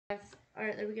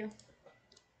Alright, there we go.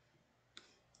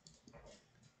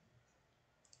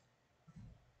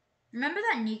 Remember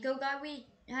that Nico guy we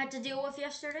had to deal with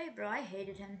yesterday? Bro, I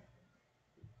hated him.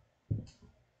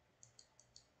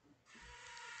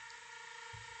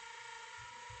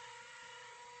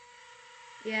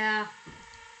 Yeah.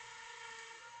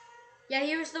 Yeah,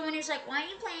 he was the one who's like, why are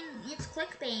you playing? It's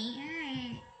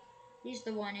clickbait. He's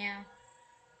the one, yeah.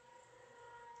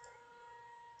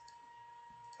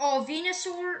 Oh,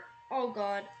 Venusaur? Oh,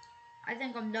 God. I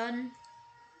think I'm done.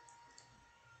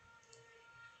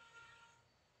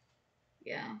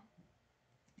 Yeah.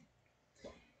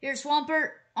 Here's Swampert.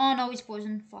 Oh, no, he's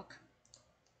poisoned. Fuck.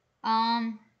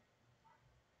 Um...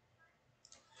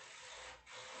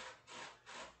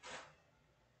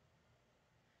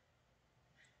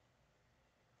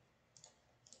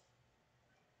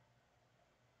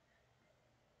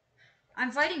 I'm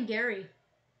fighting Gary.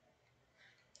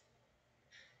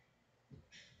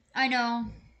 I know.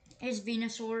 His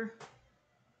Venusaur.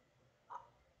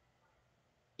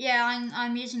 Yeah,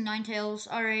 I'm using Ninetales.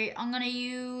 Alright, I'm gonna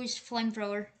use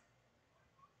Flamethrower.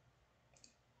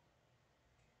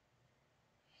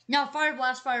 No, Fire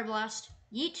Blast, Fire Blast.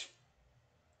 Yeet.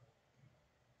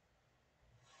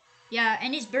 Yeah,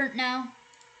 and he's burnt now.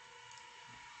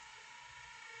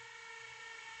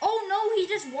 Oh no, he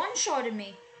just one-shotted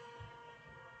me.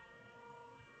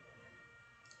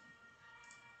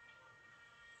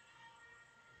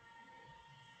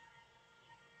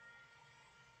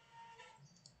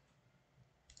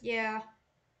 Yeah.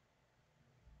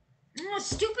 Oh,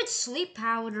 stupid sleep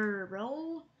powder,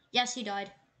 bro. Yes, he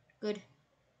died. Good.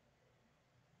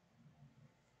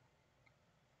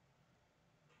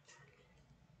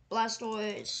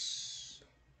 Blastoise.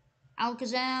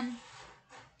 Alakazam.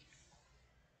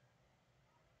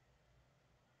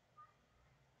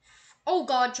 Oh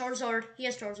god, Charizard. He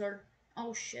has Charizard.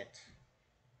 Oh shit.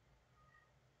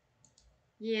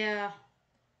 Yeah.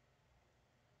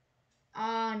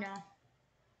 Oh no.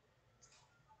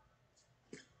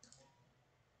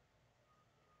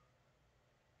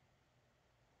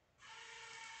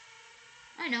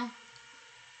 I know.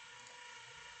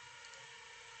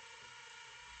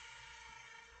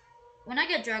 When I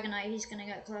get Dragonite, he's gonna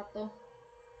get clapped though.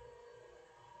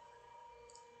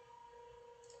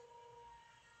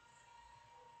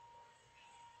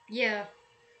 Yeah.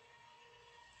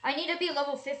 I need to be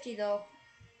level 50 though.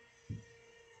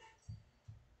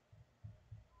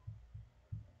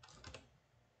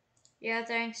 Yeah,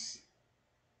 thanks.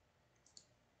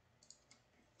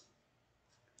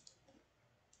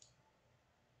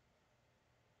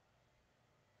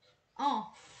 Oh.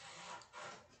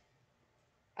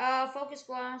 Focus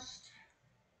Blast.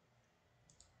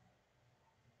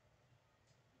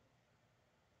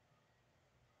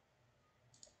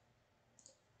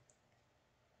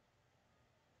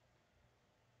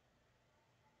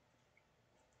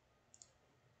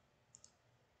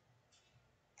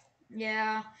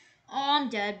 Yeah. Oh, I'm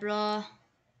dead, bruh.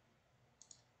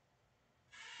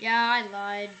 Yeah, I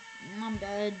lied. I'm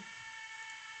dead.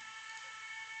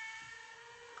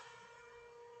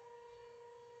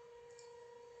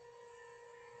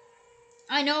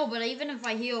 I know, but even if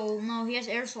I heal, no, he has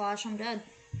Air Slash, I'm dead.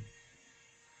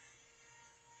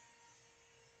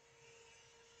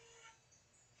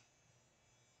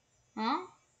 Huh?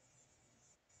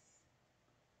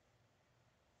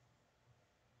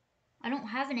 I don't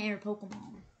have an air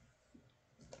Pokemon.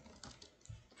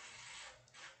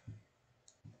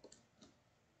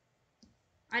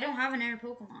 I don't have an air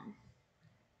Pokemon.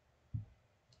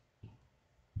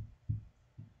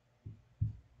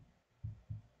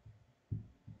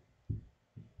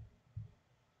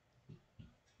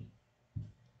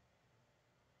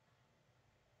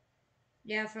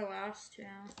 Yeah, for last,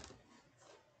 yeah.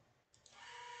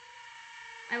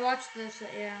 I watched this,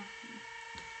 yeah.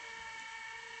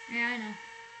 Yeah, I know.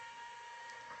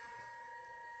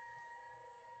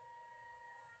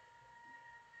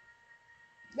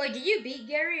 Wait, did you beat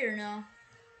Gary or no?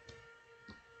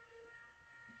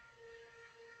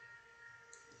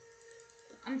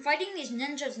 I'm fighting these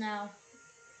ninjas now.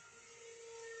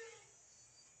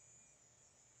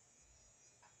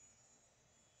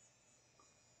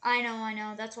 I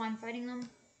know. That's why I'm fighting them.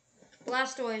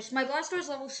 Blastoise. My Blastoise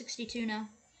level 62 now.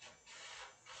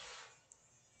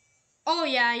 Oh,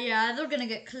 yeah. They're gonna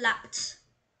get clapped.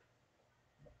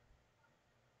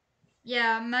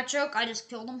 Yeah, Machoke, I just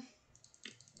killed him.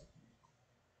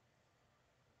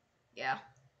 Yeah.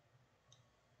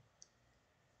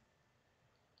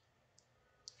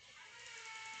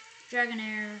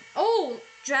 Dragonair. Oh,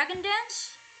 Dragon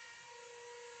Dance?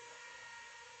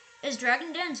 Is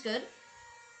Dragon Dance good?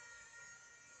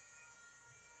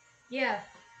 Yeah.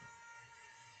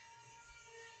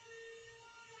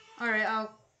 Alright,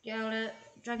 I'll get it.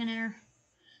 Dragonair.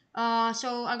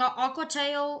 So I got Aqua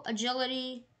Tail,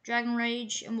 Agility, Dragon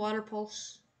Rage, and Water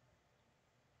Pulse.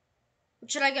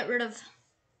 What should I get rid of?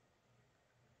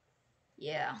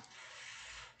 Yeah.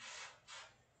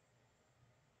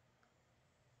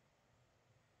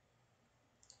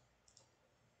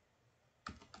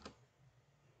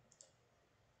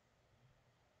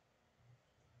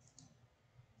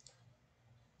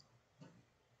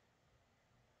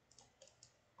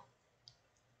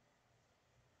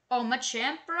 Oh,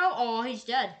 Machamp, bro? Oh, he's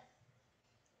dead.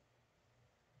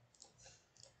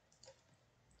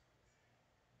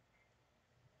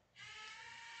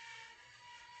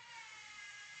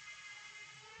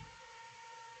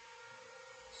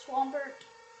 Swampert.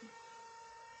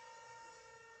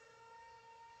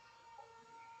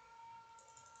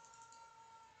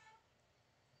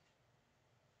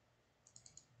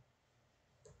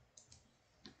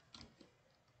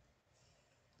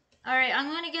 Alright, I'm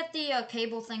gonna get the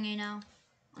cable thingy now.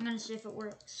 I'm gonna see if it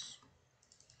works.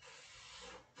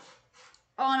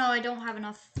 Oh no, I don't have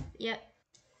enough yet.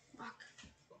 Fuck.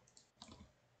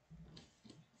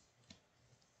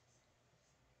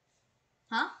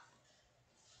 Huh?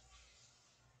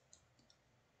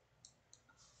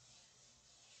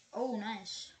 Oh,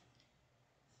 nice.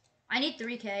 I need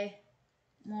 3K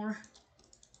more.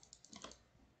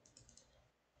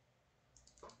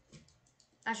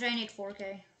 Actually, I need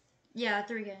 4K. Yeah,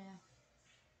 3K, yeah.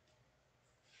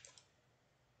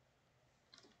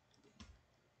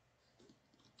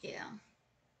 Yeah.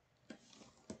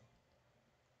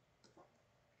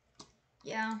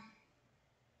 Yeah.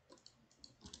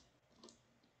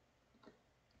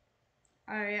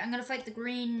 Alright, I'm gonna fight the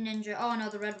green ninja. Oh no,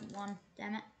 the red one.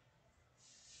 Damn it.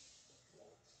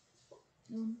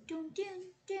 Dun, dun,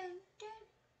 dun, dun, dun.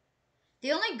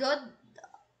 The only good...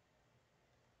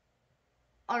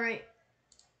 Alright.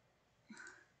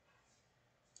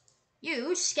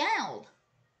 You scaled.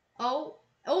 Oh.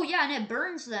 Oh yeah, and it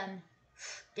burns them.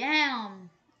 Damn.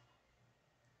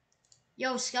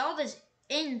 Yo, Scald is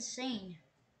insane.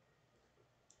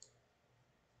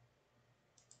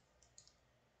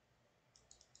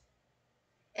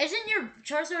 Isn't your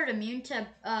Charizard immune to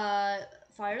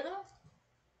fire though?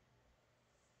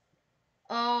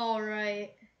 Oh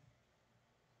right.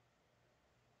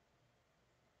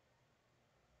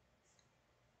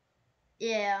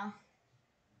 Yeah.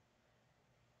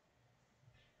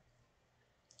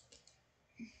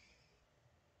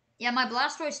 Yeah, my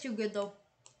Blastoise's too good though.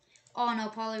 Oh no,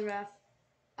 Poliwrath.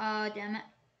 Damn it.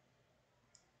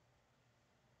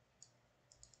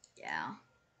 Yeah.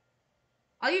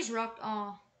 I'll use Rock.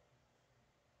 Oh.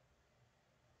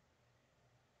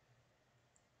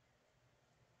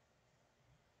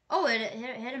 Oh, it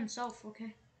hit himself.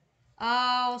 Okay.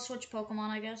 I'll switch Pokemon,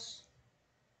 I guess.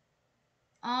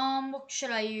 What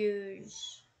should I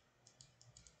use?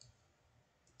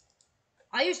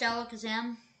 I used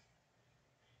Alakazam.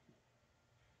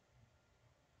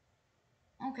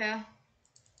 Okay.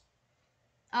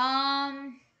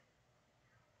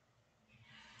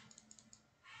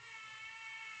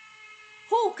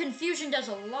 Oh, Confusion does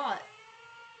a lot.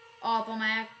 Oh,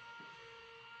 Bomac.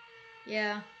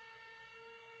 Yeah.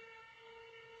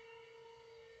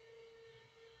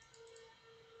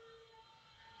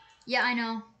 Yeah, I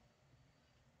know.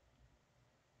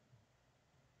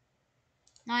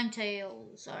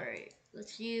 Ninetales. Alright.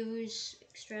 Let's use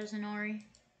Extrasenori.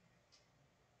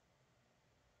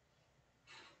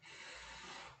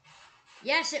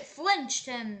 Yes, it flinched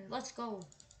him. Let's go.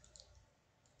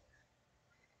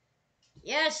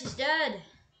 Yes, he's dead.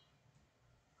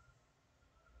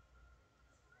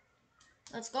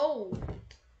 Let's go.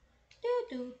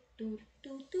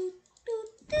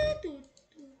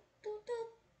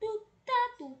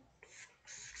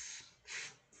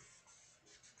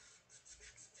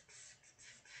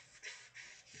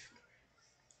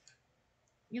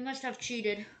 You must have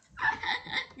cheated.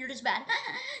 You're just bad.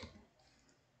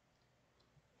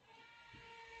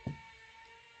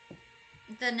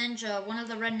 The ninja, one of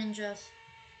the red ninjas.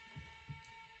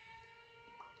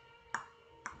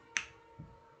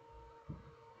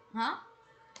 Huh?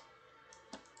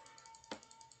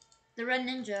 The red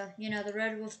ninja, you know, the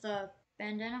red with the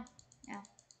bandana? Yeah.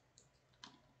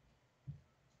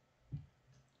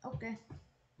 Okay.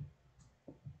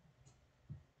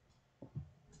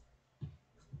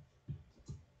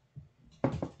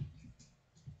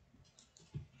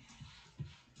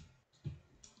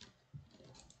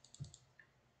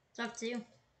 It's up to you.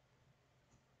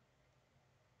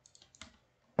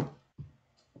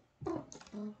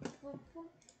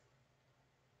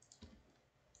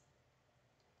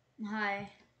 Hi.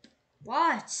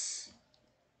 What? What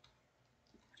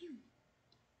do you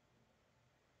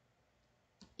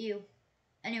Ew.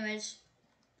 Anyways.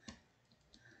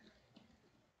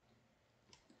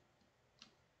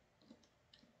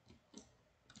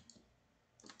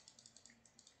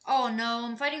 Oh no,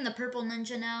 I'm fighting the purple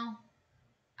ninja now.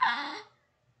 Ah,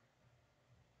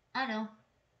 I know.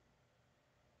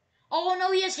 Oh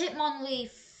no, he has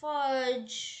Hitmonlee.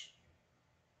 Fudge.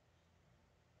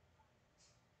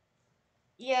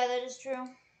 Yeah, that is true.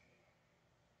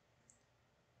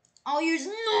 I'll use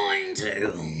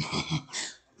Ninetale.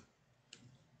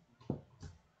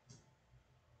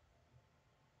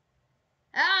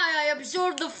 I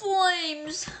absorb the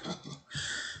flames.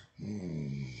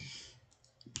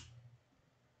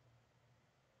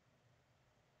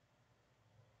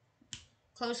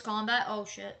 Close combat? Oh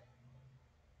shit.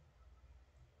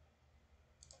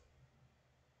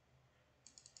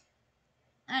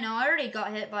 I know, I already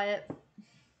got hit by it.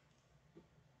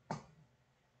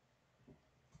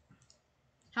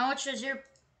 How much does your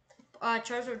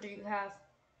Charizard do you have?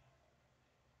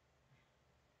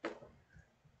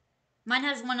 Mine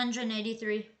has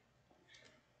 183.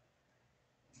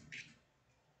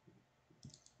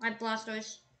 My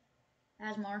Blastoise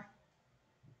has more.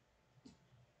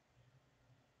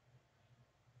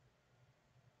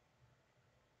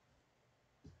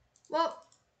 Well,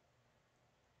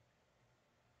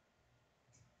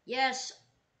 yes.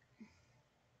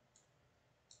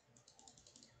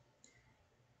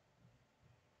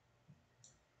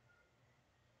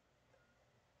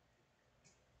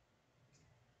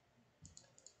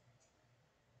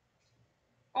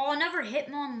 Oh, I never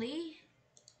Hitmonlee.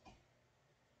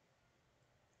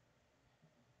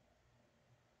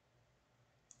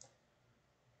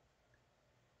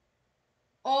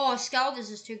 Oh,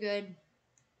 Scaldus is too good.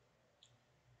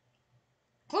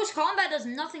 Close combat does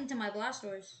nothing to my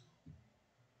Blastoise.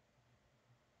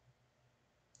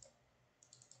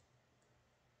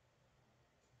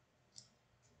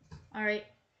 Alright.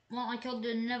 Well, I killed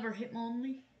the never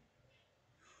Hitmonlee.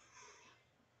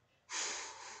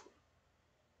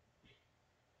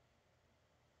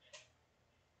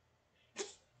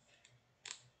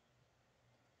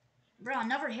 Bro,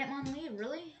 never Hitmonlee?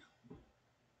 Really?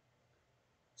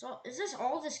 So, is this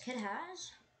all this kid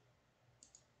has?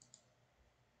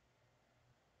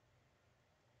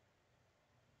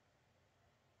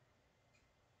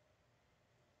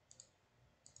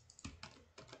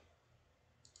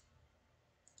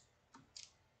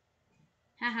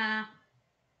 Haha.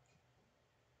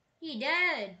 He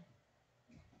dead.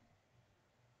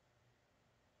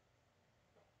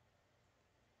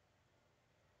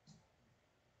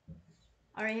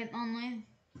 Alright, Hitmonlee.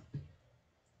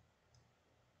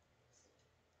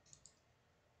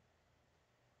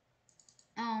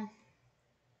 Oh.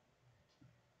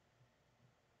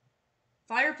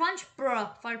 Fire Punch?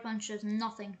 Bruh, Fire Punch does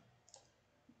nothing.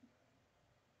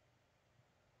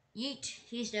 Yeet,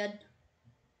 he's dead.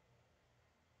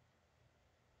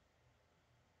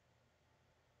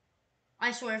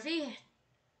 I swear, if he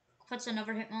puts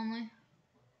another Hitmonlee.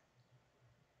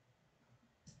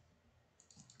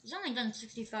 He's only done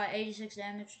 86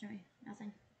 damage to me.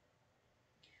 Nothing.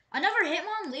 Another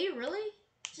Hitmonlee? Really?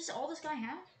 Is this all this guy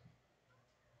has?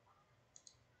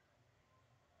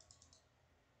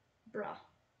 Bruh.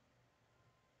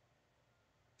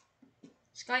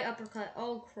 Sky Uppercut.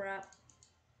 Oh, crap.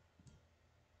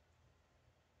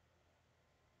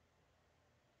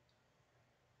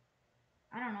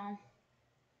 I don't know.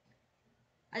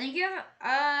 I think you have,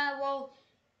 well,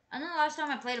 I know the last time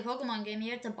I played a Pokemon game,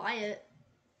 you had to buy it.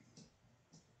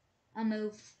 A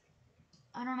move.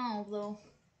 I don't know, though.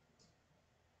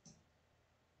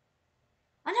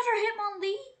 I never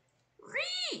Hitmonlee.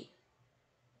 Ree!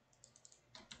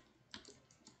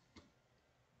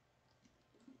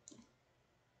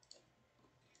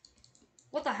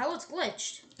 What the hell? It's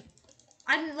glitched.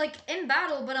 I'm, like, in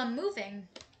battle, but I'm moving.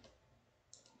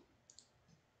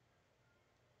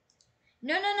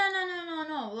 No, no, no, no, no, no,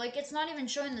 no. Like, it's not even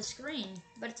showing the screen,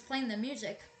 but it's playing the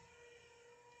music.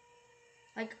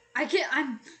 Like, I can't,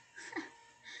 I'm...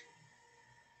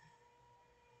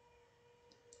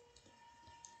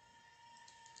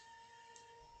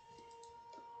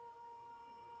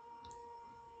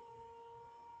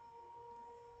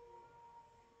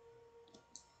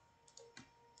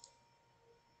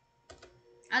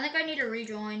 I think I need to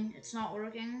rejoin. It's not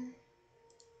working.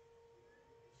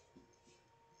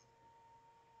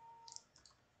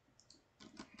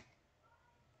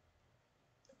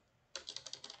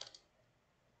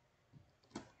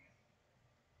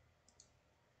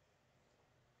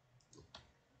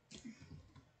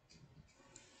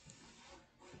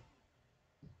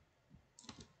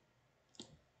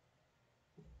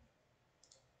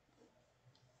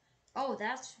 Oh,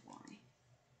 that's why.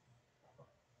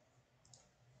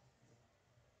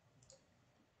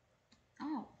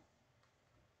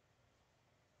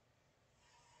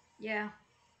 Yeah.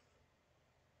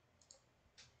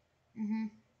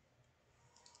 Mhm.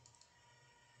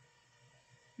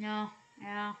 No.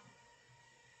 Yeah.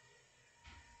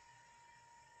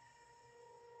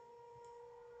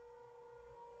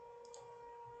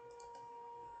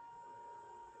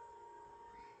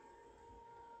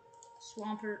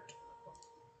 Swampert.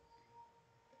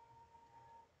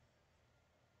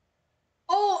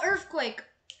 Oh, earthquake.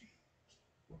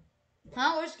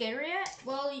 Huh? Where's Gary at?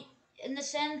 Well, in the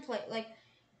sand plate, like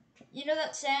you know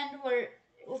that sand where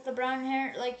with the brown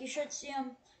hair, like you should see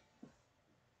him.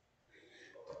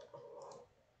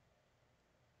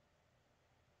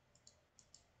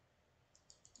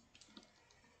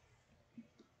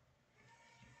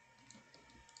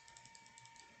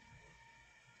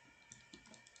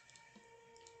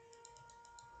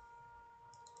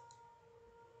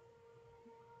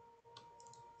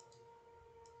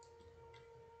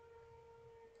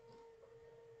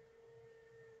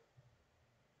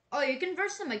 Oh, you can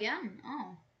verse them again.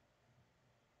 Oh,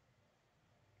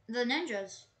 the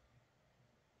ninjas.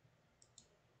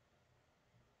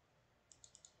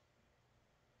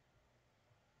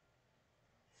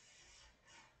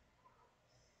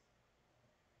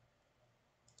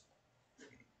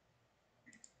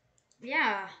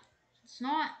 Yeah, it's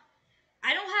not.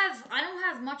 I don't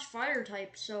have much fire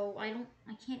type, so I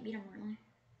can't beat him really.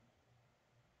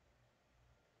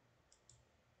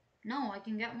 No, I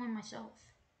can get one myself.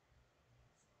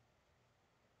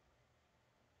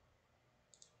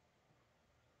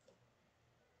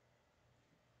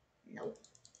 Nope.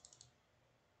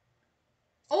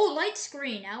 Oh, light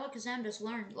screen. Alakazam just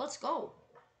learned. Let's go.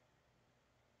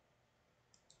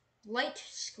 Light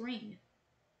screen.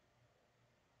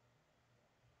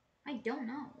 I don't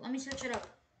know. Let me search it up.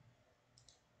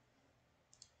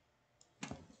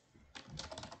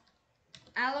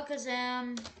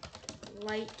 Alakazam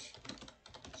light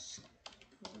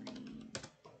screen.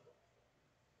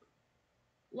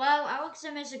 While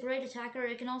Alakazam is a great attacker,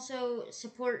 it can also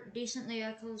support decently.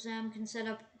 Alakazam can set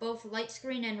up both light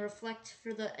screen and reflect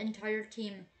for the entire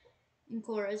team. And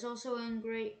core is also a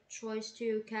great choice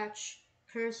to catch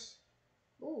curse.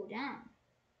 Oh, damn.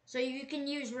 So you can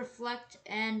use reflect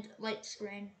and light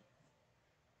screen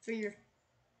for your.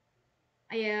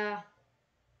 Yeah.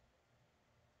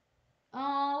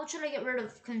 What should I get rid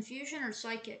of? Confusion or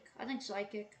psychic? I think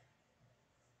psychic.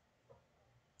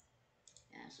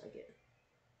 Yeah, psychic.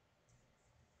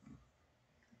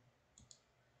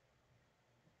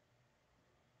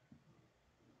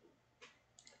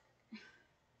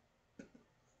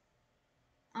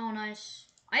 Oh, nice.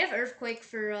 I have earthquake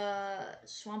for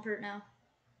Swampert now.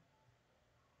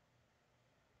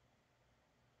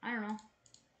 I don't know.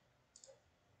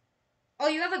 Oh,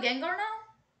 you have a Gengar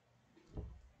now?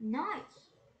 Nice.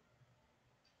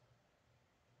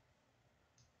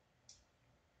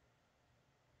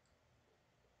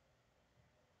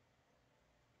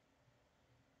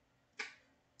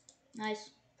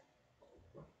 Nice.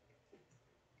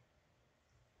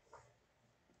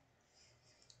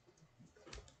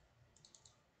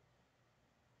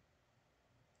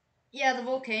 Yeah, the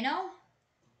volcano.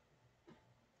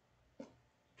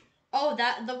 Oh,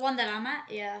 that the one that I'm at.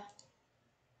 Yeah.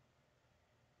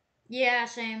 Yeah,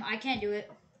 same. I can't do it.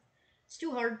 It's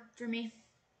too hard for me.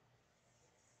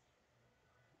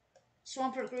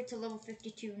 Swampert grew to level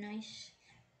 52. Nice.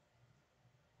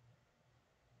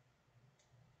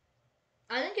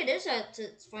 I think it is at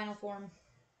its final form.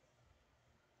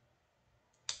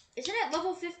 Isn't it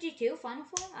level 52 final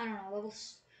form? I don't know.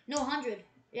 Levels. No, 100.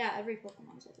 Yeah, every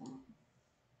Pokemon's like that.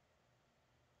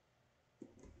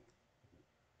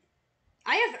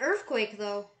 I have Earthquake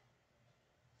though.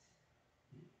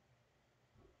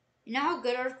 You know how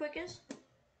good Earthquake is?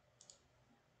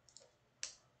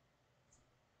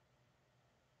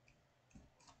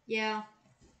 Yeah.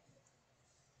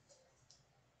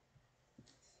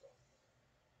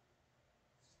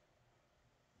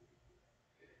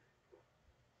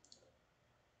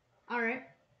 Alright.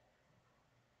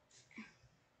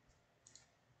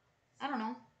 I don't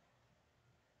know.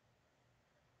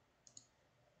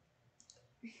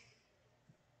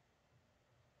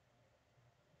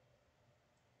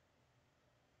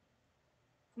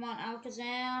 Come on,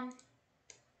 Alakazam.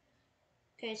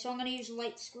 Okay, so I'm gonna use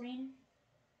Light Screen.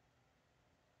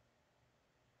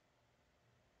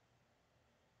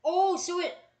 Oh, so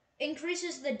it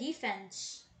increases the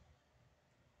defense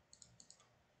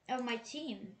of my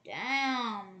team.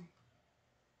 Damn.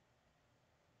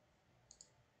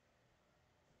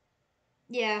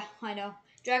 Yeah, I know.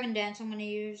 Dragon Dance I'm gonna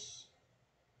use.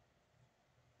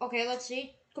 Okay, let's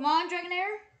see. Come on,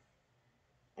 Dragonair.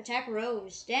 Attack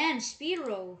Rose. Damn, Speed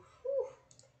Roll. Whew.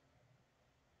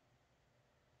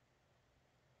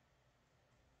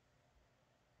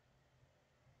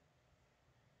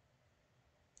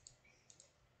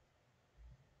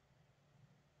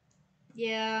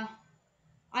 Yeah.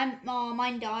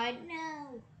 Mine died.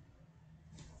 No.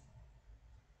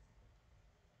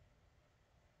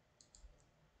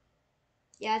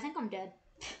 Yeah, I think I'm dead.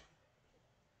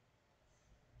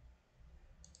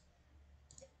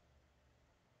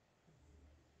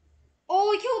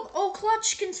 Oh, I killed. Oh,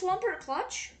 Clutch. Can Swampert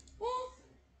clutch?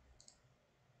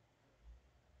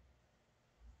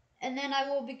 And then I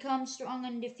will become strong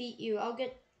and defeat you. I'll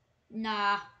get.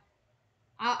 Nah.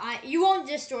 You won't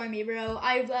destroy me, bro.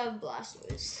 I love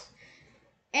Blastoise.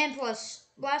 And plus,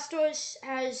 Blastoise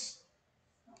has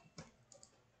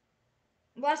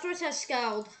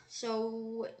Scald,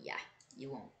 so yeah,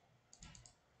 you won't.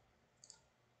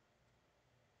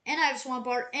 And I have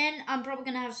Swampert, and I'm probably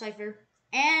gonna have Cypher.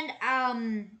 And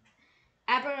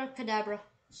Abracadabra.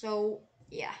 So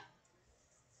yeah.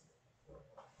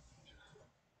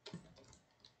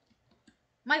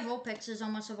 My Vulpix is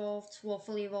almost evolved. Well,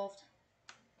 fully evolved.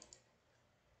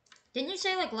 Didn't you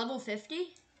say like level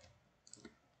 50?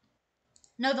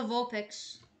 No, the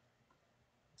Vulpix.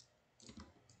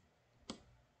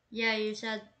 Yeah, you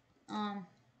said um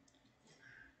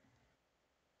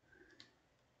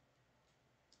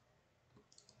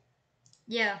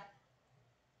yeah.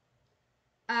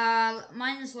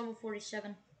 Mine is level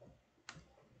 47.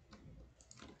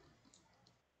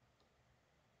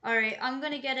 Alright, I'm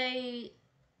gonna get a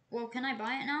well, can I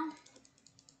buy it now?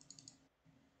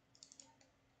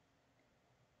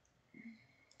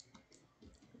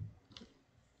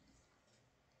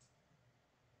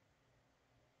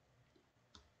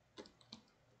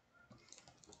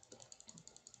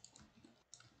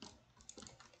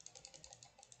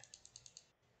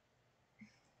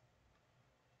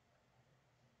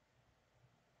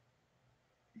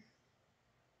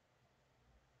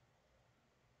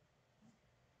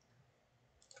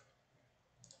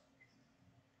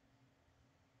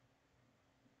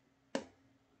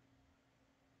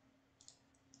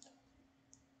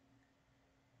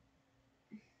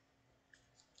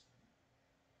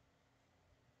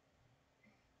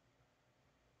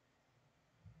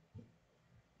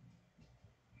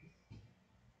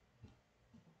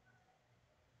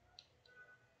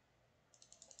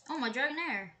 Oh, my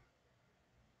Dragonair.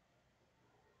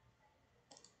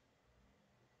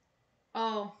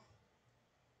 Oh,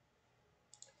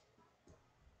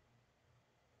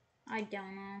 I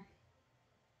don't know.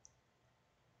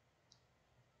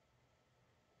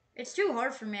 It's too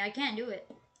hard for me. I can't do it.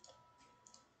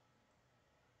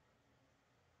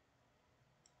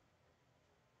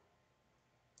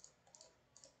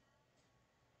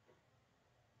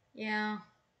 Yeah.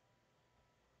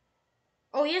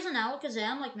 Oh, he has an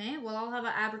Alakazam like me? Well, I'll have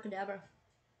an Abracadabra.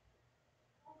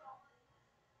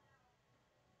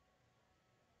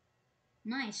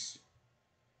 Nice.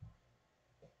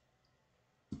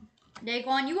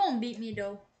 Daquan, you won't beat me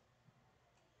though.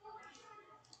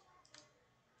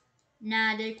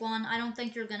 Nah, Daquan, I don't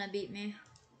think you're gonna beat me.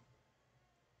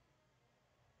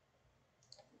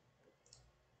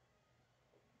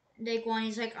 Daquan,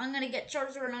 he's like, I'm gonna get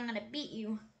Charizard and I'm gonna beat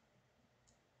you.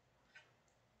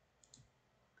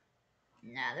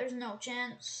 Nah, there's no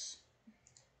chance.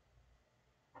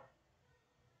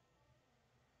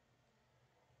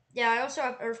 Yeah, I also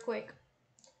have Earthquake.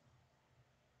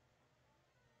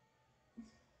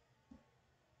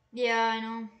 Yeah, I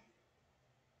know.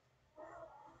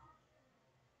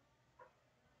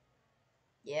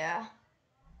 Yeah.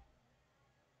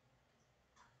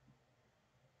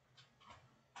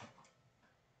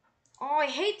 Oh, I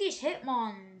hate these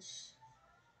Hitmons.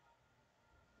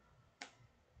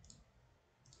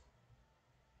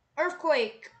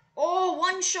 Earthquake. Oh,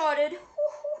 one-shotted.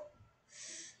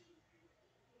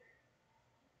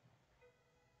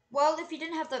 Well, if you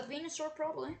didn't have that Venusaur,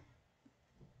 probably.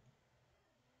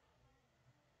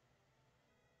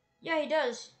 Yeah, he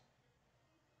does.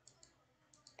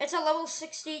 It's a level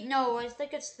 60. No, I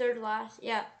think it's third last.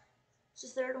 Yeah, it's the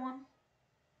third one.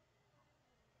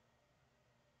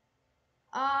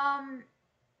 I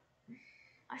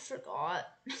forgot.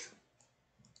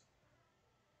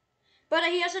 But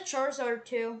he has a Charizard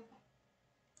too.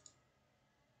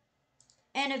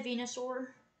 And a Venusaur.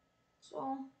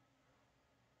 So.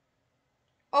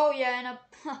 Oh, yeah, and a.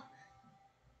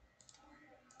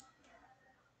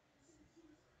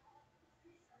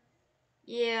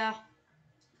 Yeah.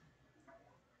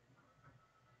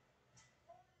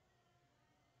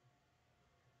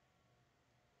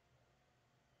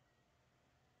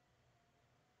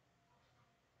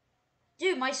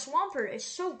 Dude, my Swampert is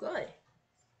so good.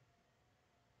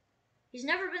 He's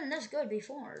never been this good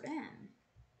before. Damn.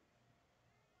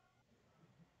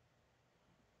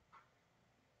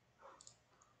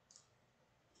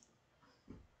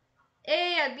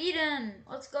 Hey, I beat him.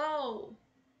 Let's go.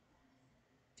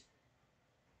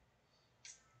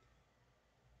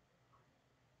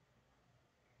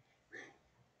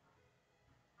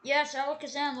 Yes,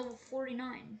 Alakazam level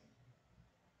 49.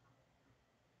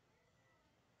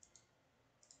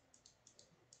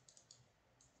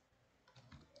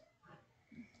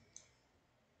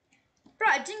 Bro,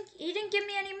 he didn't give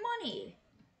me any money.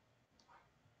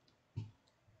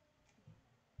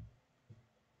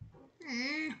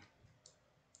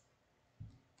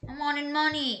 I'm wanting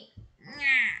money.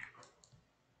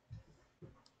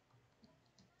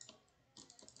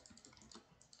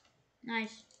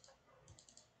 Nice.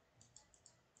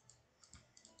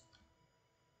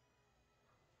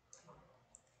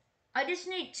 I just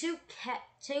need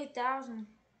 2,000.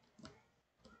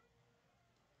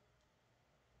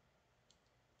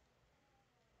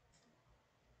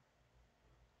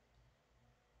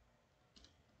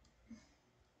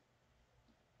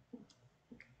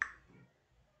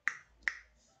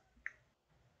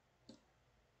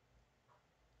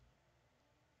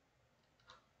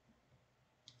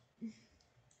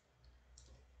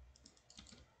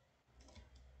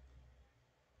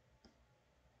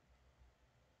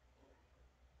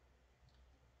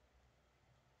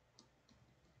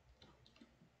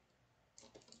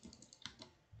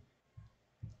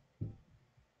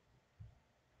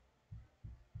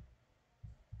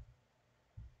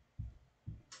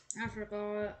 I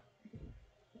forgot.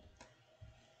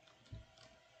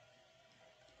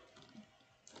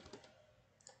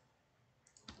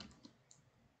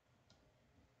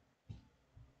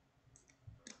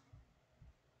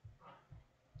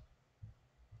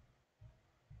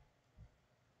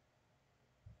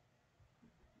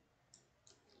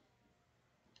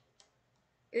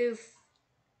 Oof.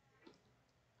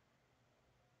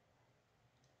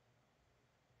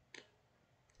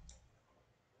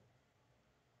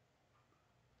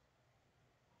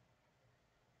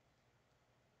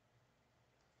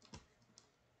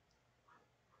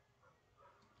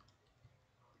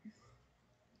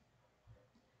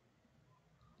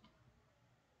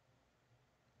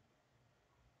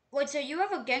 Wait, so you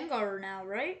have a Gengar now,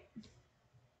 right?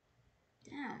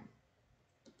 Damn.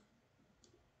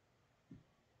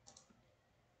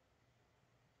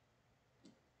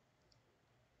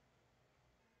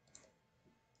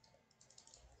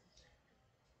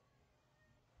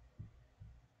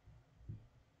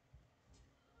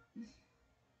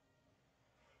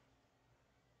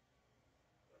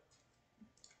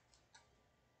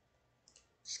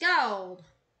 Scald.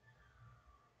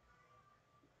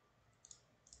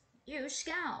 You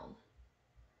scald.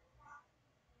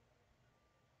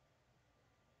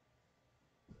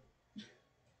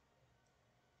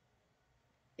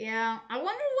 Yeah, I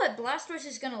wonder what Blastoise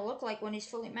is gonna look like when he's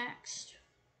fully maxed.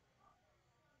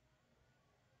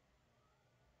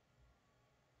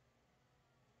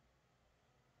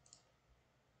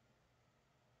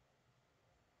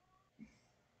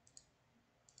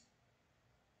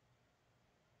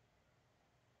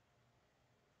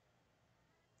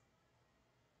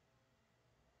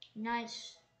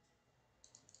 Nice.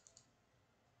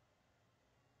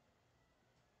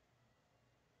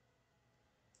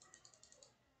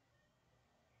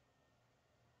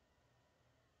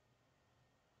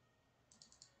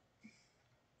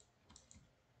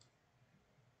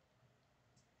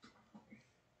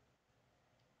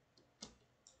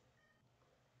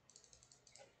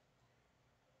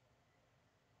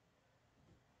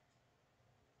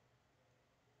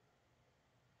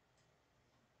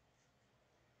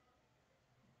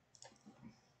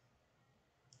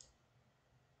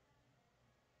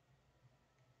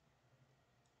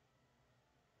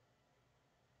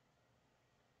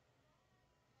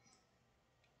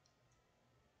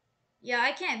 Yeah,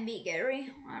 I can't beat Gary.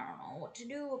 I don't know what to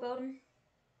do about him.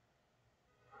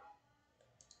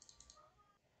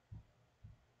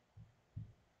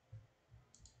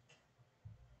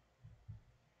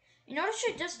 You know what I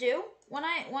should just do? When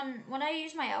I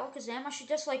use my Alakazam, I should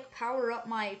just like power up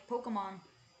my Pokemon.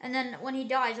 And then when he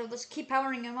dies, I'll just keep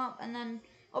powering him up and then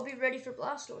I'll be ready for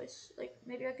Blastoise. Like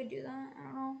maybe I could do that. I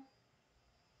don't know.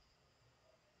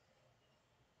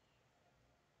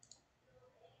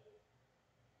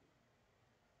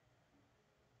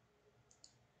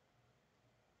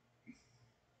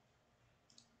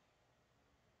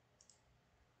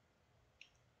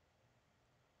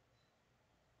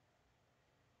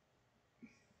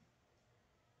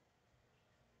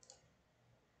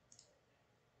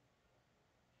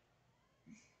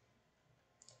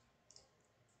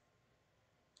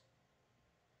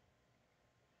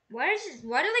 Why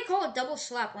do they call it double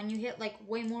slap when you hit like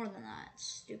way more than that? It's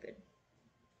stupid.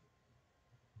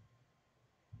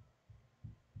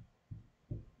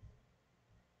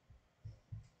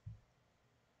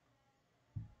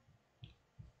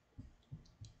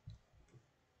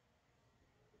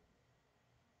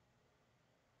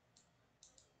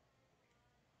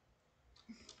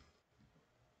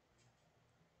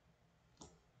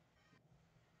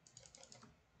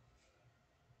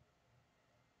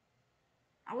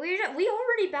 We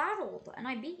already battled, and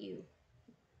I beat you.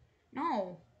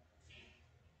 No.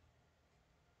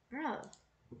 Bruh.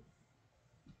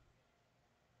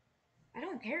 I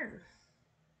don't care.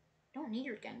 Don't need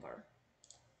your Gengar.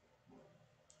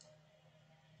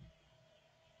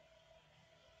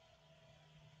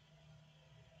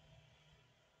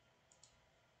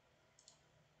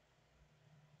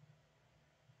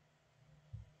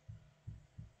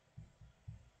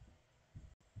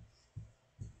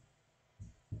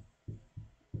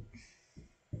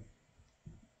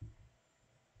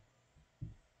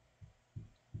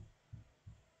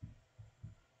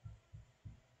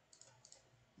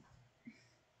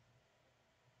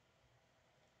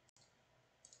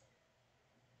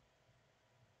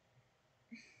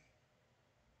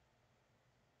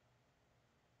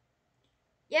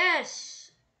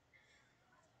 Yes!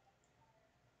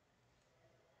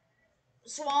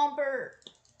 Swampert!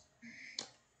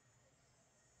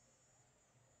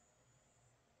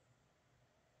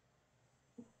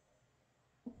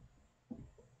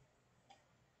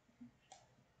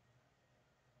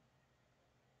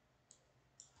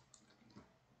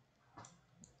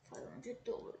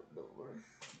 $500.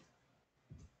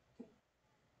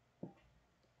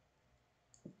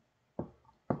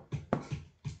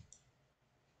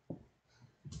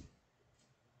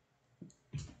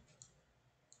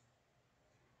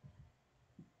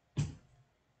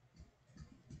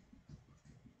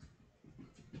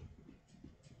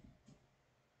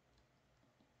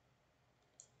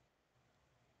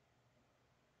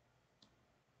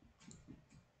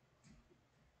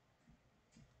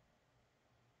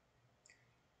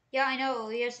 Yeah, I know.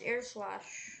 He has Air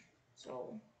Slash.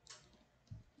 So.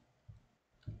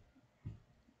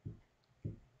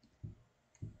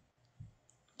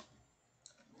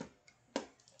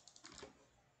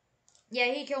 Yeah,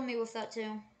 he killed me with that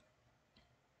too.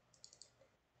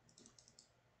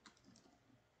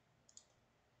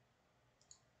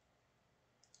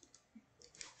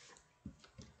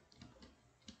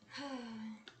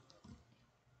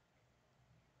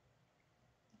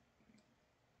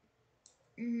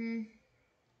 Mm-hmm.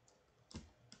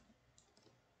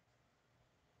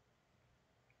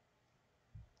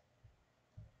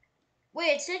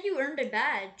 Wait, it said you earned a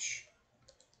badge.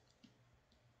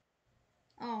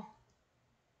 Oh.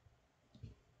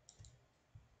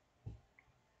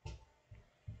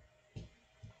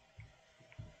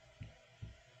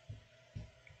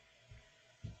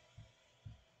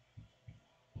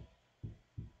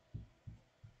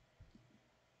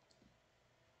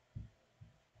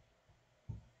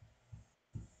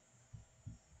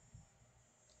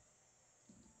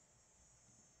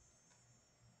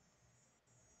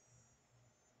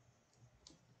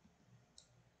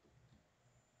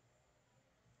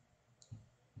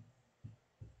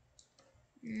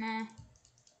 Nah.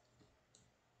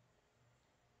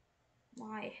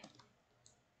 Why?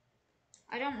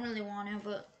 I don't really want to,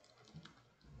 but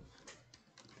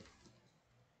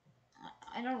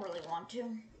I don't really want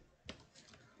to.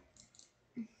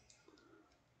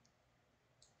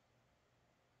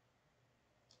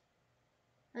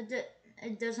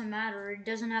 It doesn't matter. It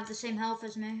doesn't have the same health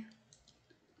as me.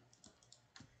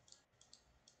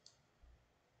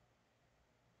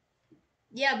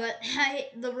 Yeah, but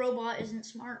the robot isn't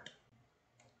smart.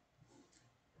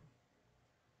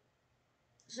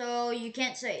 So you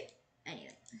can't say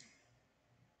anything.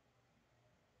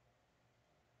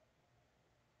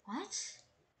 What?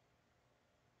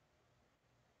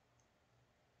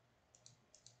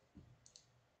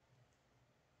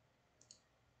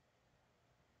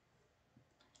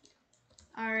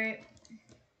 Alright.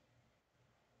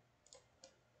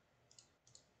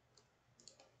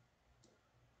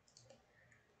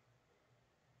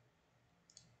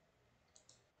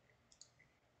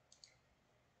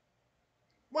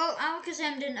 Well,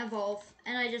 Alakazam didn't evolve,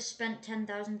 and I just spent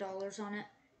 $10,000 on it.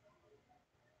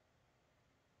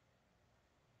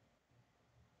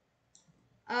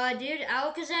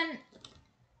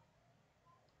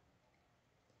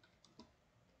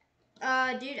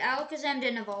 Dude, Alakazam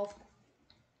didn't evolve.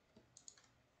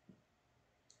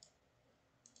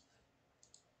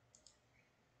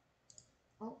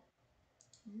 Oh.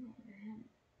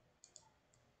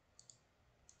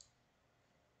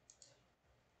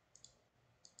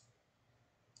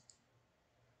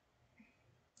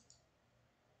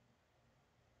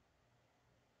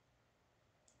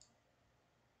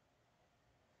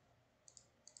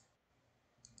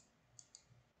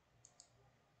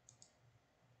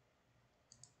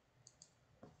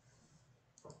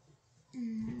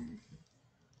 Mm.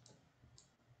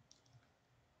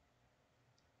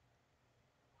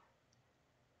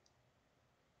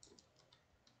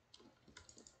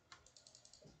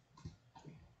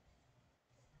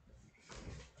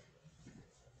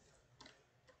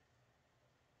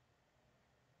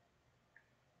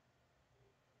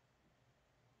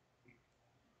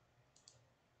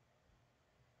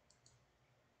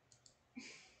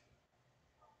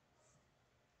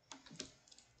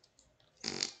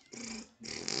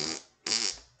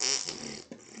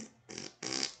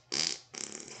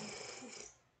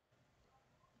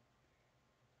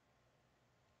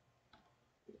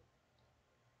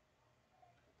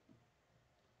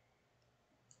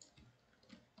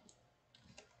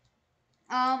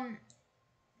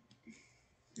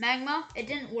 Magma, it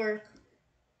didn't work.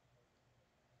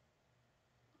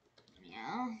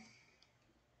 Yeah.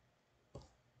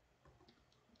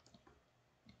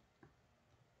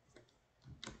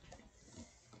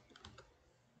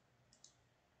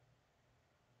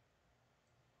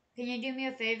 Can you do me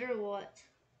a favor or what?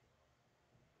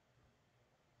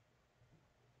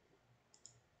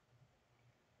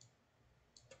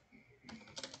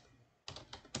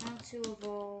 How to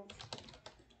evolve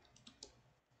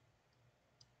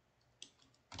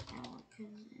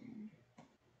Alakazam.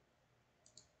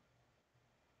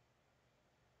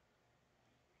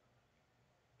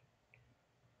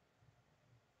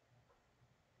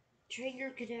 Trade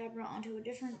your Kadabra onto a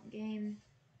different game.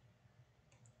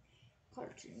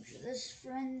 Cartoon for this,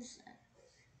 friends.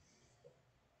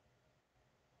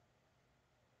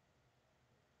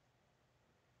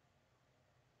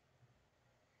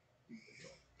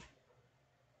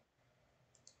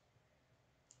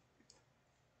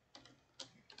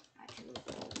 How to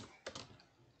evolve to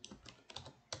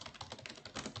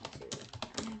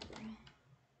Abra.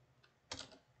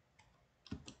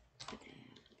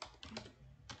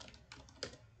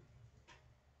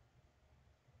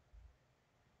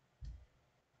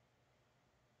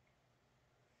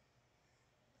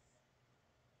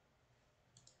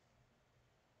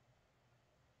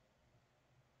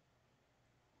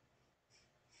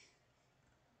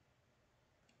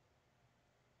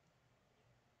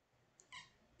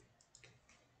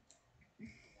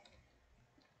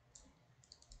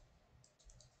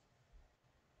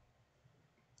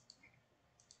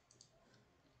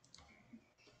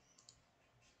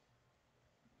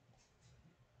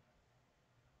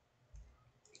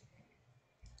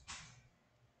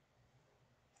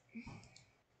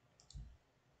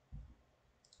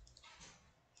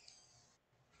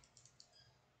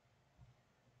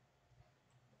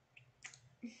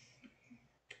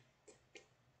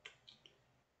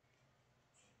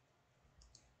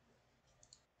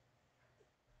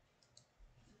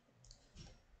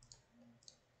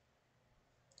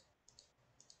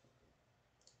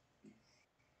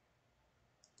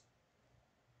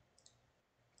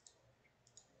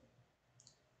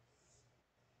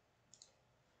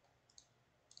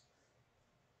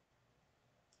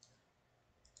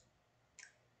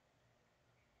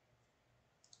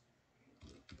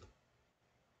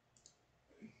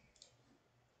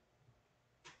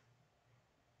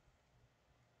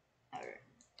 Alright.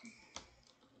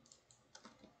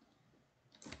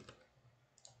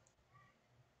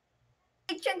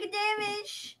 Big chunk of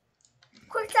damage.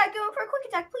 Quick attack, going for a quick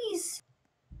attack, please.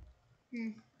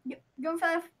 Going for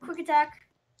a quick attack.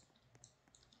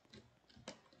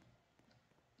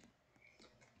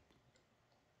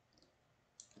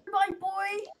 Goodbye,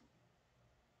 boy.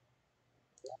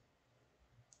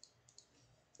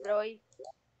 Really?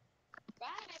 Bye.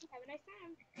 Have a nice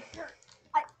time.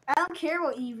 I don't care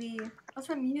about Eevee. That's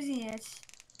why I'm using it.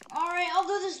 Alright, I'll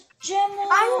do this gem one.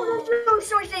 I don't know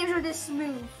so much names are this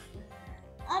smooth.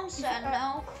 I'm sad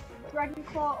now. Dragon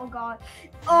Claw, oh god.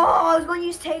 Oh, I was going to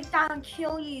use Takedown and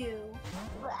kill you.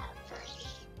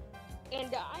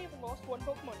 And I haven't lost one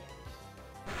Pokemon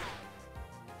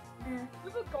yet.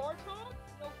 You have a Garchomp?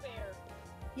 No fair.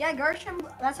 Yeah, Garchomp.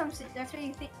 That's what I'm saying. That's what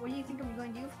you think. What do you think I'm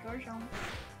going to do with Garchomp?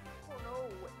 Oh no.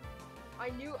 I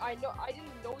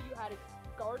didn't know you had a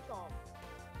Garchomp.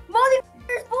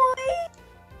 Motherfuckers, boy!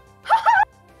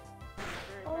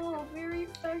 Oh, very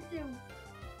effective.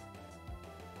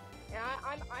 Yeah,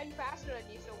 I'm faster than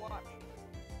you, so watch.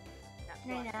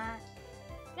 No, you're not.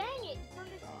 Dang it!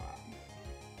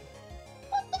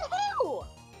 What the hell?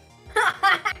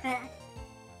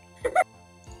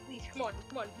 Please, come on,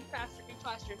 be faster, be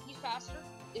faster. If he's faster,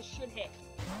 this should hit.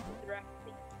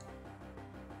 Directly.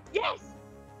 Yes!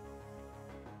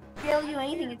 Fail you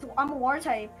anything. I'm a war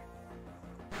type.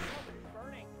 No, but it's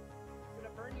burning. It's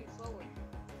gonna burn you slowly.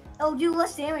 It'll do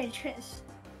less damage, Chris.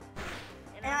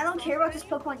 And I don't care about this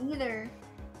Pokemon either.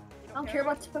 I don't care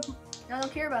about this Pokemon. I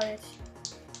don't care about it.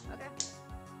 Okay.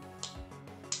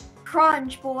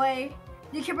 Crunch, boy.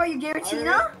 Do you care about your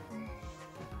Giratina?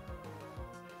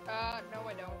 No,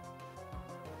 I don't.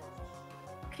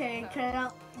 Okay, cut it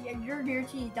out. Yeah, your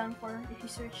Giratina is done for if you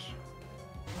switch.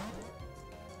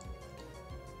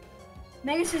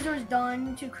 Mega Scizor is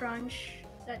done to Crunch.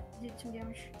 That did some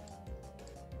damage.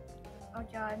 Oh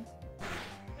god.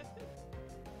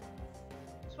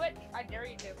 Switch! I dare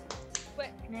you to. Switch.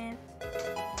 Man.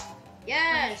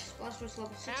 Yes! Blastoise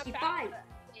level 65.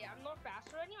 Yeah, I'm not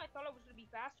faster than you. I thought I was gonna be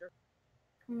faster.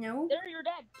 No. There, you're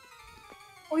dead.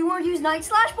 Oh, you want to use Night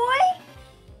Slash, boy?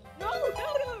 No!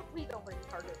 Please don't bring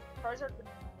Charizard. Charizard.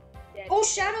 Dead. Oh,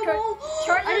 Shadow Ball!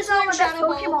 I Charizard's just not learned my best Shadow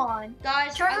Ball. Pokemon.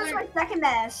 Guys, Charizard's my second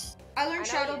best. I learned I know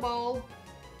Shadow you. Ball.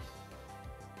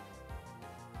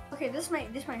 Okay, this might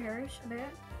hurt a bit.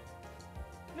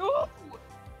 No!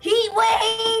 Heat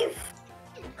wave!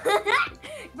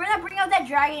 Bring out that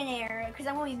Dragonair, because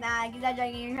I'm gonna be mad, because that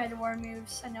Dragonair has war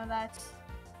moves. I know that.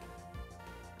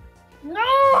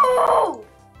 No!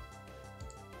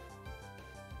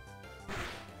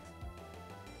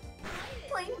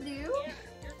 Please do. You're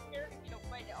scared if you don't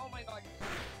fight it. Oh my god.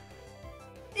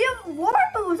 You have war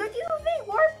moves. What do you think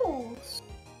war pools?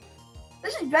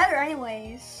 This is better,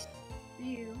 anyways. For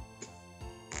you.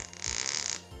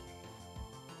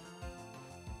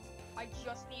 I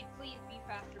just need, please be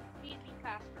faster. Please be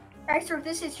faster. Alright, so if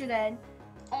this hits, you're dead.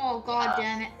 Oh, god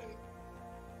damn it.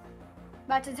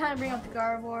 But it's time to bring out the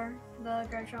Gardevoir, the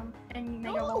Garchomp, and you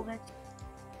make a No. little bit.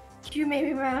 You made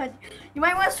me mad. You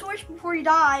might want to switch before you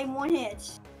die in one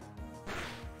hit.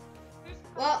 Who's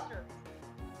Well- faster?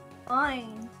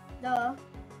 Fine. Duh.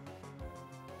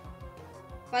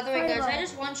 By the way, guys, Twilight. I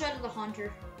just one-shotted the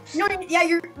Hunter. No, yeah,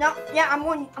 you're no, yeah. I'm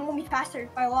going to be faster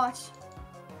by a lot.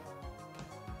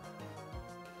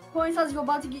 Points let's go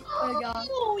about to get. Oh my god.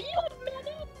 Oh, you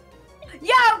minute!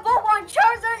 Yeah, vote on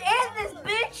Charizard and this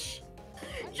bitch.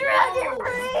 Dragon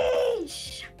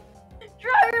Rage.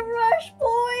 Dragon Rush,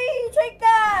 boy, take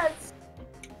that.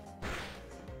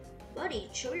 Buddy,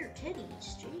 show your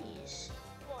titties. Jeez.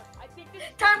 Come on, I think this is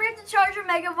Time to get the Charger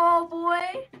Mega Ball,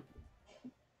 boy.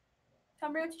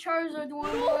 Time to get the Charizard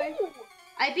one, boy.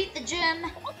 I beat the gym.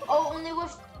 Oh, only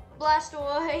with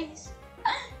Blastoise.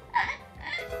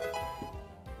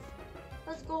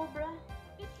 Let's go, bruh.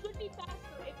 This should be faster.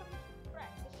 If I'm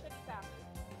correct, this should be faster.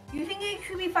 You think it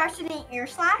could be faster than Air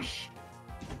Slash?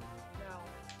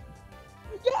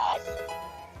 No. Yes!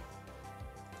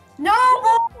 No,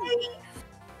 boy.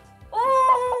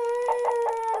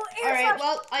 Oh, Air Alright, Slash.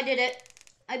 well, I did it.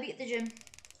 I beat the gym.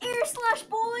 Air Slash,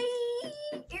 boy.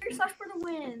 Air Slash for the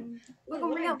win. We're Wait, gonna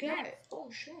what bring did I out. get? Oh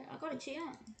shit, I got a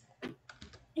TM.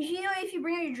 You know, if you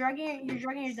bring out your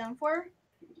dragon is done for.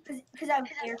 Because I have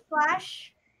Air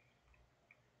Slash.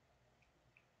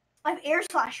 I have Air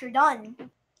Slash, you're done.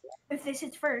 If this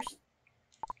hits first.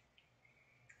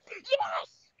 Yes!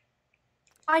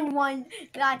 I won.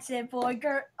 That's it, boy.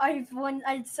 I've won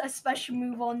a special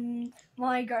move on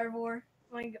my Gardevoir.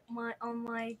 On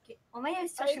my I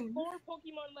special have move. 4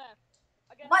 Pokemon left.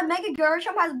 Against My Mega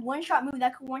Garchomp has one-shot move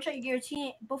that could one-shot your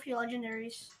guarantee both your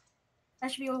legendaries. That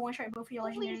should be a one-shot both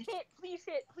your Please legendaries. hit, please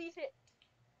hit, please hit.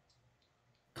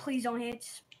 Please don't hit.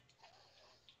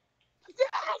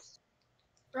 Yes!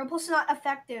 Repulse is not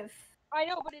effective. I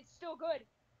know, but it's still good.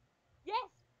 Yes!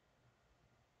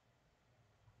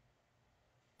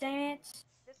 Dang it.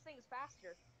 This thing's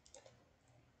faster.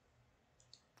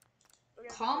 Okay,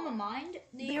 Calm a mind.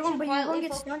 The But you're gonna quietly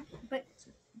get focus stunned. But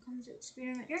comes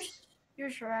experiment. you're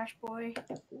trash, boy.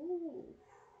 Ooh.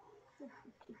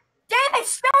 Damn it,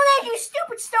 Stone Edge, you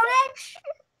stupid Stone Edge!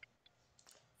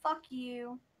 Fuck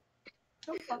you.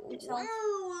 Go fuck yourself.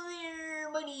 Whoa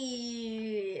there,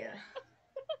 buddy.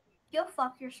 Go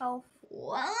fuck yourself.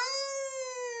 Wow,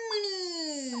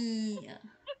 buddy.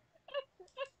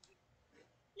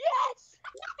 Yes!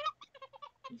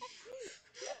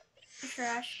 You're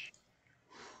trash.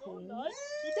 No, I'm not.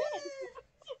 You're dead.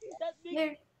 That big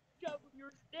You're jump,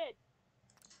 you're dead.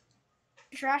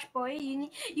 trash, boy.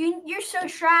 You're so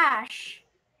trash.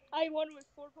 I won with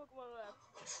 4 Pokemon left.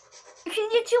 You can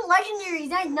get 2 legendaries,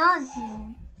 that's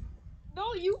none.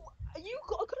 No, you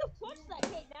could have flushed that.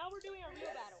 Okay, now we're doing a real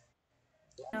battle.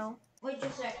 No. Wait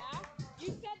just a sec. Yeah? You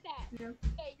said that. No.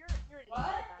 Okay, you're an idiot.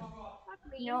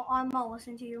 Fuck me. No, I'm not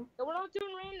listening to you. No, we're not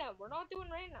doing random. We're not doing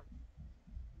random.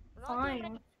 We're not doing Fine.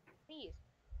 random. Please.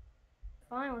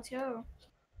 Fine, let's go.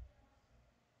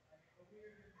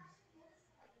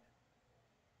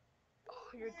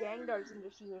 Oh, your Gengar's in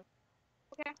the scene.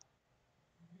 Okay.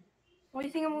 What do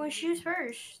you think I'm gonna choose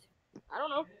first? I don't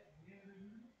know.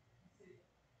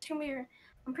 It's gonna be your.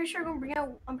 I'm pretty sure you're gonna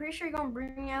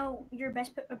bring out your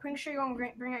best. I'm pretty sure you're gonna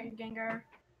bring out your Gengar.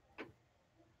 Okay.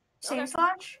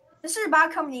 Sandslash. This is a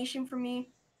bad combination for me.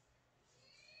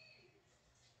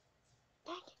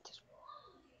 Dang it.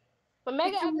 But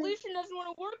Mega It's a- Evolution doesn't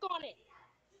want to work on it.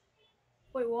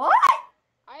 Wait, what?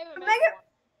 I have a Mega- Mega one.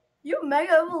 You have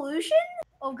Mega Evolution?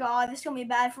 Oh god, this is gonna be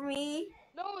bad for me.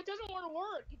 No, it doesn't want to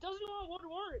work. It doesn't want to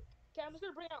work. Okay, I'm just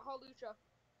gonna bring out Hawlucha.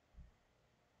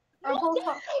 Or No, both dang!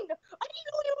 I didn't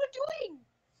know what you were doing.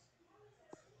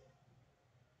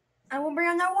 I will bring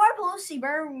out that water pulse. You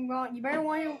better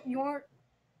want your.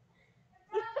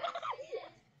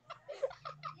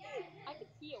 I can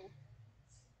heal.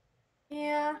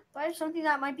 Yeah, but I have something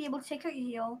that might be able to take out your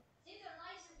heal.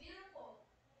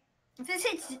 If this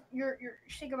hits, you're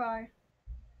say goodbye.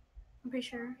 I'm pretty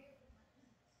sure.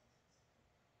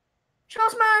 Show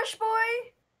smash,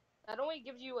 boy. That only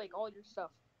gives you like all your stuff.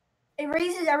 It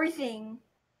raises everything.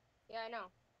 Yeah, I know.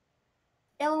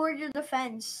 It lowers your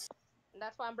defense. And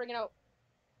that's why I'm bringing out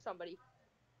somebody.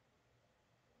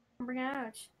 Bring it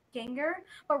out, Gengar.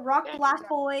 But Rock Yeah, Blast, Gengar.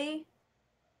 boy.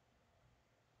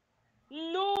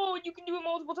 No, you can do it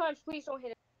multiple times. Please don't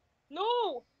hit it.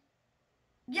 No.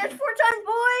 Yes, 4 times,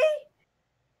 boy.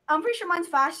 I'm pretty sure mine's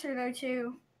faster though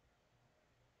too.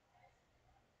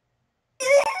 It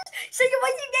is. Say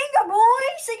goodbye to Gengar, boy.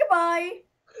 Say goodbye.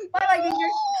 Bye, bye, Gengar.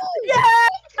 Yeah.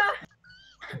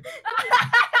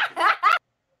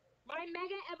 My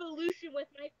Mega Evolution with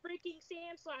my freaking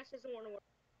Sand Slash doesn't want to work.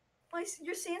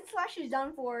 Your Sand Slash is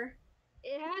done for.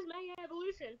 It has Mega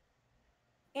Evolution.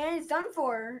 And it's done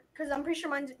for, because I'm pretty sure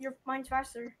mine's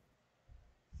faster.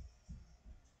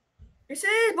 This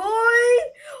is, boy!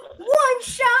 One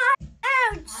shot!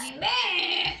 Ouch! I'm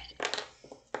back.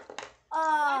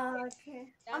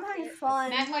 Okay. I'm having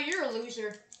fun. Magma, you're a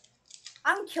loser.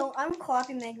 I'm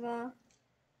clapping Magma.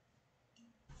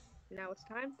 Now it's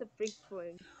time to big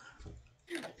swing.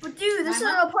 But dude, this is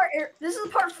Magma? the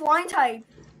part flying type.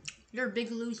 You're a big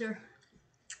loser.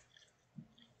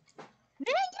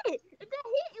 Dang it! If that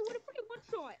hit, it would have freaking one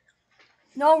shot.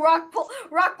 No, Rock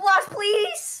Blast,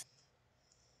 please!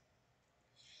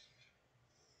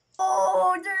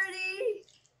 Oh, dirty!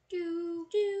 Do,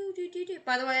 do, do, do, do.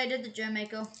 By the way, I did the gem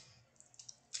echo.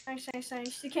 Nice.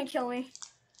 You can't kill me.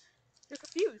 You're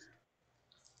confused.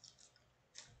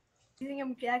 You think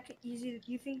I'm that easy?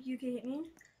 You think you can hit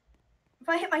me? If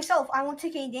I hit myself, I won't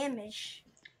take any damage.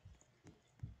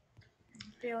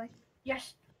 Really?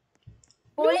 Yes.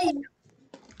 Boy!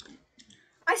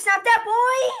 I snapped that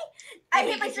boy! I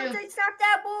hit myself, I snapped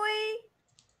that boy!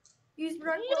 Use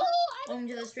Rock Blast. Welcome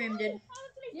to the stream, dude.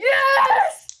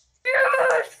 Yes!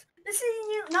 Yes! This is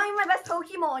not even my best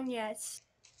Pokemon yet.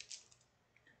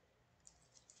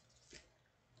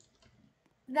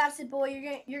 That's it,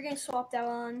 boy. You're gonna swap that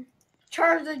on.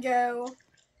 Charger Joe.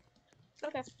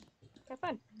 Okay. Okay,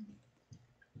 fine.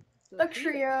 A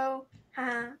trio.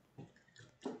 Haha.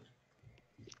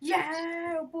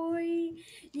 Yeah, boy.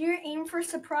 You're aiming for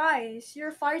surprise. You're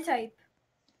a fire type.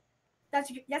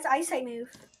 That's ice type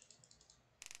move.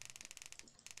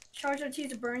 Charizard 2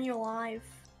 to burn you alive.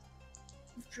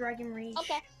 With Dragon Rage.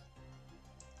 Okay.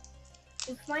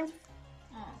 With mine.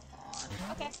 Oh,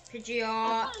 God. Okay.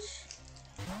 Pidgeot.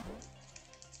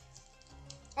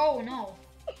 Oh, no.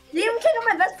 You didn't take out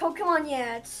my best Pokemon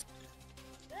yet.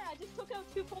 Yeah, I just took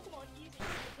out 2 Pokemon easy.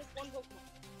 Just 1 Pokemon.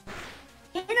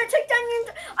 And I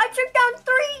took down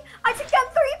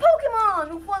 3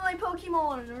 Pokemon with one of my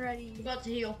Pokemon already. About to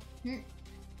heal.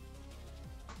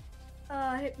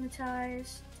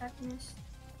 Hypnotize, Attackness,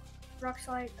 Rock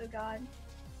Slide, oh god.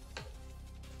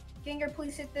 Gengar,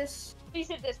 please hit this. Please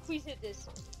hit this. Please hit this.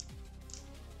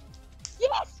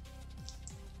 Yes!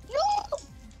 No!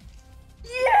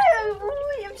 Yeah,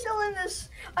 boy, I'm still in this.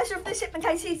 I swear if this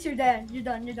Hypnotize hits, you're dead. You're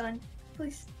done.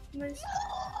 Please. Yes,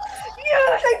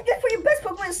 I did put your best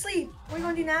Pokemon to sleep. What are you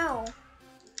gonna do now?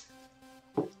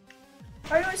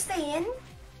 Are you gonna stay in?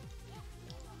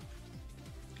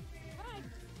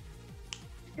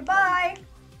 Goodbye.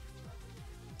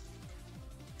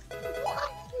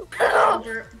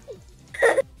 Over.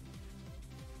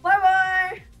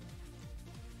 Bye-bye.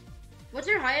 What's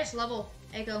your highest level,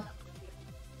 Echo?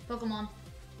 Pokemon.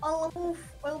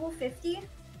 Level 50.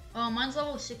 Oh, mine's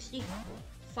level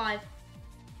 65.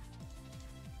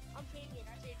 I'm changing it.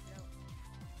 I changed it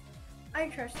out. I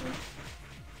trust you.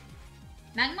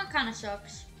 Magma kind of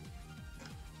sucks.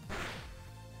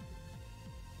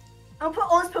 I'll put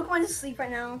all his Pokemon to sleep right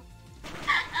now.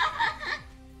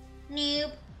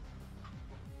 Noob.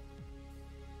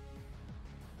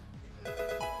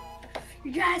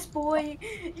 Yes, boy.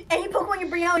 Any Pokemon you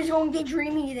bring out is going to get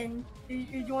Dream Eaten.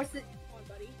 You want to Come on,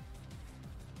 buddy.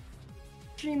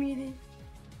 Dream Eaten?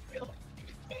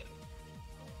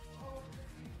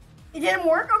 It didn't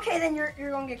work? Okay, then you're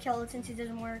going to get killed since it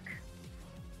didn't work.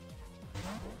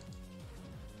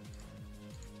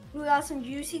 We got some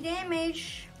juicy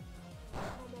damage.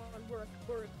 Come on, work.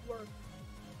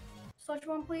 Sludge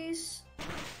one, please.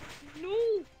 No!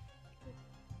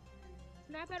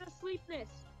 Snap out of sleepness.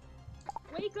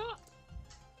 Wake up!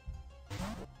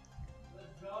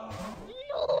 No!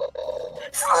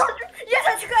 Yes,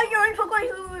 I took out your only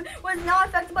Pokemon who was not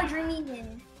affected by Dream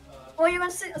Eaten. Oh, you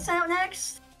want to sign out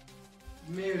next?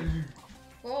 Mew.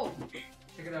 Oh,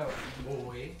 Check it out,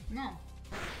 boy. no.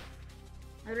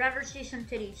 I'd rather see some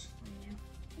titties.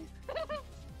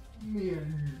 Mew.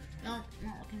 No,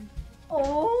 not looking.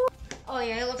 Oh. Oh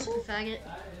yeah, he looks like a faggot.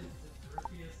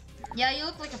 Yeah, you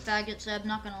look like a faggot, Seb,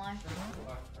 not gonna lie.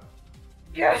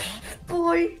 Yes,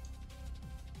 boy.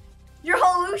 Your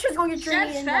whole Lucia's going to turn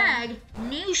me Seb's in. fag,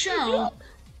 new show.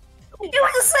 It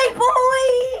was a snake,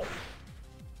 boy!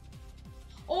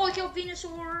 Oh, I killed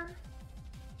Venusaur.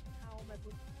 How am I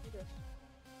supposed to do this?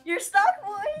 You're stuck,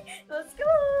 boy. Let's go.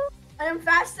 And I'm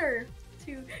faster.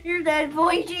 Too. You're dead,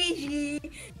 boy.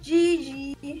 GG.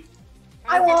 GG.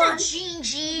 I won. It's a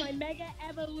GG. My Mega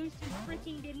Evolution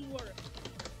freaking didn't work.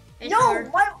 It's No,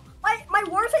 hard. my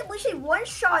words like literally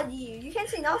one-shot you. You can't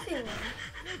say nothing.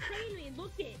 No, trade me.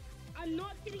 Look it. I'm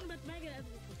not kidding about Mega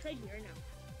Evolution. Trade me right now.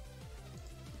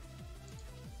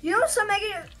 You know some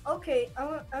mega. Okay,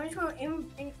 I'm just gonna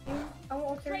I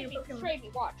won't carry Trade your me. Pokemon. Trade me.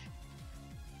 Watch.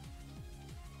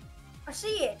 I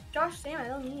see it. Josh, Sam, I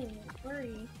don't need it.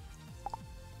 Worry.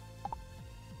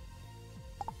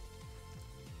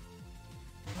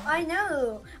 I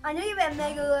know you have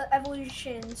Mega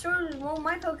Evolution. So does well,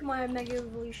 my Pokemon have Mega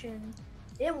Evolution.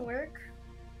 It didn't work.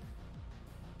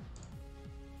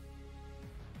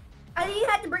 I didn't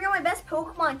have to bring out my best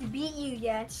Pokemon to beat you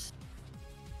yet.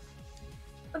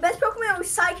 My best Pokemon was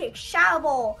Psychic, Shadow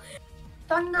Ball,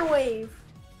 Thunder Wave.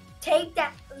 Take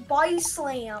that, Body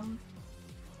Slam.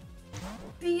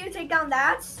 Do you take down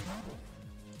that?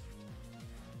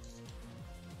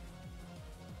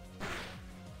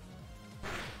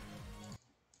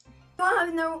 You don't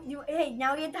have no. Hey,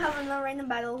 now you have to have another random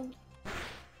battle.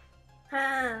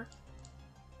 Huh.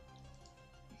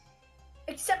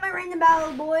 Accept my random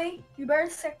battle, boy. You better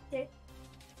accept it.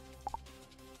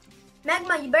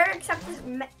 Magma, you better accept this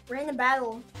random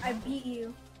battle. I beat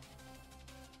you.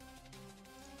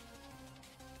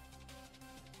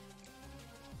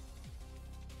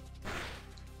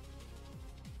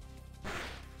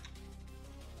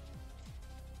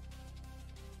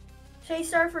 Hey,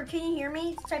 Surfer, can you hear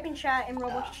me? Type in chat in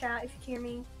Roblox chat if you can hear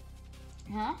me.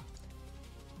 Huh?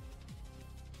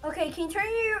 Okay, can you turn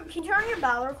on your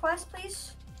battle request,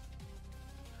 please?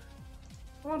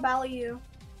 I wanna battle you.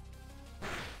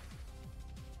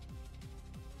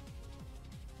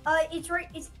 It's right.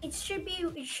 It should be.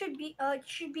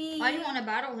 Why do you want to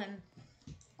battle him?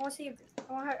 I want to see.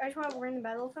 I just want to win the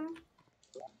battle with him.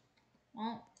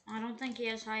 Well, I don't think he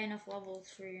has high enough levels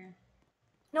for you.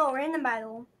 No, random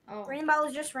battle. Oh. Random battle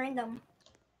is just random.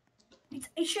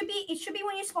 It should be. It should be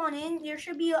when you spawn in. There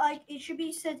should be like. It should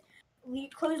be said,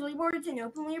 close leaderboards and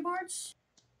open leaderboards.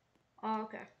 Oh,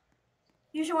 okay.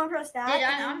 You should want to press that. Dude,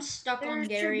 I'm stuck on there should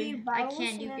Gary. be I battles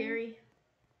can't do and then Gary.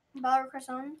 Battle request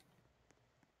on.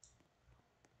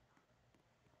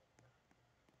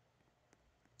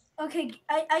 Okay,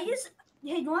 I just.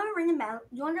 Hey, do you want to random battle?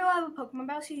 Do you want to have a Pokemon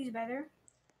battle so he's better?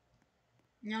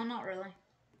 No, not really.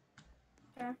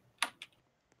 Okay.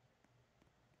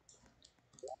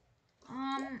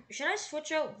 Should I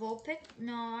switch out Vulpix?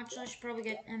 No, actually, I should probably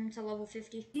get him to level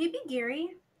 50. Do you beat Gary?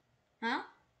 Huh?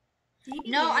 Did you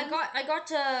beat No, Gary? I got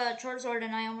to Charizard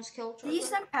and I almost killed Charizard. Did you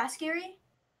snuck past Gary?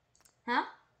 Huh?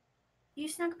 You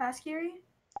snuck past Gary?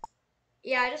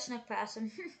 Yeah, I just snuck past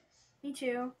him. Me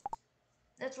too.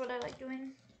 That's what I like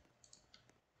doing.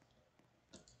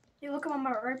 Hey, look, I'm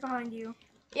right behind you.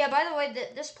 Yeah, by the way,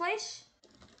 this place,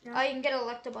 Yeah. you can get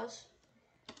Electabuzz.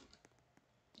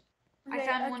 I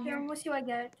found one here. We'll see what I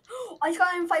get. I just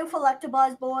got in a fight with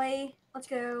Electabuzz, boy. Let's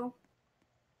go.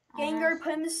 Oh, Gengar, nice.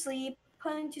 put him to sleep.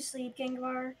 Put him to sleep,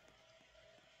 Gengar.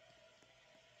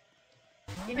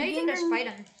 You know you can just fight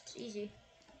him. It's easy.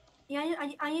 Yeah,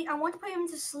 I want to put him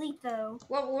to sleep, though.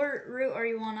 What route are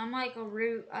you on? I'm like a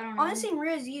route, I don't know. On the same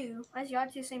route as you. I just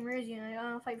got to the same route as you, and I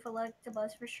don't fight for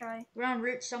Electabuzz first try. We're on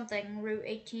route something, route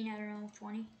 18, I don't know,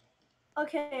 20.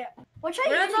 Okay, what should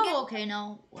We're I at use the to get...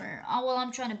 volcano. Well,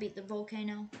 I'm trying to beat the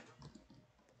volcano.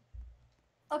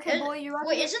 Okay, boy, you're up.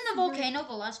 Wait, isn't the volcano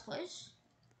the last place?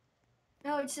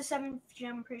 No, it's the 7th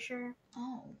gym, I'm pretty sure.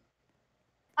 Oh.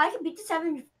 I could beat the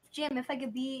 7th gym if I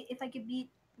could beat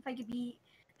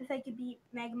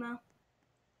Magma.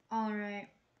 Alright.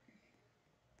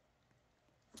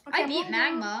 Okay, I beat moving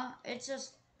on. Magma. It's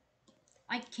just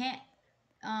I can't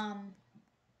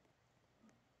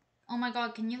Oh my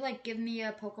god, can you like give me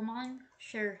a Pokemon?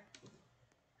 Sure.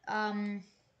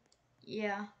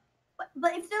 Yeah.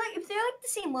 But if they're like the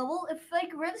same level, if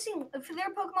like we're the same, if their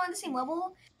Pokemon the same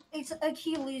level, it's like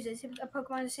he loses if a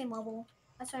Pokemon is the same level.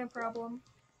 That's not a problem.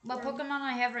 What Yeah. Pokemon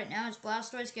I have right now is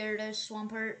Blastoise, Gyarados,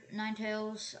 Swampert,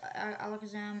 Ninetales,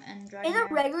 Alakazam, and Dragonite. In a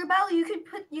regular battle, you could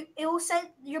it will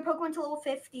set your Pokemon to level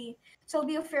 50, so it'll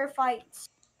be a fair fight.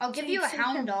 I'll give so you a so you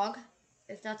can- Houndoog,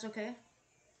 if that's okay.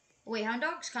 Wait,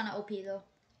 Houndoog's kind of OP though,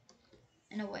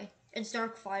 in a way. It's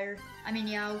Dark Fire. I mean,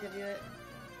 yeah, I'll give you it.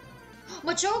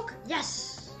 Machoke?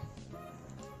 Yes!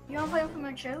 You wanna play with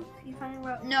my choke? You find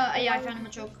what? No, yeah, I found a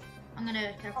Machoke. I'm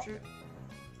gonna capture it.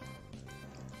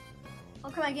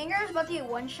 Okay, my Gengar is about to get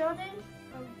one-shotted.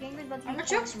 Oh, Gengar's about to Are get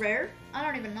Machoke's rare? I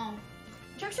don't even know.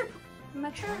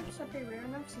 Machokes are pretty rare.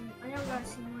 I never got to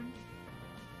see one.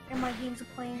 In my games of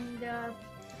playing the.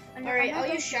 Alright, I'll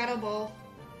use Shadow Ball.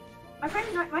 My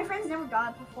friends never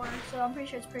got it before, so I'm pretty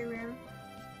sure it's pretty rare.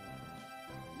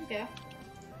 Okay.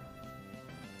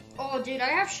 Oh, dude, I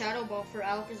have Shadow Ball for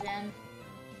Alakazam.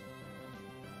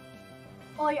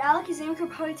 Oh, your Alakazam could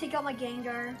probably take out my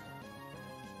Gengar.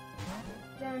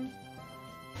 Then.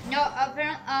 No,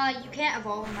 apparently, you can't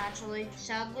evolve him actually,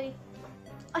 sadly.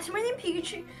 Somebody named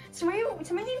Pikachu. Somebody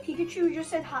named Pikachu just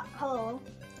said hello.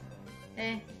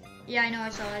 Hey. Yeah, I know, I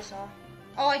saw.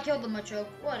 Oh, I killed the Machoke.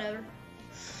 Whatever.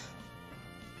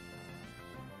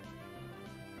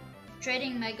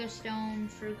 Trading Mega Stone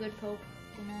for good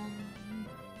Pokemon.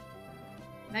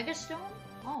 Mega Stone?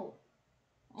 Oh.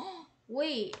 Oh,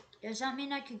 wait. Does that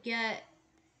mean I could get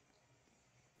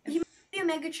A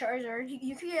Mega Charizard.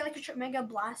 You could get like a Mega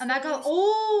Blast. a Mega?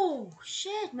 Oh,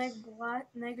 shit. Mega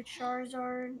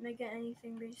Charizard. Mega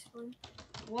anything basically.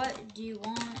 What do you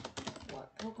want?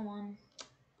 What Pokemon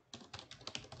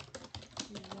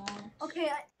do you want? Okay,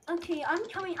 I'm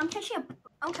coming. I'm catching up.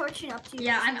 I'm catching up to you.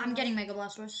 Yeah, I'm getting Mega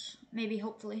Blastoise. Maybe,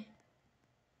 hopefully.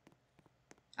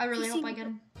 I really hope I get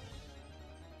him.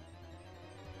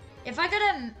 If I get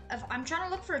him, if I'm trying to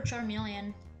look for a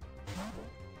Charmeleon.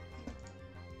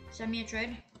 Send me a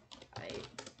trade.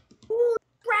 Ooh,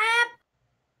 crap!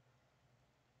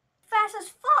 Fast as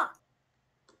fuck.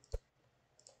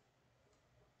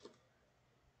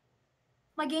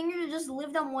 My Gengar just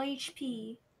lived on 1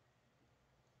 HP.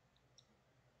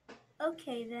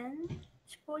 Okay then.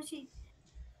 See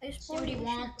what he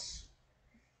wants.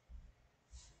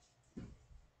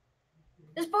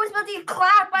 This boy's about to get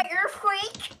clapped by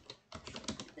Earthquake.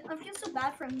 I feel so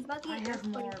bad for him. He's about to I get have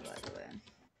Earthquake. more, by the way.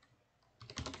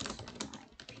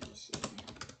 PC.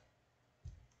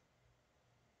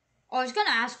 Oh, he's gonna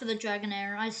ask for the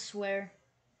Dragonair, I swear.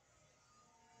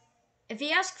 If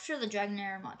he asks for the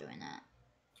Dragonair, I'm not doing that.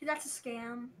 Dude, that's a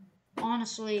scam.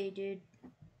 Honestly, dude.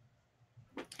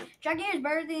 Dragonair is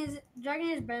better than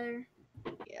Dragonair is better.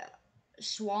 Yeah.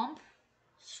 Swampert?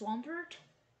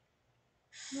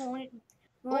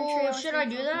 Oh, should I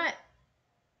do that?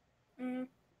 You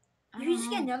I could don't just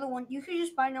get know. another one. You could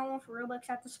just buy another one for Robux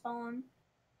at the spawn.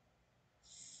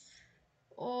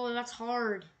 Oh, that's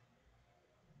hard.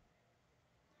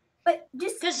 But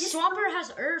just Because just Swampert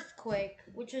has Earthquake,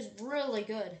 which is really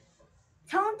good.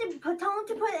 tell him to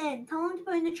put in. Tell him to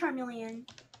put in the Charmeleon.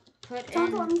 Put Tell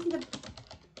him to let in. me see the.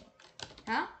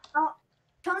 Huh?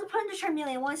 Tell him to put in the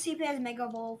Charmeleon. I want to see if it has Mega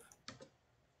Evolve.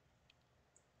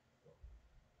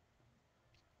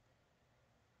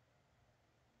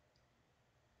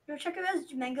 Go check if it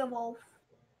has Mega Evolve.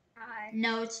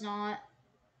 No, it's not.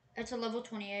 It's a level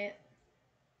 28.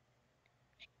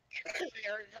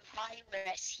 Clear the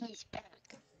virus, he's back.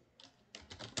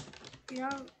 You're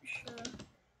not sure.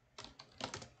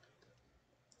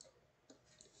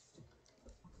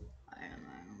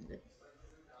 I'm good.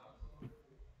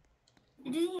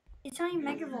 It's not even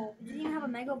Mega Evolve. It doesn't even have a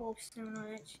Mega Evolve stone on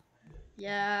it.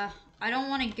 Yeah, I don't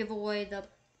want to give away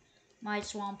my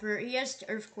Swampert. He has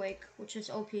Earthquake, which is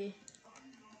OP.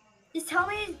 Just tell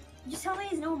me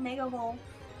there's no Mega Evolve.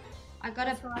 I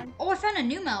gotta. That's why. Oh, I found a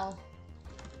Numel.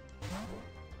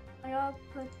 I gotta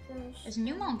put this. Is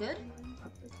Numel good?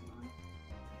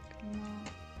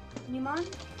 Numon?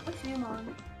 What's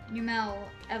Numon? Numel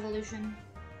Evolution.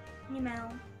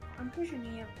 Numel. I'm pretty sure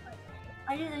Numel.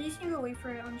 I just need to wait for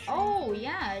it on stream. Oh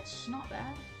yeah, it's not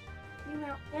bad.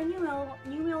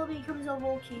 Numel becomes a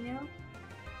volcano.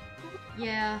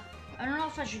 Yeah, I don't know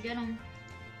if I should get him.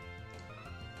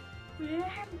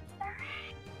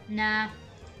 Nah.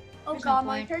 Oh There's god, no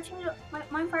my point.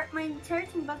 entire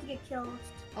team's about to get killed.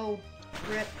 Oh,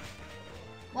 rip.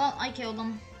 Well, I killed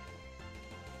him.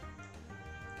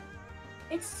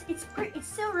 It's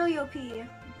still really OP.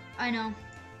 I know.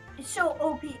 It's so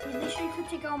OP. They should could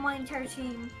take out my entire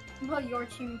team. Well, your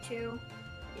team too.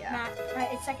 Yeah. Matt,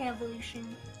 it's second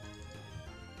evolution.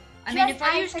 I mean, if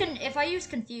I use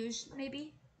confused,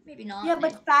 maybe not. Yeah,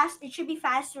 but fast. It should be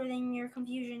faster than your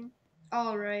confusion.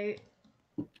 All right.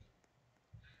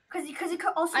 Because it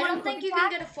could also. I don't think you can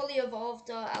get a fully evolved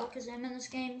Alakazam in this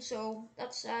game, so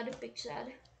that's sad. Big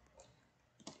sad.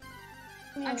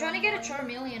 I'm trying to get a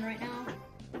Charmeleon right now.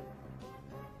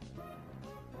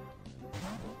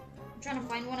 I'm trying to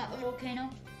find one at the volcano.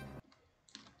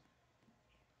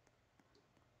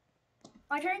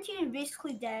 My entire team is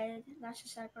basically dead. That's the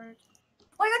sad part.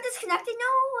 Oh, I got disconnected? No,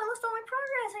 I lost all my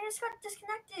progress. I just got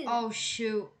disconnected. Oh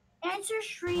shoot. Answer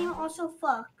stream also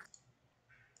fuck.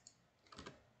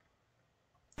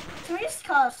 Can we just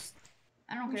cuss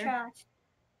I don't in care. chat?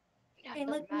 Yeah, it In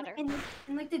doesn't matter.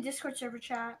 in like the Discord server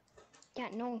chat. Yeah,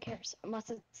 no one cares unless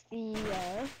it's the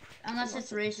Unless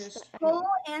it's racist. Full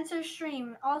answer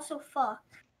stream also fuck.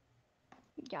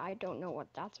 Yeah, I don't know what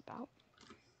that's about.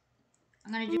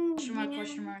 I'm gonna do question mark, Yeah.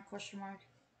 question mark, question mark.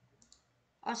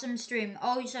 Awesome stream.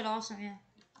 Oh, you said awesome, yeah.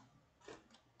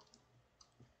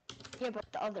 Yeah,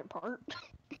 but the other part.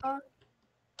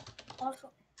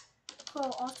 Also,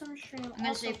 cool. Awesome stream. I'm gonna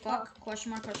also say fuck, question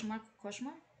mark, question mark, question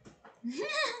mark.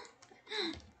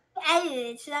 Edit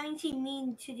it, so that means he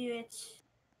mean to do it.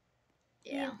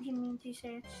 Yeah. He mean to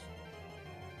say it.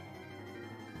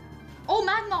 Oh,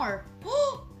 Magmar!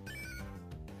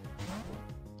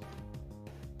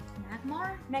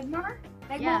 Magmar? Megmar?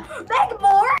 Yeah.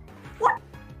 Megmar? What?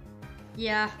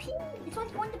 Yeah. It's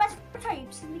like one of the best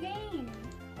types in the game.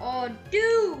 Oh,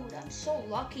 dude, I'm so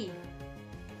lucky.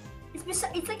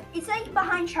 It's like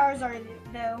behind Charizard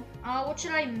though. What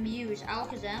should I use?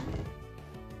 Alakazam?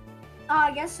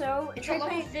 I guess so. It's Try a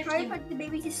level to 50. put the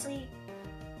baby to sleep.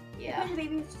 Yeah. Put the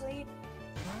baby to sleep.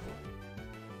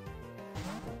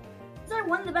 It's like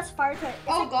one of the best fire types.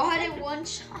 Oh god, it one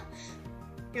shot.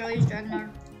 Here, I'll use Dragonar.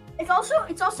 It's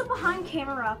also behind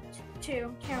Camerupt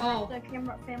too. Oh. The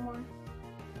Camerupt family.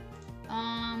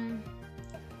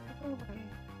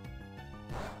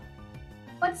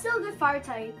 But still a good fire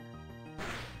type.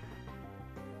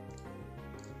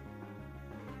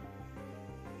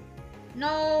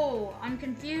 No, I'm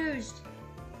confused.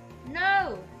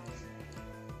 No.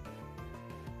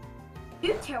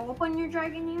 You tail up on your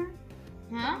Dragonair?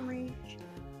 Huh? Reach.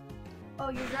 Oh,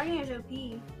 your Dragonair is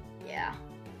OP. Yeah.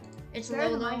 It's Better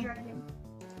low than my though.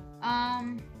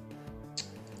 dragon.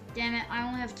 Damn it, I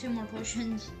only have 2 more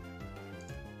potions.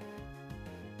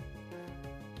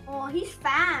 Oh, he's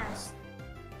fast.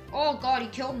 Oh god, he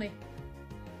killed me.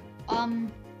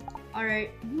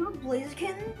 Alright. If you're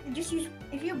Blaziken,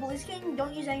 if you're Blaziken,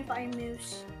 don't use any fire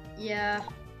moves. Yeah.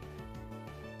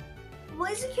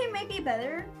 Blaziken might be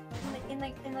better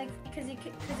because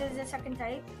it's a second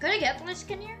type. Could I get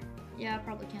Blaziken here? Yeah, I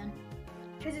probably can.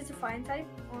 Because it's a fire type,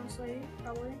 honestly,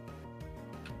 probably.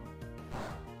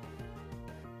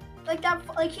 Like that,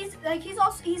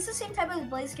 he's the same type as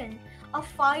Blaziken. A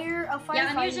fire. Yeah, I'm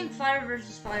fighting. using fire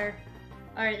versus fire.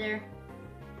 Alright, there.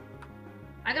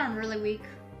 I got him really weak.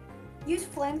 Use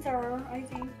flamethrower. I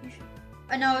think you should.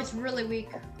 I know it's really weak.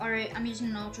 Alright, I'm using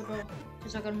an Ultra Bow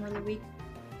because I got him really weak.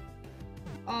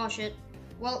 Oh shit.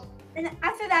 Well, And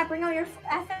after that, bring out your.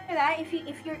 After that, if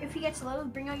he gets low,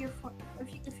 bring out your.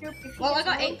 well, I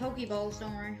got 8 Pokeballs.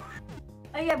 Don't worry.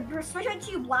 Oh yeah, switch out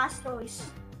to Blastoise.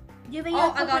 Do you have any Oh,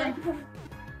 other I got Pokemon him.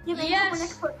 next- Do you have any Yes. Pokemon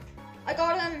next foot? I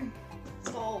got him.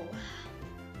 Oh.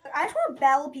 I just want to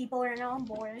battle people right now. I'm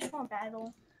bored. I just want to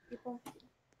battle people.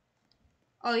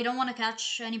 Oh, you don't want to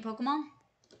catch any Pokemon?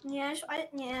 Yeah, I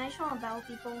just want to battle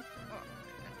people.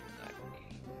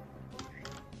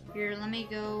 Here, let me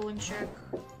go and check.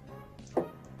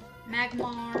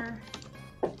 Magmar.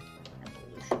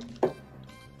 Evolution.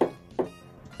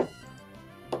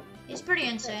 He's pretty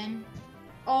insane.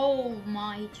 Oh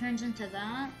my, he turns into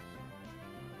that.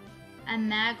 And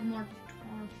Magmar.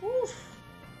 Oof.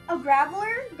 A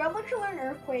Graveler? Graveler can learn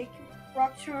Earthquake,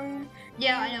 Rock Tomb,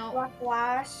 Yeah, I know. Rock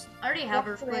Blast. I already have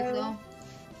Rock Earthquake Throw. though.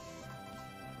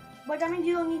 But that means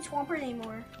you don't need Swampert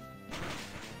anymore.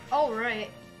 Oh, right.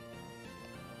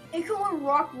 It can learn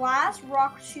Rock Blast,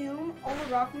 Rock Tomb, all the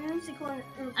Rock moves. It can learn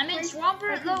Earthquake. I mean,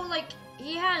 Swampert though, like,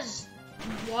 he has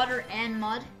water and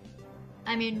mud.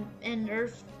 I mean, and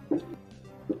earth.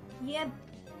 Yeah,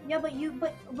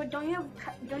 but don't you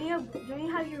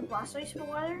have your Blastoise for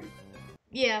water?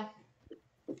 Yeah.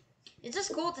 It's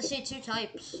just cool to see 2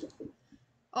 types.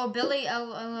 Oh, Billy.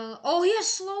 Oh, he has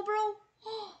Slowbro.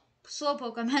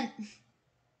 Slowpoke, I meant.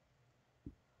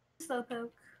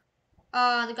 Slowpoke.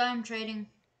 The guy I'm trading.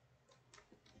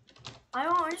 I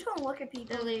just want to look at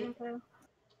people. Billy. info.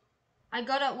 I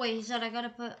gotta wait. He said I gotta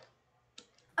put.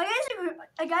 A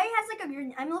guy has like a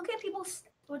green. I'm looking at people's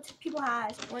what people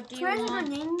has. What do you Where's a want?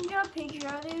 Ninja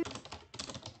Pidgeotto?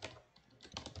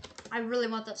 I really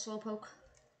want that Slowpoke.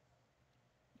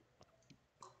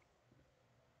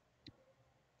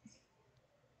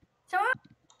 Someone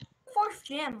 4th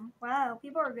gym. Wow,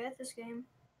 people are good at this game.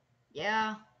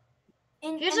 Yeah.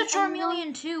 And, Here's a and- and you know-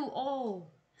 Charmeleon too. Oh.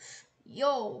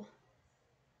 Yo.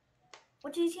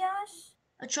 What does he have?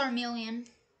 A Charmeleon.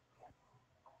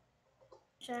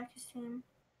 Check his team.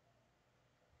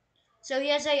 So he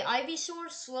has a Ivysaur,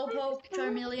 Slowpoke,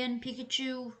 Charmeleon,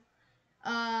 Pikachu,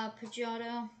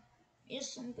 Pidgeotto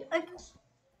is some good Like- ones.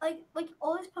 Like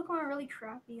all these Pokemon are really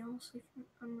crappy, honestly.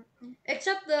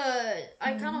 Except I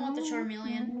kind of want the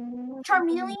Charmeleon.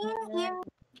 Charmeleon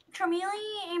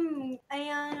and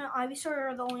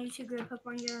Ivysaur are the only two good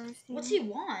Pokemon you've ever seen. What's he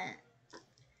want?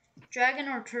 Dragon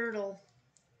or turtle?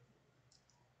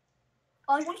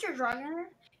 Oh, you want your Dragonair?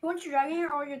 You want your Dragonair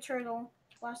or your Turtle?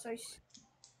 Blastoise.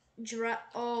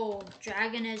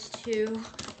 Dragon is too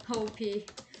OP.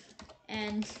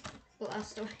 And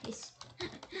Blastoise.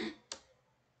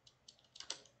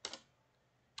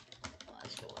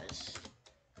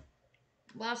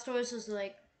 Blastoise is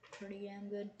like pretty damn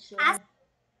good. So Ask.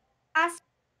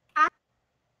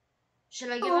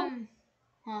 should I give him?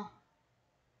 Huh?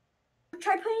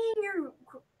 Try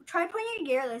putting in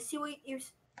Gyarados. See what you're.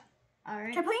 All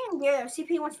right. Try putting in Gyarados. See if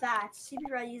he wants that. See if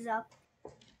he's ready to use up.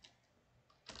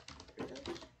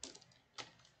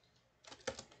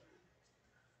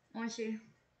 I want to see.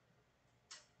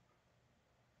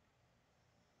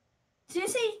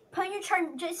 Seriously, put in your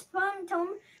turn. Just put him. Tell him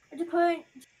to put.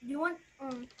 Do you want?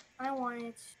 I want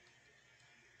it.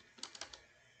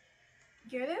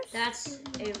 Gyarados. That's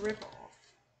a ripoff.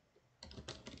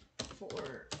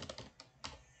 For.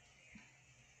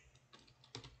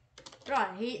 Bro,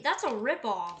 that's a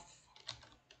ripoff.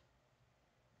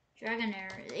 Dragonair,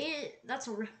 that's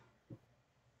a rip.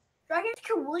 Dragons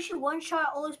can literally one-shot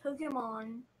all his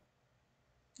Pokemon.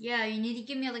 Yeah, you need to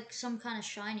give me like some kind of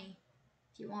shiny.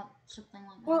 If you want something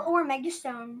like that. Or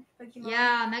Megastone Pokemon.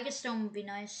 Yeah, Megastone would be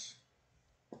nice.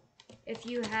 If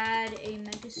you had a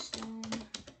Megastone.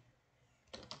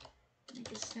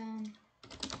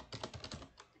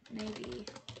 Maybe.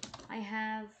 I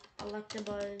have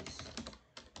Electabuzz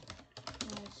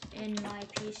in my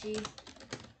PC.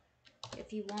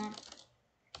 If you want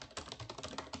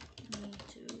me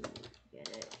to get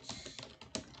it.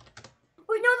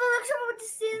 Wait, no, the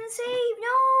Electabuzz didn't save.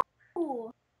 No.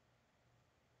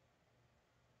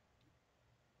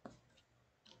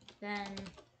 Then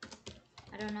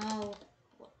I don't know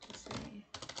what to say.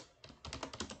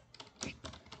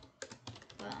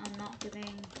 But I'm not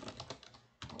giving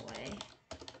away.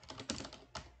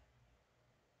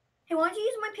 Hey, why don't you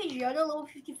use my Pidgeotto level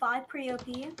 55 pretty OP?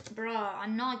 Bruh,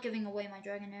 I'm not giving away my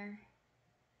Dragonair.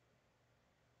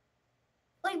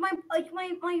 Like my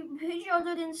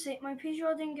Pidgeotto didn't save. My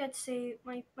Pidgeotto didn't get saved.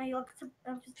 My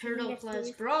Electabuzz Turtle didn't get Plus,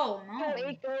 saved. bro, no.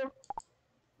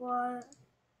 What?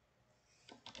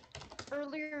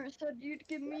 Earlier you said you'd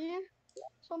give me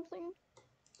something.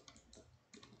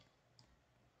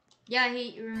 Yeah,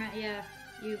 yeah,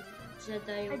 you said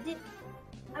that you... I did.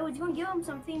 I was gonna give him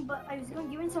something, but he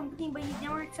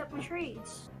never accept my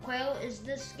trades. Quail, is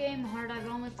this game hard? I've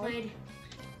only played...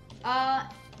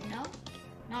 no.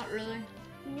 Not really.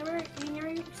 You never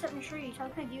accept my trades. How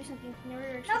can I do something if you never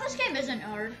accept No, this game isn't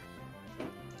hard.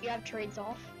 You have trades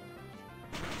off.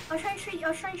 I was trying to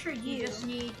trade you. You just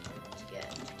need to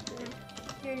get...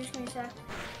 Here, just give me a sec.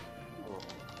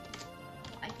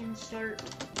 I can start...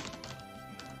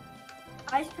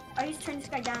 I just turned this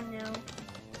guy down now.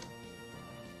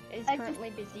 Is I currently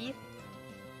busy.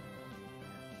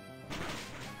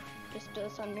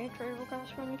 Just send me a trade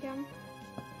request when you can.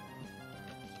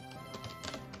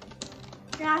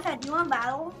 Yeah, do you want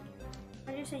battle?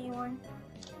 I just sent you one.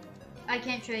 I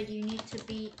can't trade. You need to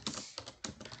beat...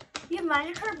 You have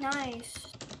Magikarp? Nice.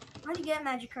 How do you get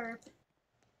Magikarp?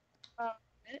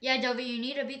 Yeah, Dovey, you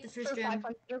need to beat the first For gym.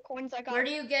 500 coins I got. Where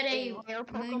do you get a rare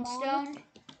Pokemon. Moonstone?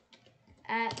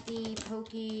 At the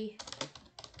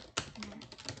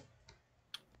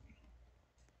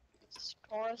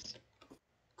Taurus.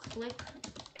 Click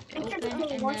It's open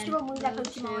just, and once you then remove that go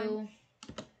Pokemon. to...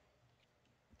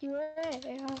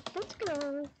 Yeah, let's go.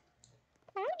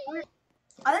 Party.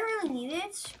 I don't really need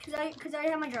it because I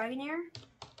have my Dragonair.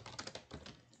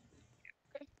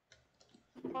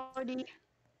 Party.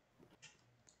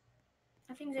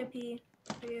 I think it's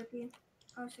OP. Pretty OP.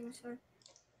 I was gonna say.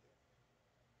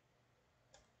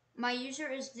 My user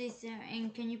is the thing,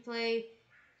 and can you play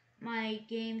my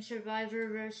game Survivor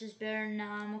versus Bear?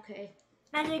 Nah, I'm okay.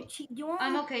 Magic, do you want?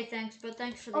 I'm okay, thanks, but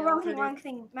thanks for the Oh, wrong offer, thing, dude. wrong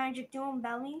thing. Magic, do you want to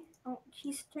battle me? Oh,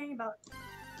 he's turning about.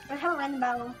 Let's have a random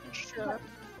battle. Sure.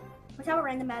 Let's have a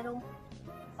random battle.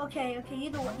 Okay, you're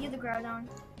the Groudon.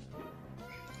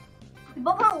 We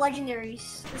both have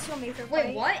legendaries. This is what made for Wait,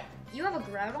 play. what? You have a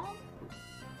Groudon?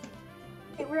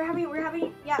 Hey, we're having we're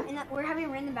having a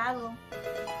random battle.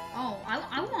 Oh,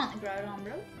 I want the Groudon,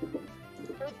 bro.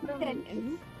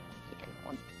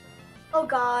 Oh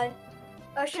God,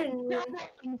 I shouldn't.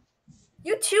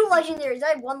 You two legendaries. I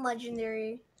have one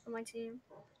legendary on my team.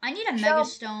 I need a So-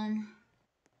 Megastone.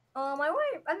 I might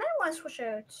want to switch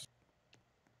out.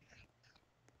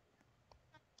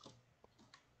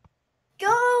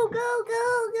 Go, go,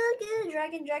 go, go, go.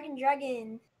 Dragon, dragon,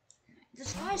 dragon.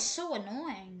 This guy's so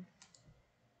annoying.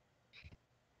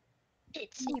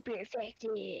 It's super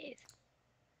effective.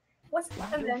 What's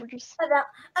Leftovers.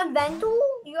 Eventual?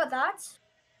 You got that?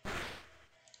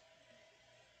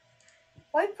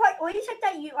 Why you type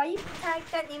that? Why you type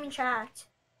that name in chat?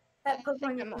 That I Pokemon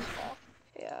think I name. messed up.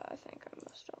 Yeah, I think I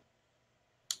messed up.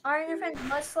 Iron Defense,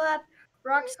 Mud Slap,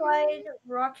 Rock Slide,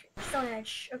 Rock Stone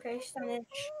Edge. Okay, Stone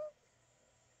Edge.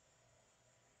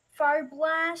 Fire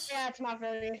Blast, Yeah, it's not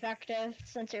very effective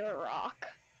since you're a rock.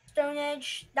 Stone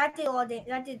Edge. That did a lot of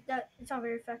damage. It's not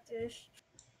very effective.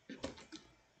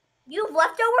 You have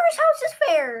leftovers? How's this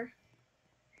fair?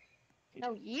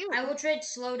 No, you. I will trade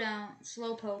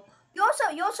Slowpoke. You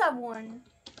also have one.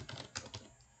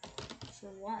 For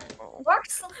what?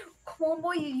 Come on,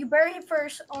 boy, you bury it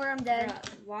first, or I'm dead.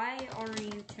 Bruh, why are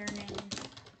you turning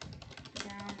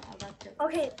down a leftover?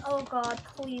 Okay. Oh God,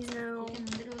 please no. You can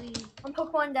literally I'm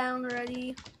Pokemon down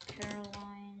already.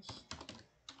 paralyze.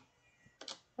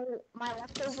 Oh, my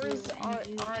leftovers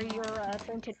You are and you your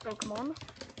fainted Pokemon.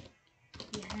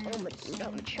 You Oh, have but you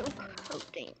don't some choke. powers. Oh,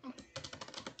 damn.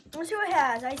 Let's see what it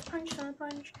has. Ice Punch, Sun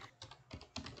Punch.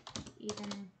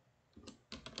 Even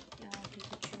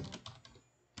Pikachu.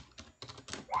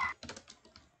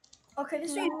 Okay,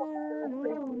 this is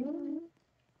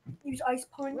use Ice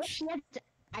Punch. She has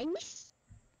ice?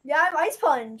 Yeah, I have Ice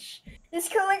Punch. This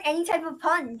can learn any type of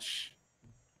punch.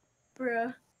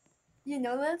 Bruh. You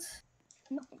know that?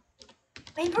 No.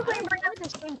 I mean, Pokemon I play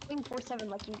this game 24/7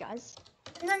 like you guys.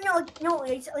 it's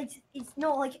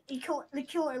the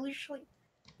killer literally.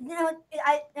 No,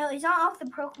 it's not off the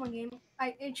Pokemon game.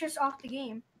 It's just off the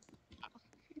game.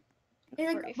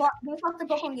 It's like Pretty it's off the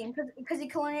Pokemon game because it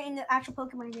can learn it in the actual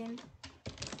Pokemon game.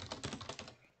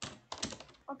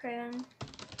 Okay then,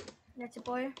 that's it,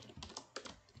 boy.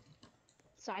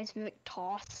 Seismic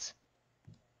toss.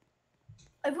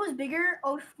 If it was bigger,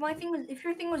 if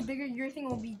your thing was bigger, your thing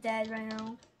will be dead right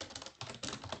now.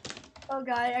 Oh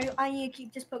God, I need to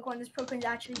keep this Pokemon. This Pokemon's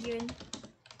actually good.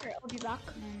 Alright, I'll be back.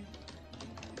 And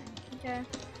Okay.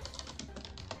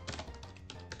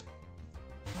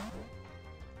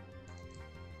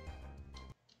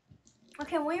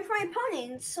 Okay, I'm waiting for my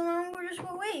opponents, so we're just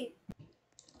gonna wait.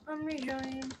 I'm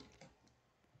rejoining.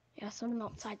 Yeah, someone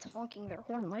outside's honking their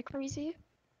horn like crazy.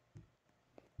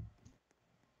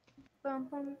 Bum,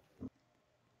 bum.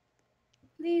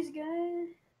 Please, guys.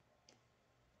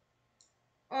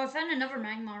 oh, I found another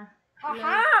Magmar.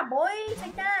 Haha, boy,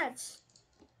 take that.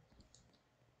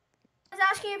 I was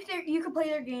asking if you could play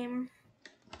their game.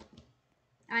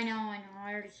 I know, I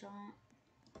already saw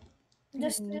it.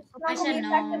 Just I not gonna said be no,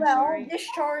 effective I'm at all. sorry.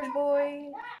 Discharge,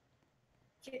 boy.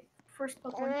 Get first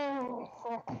Pokemon.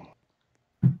 Oh.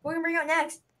 We're gonna bring out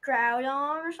next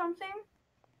Groudon or something.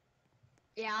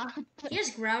 Yeah. He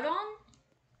has Groudon?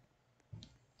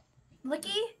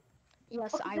 Licky.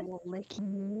 Yes, I will lick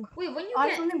you. Wait, when you I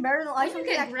get something better than I when you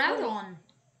something get that cool.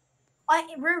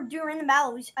 Groudon? We're doing random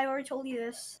battles. I already told you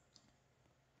this.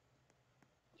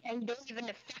 And don't even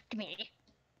affect me.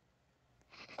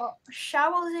 Oh,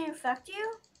 Shower doesn't affect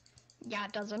you? Yeah,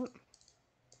 it doesn't.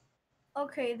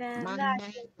 Okay then. My That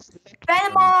name's Lick-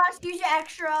 Venomoth, use your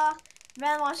extra.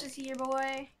 Venomoth is here,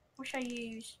 boy. What should I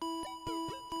use?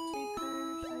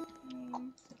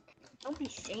 Don't be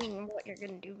saying what you're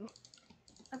gonna do.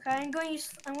 Okay, I'm going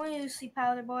to use Sleep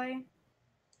Powder, boy.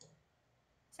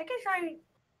 Second try.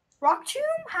 Rock Tomb?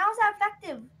 How's that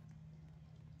effective?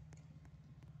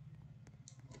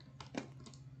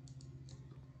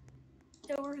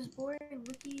 Over his boy,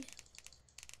 Licky.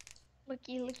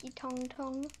 Licky, licky, tongue,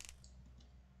 tongue.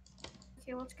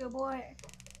 Okay, let's go, boy.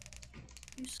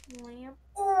 You slam.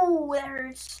 Oh, that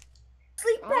hurts.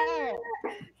 Sleep Powder.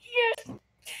 Oh. Yes.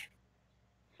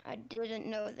 I didn't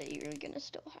know that you were gonna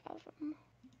still have him.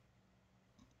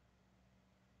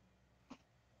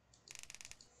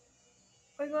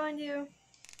 We're going to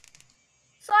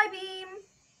Psybeam.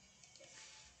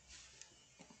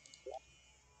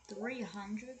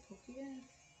 300 Pokédex?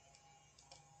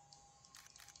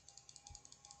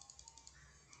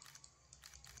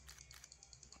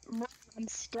 I'm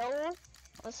still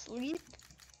asleep.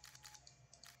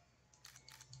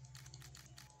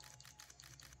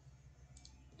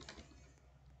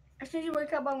 As soon as you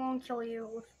wake up, I won't kill you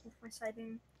with my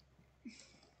Psybeam.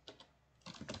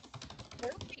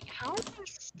 How am I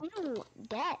still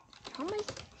dead? How am I?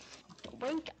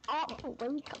 Wake up!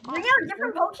 Wake up! Bring out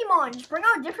different Pokemon. Just bring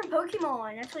out different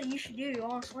Pokemon. That's what you should do,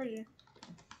 honestly.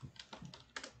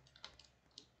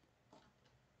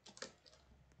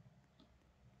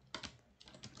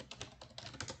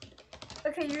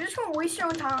 Okay, you're just gonna waste your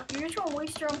own time. You're just gonna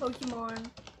waste your own Pokemon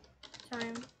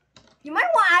time. You might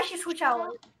want to actually switch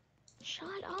out. Shut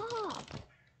up.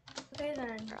 Okay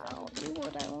then. I'll do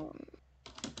what I want.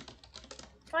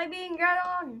 Try being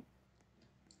Groudon.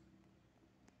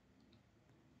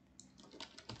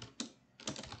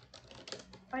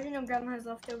 I didn't know Groudon has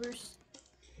leftovers.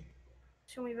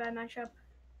 It's gonna be a bad matchup.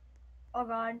 Oh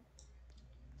god.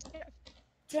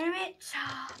 Damn it!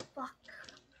 Ah, fuck.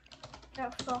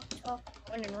 Got fucked up.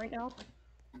 Winning right now.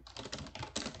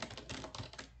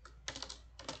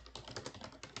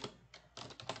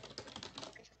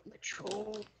 The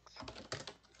troll.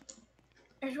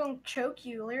 It's gonna choke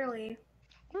you, literally.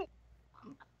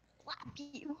 Slap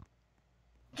you.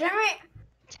 Damn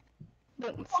it!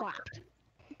 Boom, slap.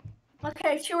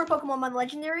 Okay, 2 more Pokemon on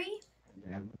Legendary.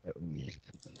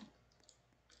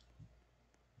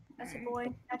 That's it,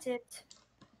 boy. That's it.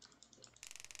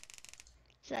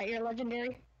 Is that your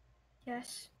legendary?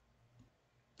 Yes.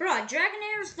 Bruh,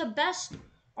 Dragonair is the best.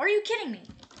 Are you kidding me?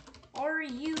 Are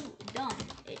you dumb?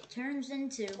 It turns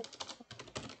into.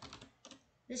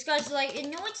 This guy's like,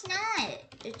 no, it's not.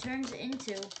 It turns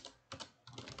into.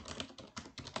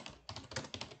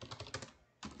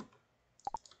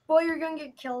 Boy, you're gonna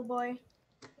get killed, boy.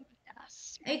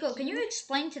 Yes. Aiko, can you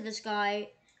explain to this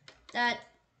guy that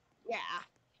Yeah.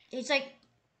 it's like.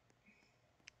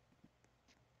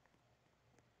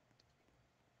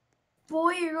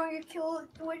 Boy, you're gonna get killed.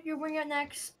 What you're bringing out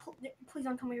next? Please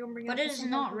don't tell me you're gonna bring out. But it this is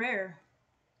one. not rare.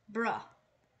 Bruh.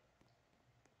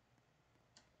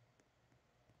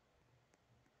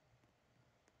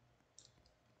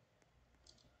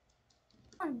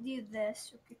 I'm gonna do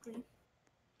this real quickly.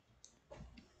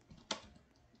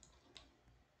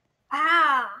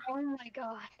 Ah! Oh my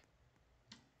god.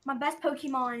 My best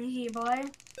Pokemon is here, boy.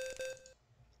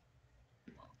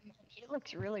 He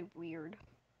looks really weird.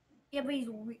 Yeah, but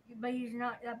he's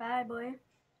not that bad, boy.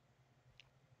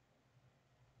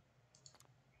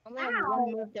 Only have Ow.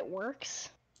 one move that works.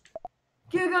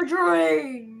 Giga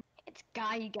Drain! It's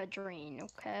Gaiga Drain,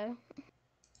 okay?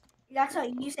 That's what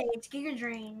you say. It's Giga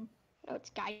Drain. No, it's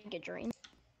Gaiga Drain.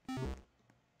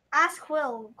 Ask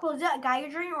Quill. Quill, is that Giga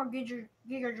Drain or Giga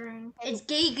Drain? It's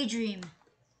Giga Dream.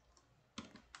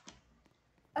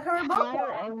 Okay, we're both.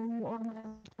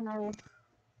 No.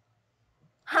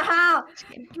 Haha!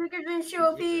 Giga Drain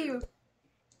show up you.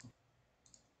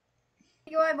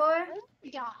 You alright, boy?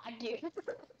 God, dude.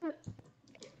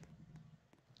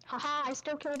 Haha, I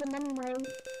still killed him anyway.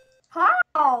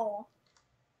 How?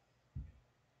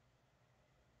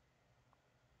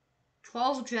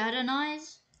 12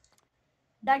 Dragoneyes?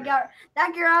 That girl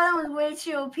was way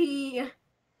too OP.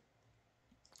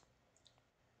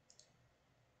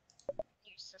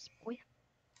 Useless boy.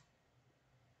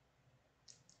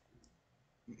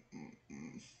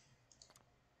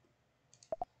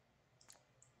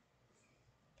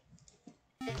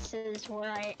 This is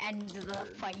where I end the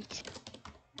fight.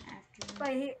 After.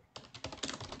 Right here.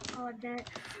 Oh, damn it.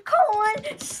 Come on!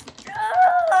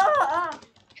 Stop!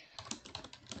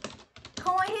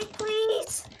 Come on, hit,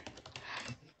 please!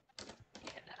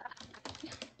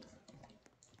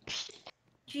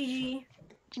 GG.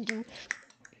 GG.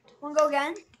 Wanna go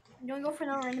again? You wanna go for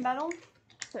another random battle?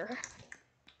 Sure.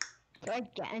 Do I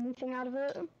get anything out of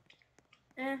it?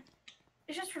 Eh.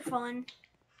 It's just for fun.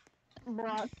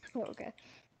 Bruh. Oh, okay.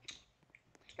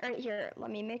 Right here,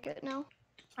 let me make it now.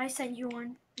 I sent you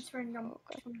one. It's random.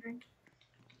 Okay.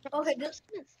 Okay, this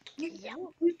you,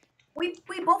 Yellow. we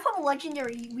both have a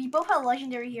legendary. We both have a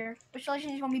legendary here. Which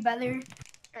legendary is gonna be better?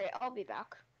 Alright, I'll be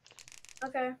back.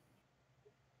 Okay.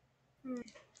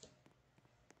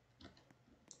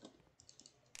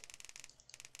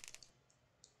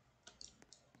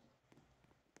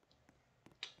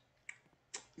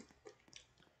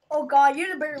 Oh god,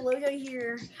 you're the better logo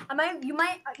here. I think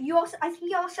you also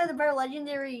said the better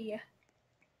legendary.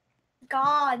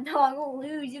 God, no, I'm gonna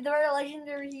lose. You're the better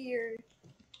legendary here.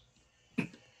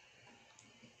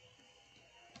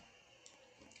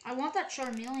 I want that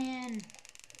Charmeleon.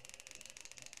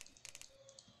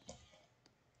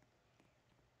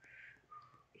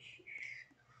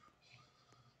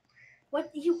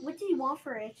 What did you want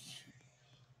for it?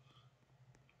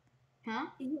 Huh?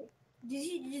 Does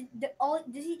he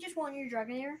just want your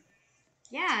Dragonair?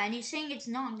 Yeah, and he's saying it's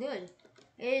not good.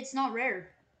 It's not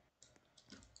rare.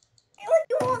 You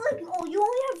only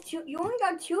have two. You only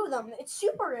got 2 of them. It's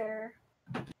super rare.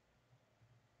 I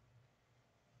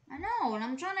know, and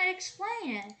I'm trying to explain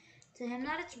it to him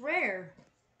that it's rare.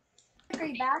 Are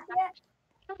you back yet?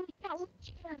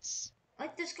 Yes.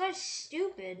 Like, this guy's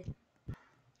stupid.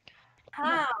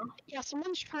 How? Yeah,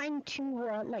 someone's trying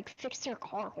to like fix their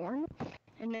car horn,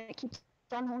 and it keeps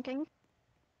on honking.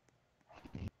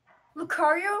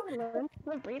 Lucario? Hello,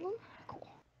 Braylon?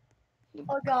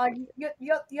 Oh god, you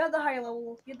have the higher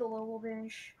level. You have the low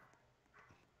bench.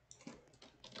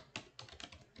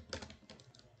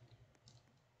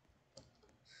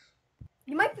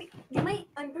 You might be. You might.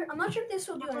 I'm not sure if this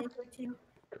will do anything to you.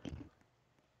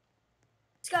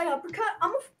 Sky uppercut.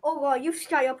 Oh wow, you have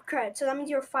sky uppercut, so that means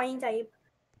you're a fighting type.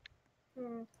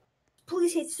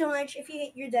 Please hit so much. If you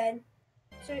hit, you're dead.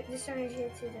 So this Stone Edge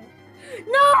hits, you're dead.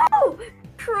 No!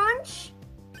 Crunch.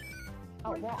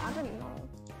 Oh well, I don't know.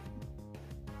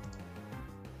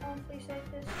 Please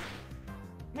hit this.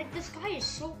 Like, this guy is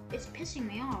so, it's pissing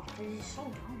me off because he's so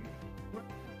dumb.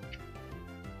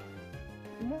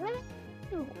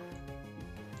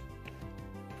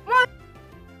 What?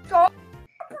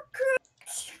 Uppercut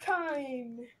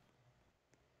time.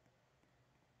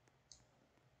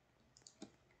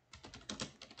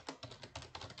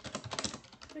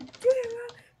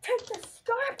 Take the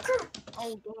scarper.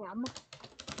 Oh damn.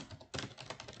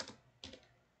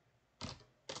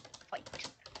 Fight.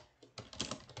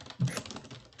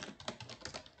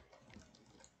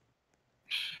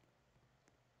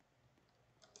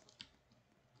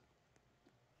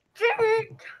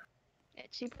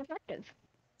 It's super effective.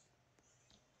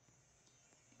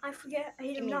 I forget. I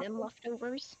hit Give him me not. them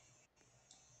leftovers.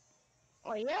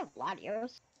 Oh yeah,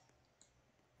 Latios.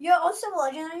 You're also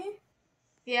legendary.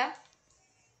 Yeah?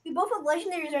 We both have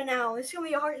legendaries right now. It's gonna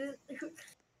be hard.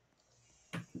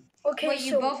 Okay, Wait,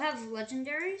 you so both have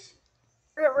legendaries?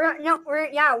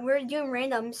 we're doing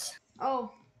randoms.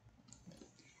 Oh.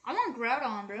 I want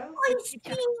Groudon, bro. Ice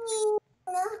beam.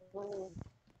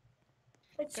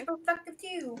 It's super effective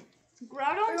too.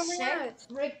 Groudon's Wait, sick.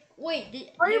 Rick,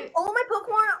 wait, All my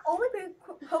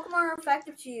Pokemon are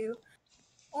effective to you.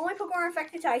 All my Pokemon are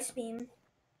effective to Ice Beam.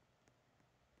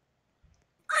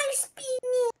 Ice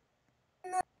Beam.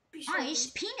 Ice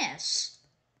Penis.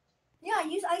 Yeah,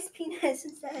 use Ice Penis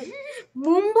instead.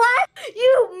 Moonblast?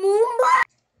 You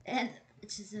Moonblast? And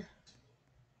it's just a...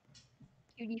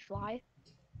 Cutie fly.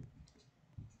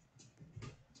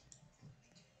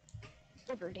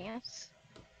 River dance.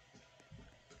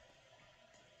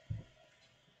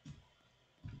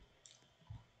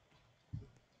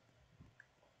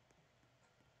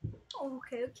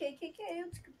 Okay.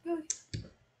 Let's go.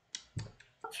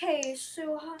 Okay,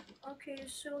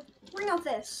 so bring out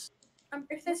this.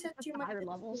 If this is too much, Higher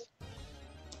levels.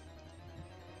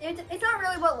 it's not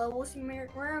really about levels.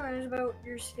 It's about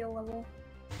your skill level.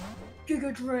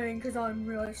 Giga Drain, because I'm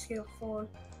really skillful.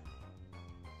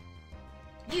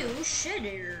 You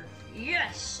shitter.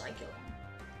 Yes, I killed him.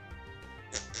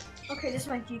 Okay, this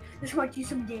might do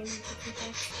some damage to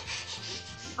people.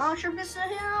 I'm not sure if this is a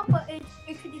hit or not, but it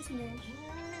could do some damage.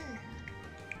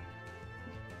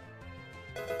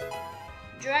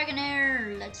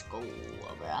 Dragonair, let's go,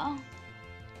 bro.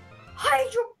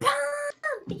 Hydro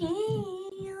Pump!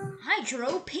 Yeah!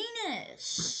 Hydro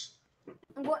Penis.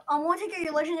 What? I want to take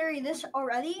your legendary this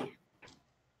already.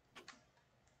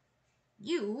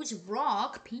 Use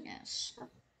Rock Penis.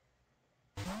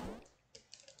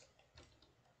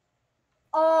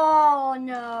 Oh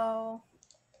no.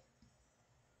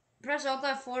 Press Alt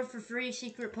F4 for free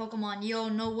secret Pokemon. Yo,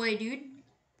 no way, dude.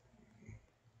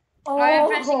 Oh. Alright, I'm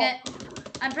pressing it.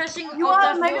 I'm pressing You Alt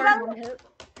want a Mega F4. Battle?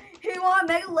 You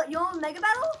want a Mega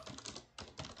Battle?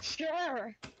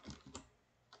 Sure.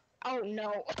 Oh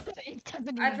no. It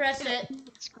doesn't I even pressed fit it. on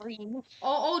the screen.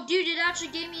 Oh, dude, it actually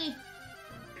gave me...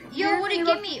 Yo, what did it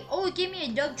give me? Oh, it gave me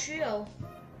a Doug Trio.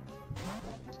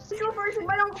 Let's go first. If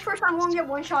I don't go first, I'm gonna get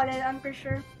one-shotted, I'm pretty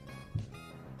sure.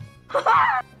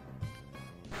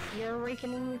 You're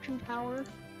awakening your true power.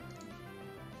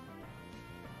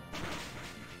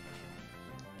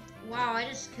 Wow, I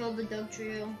just killed the Doug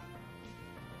Trio.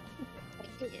 I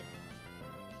did.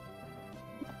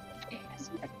 Yes,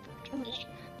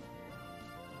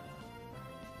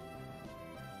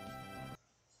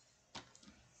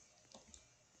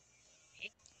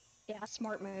 yeah,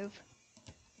 smart move.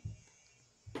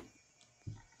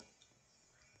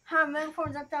 Mega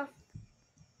Forms up down.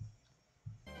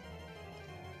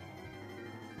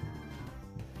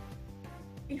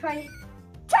 If I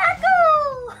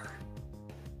tackle!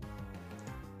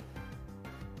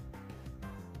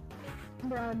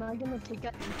 Bro, am I gonna take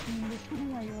out your team with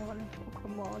my one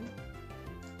Pokemon?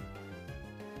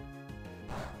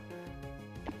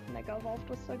 Mega Evolved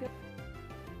was so good.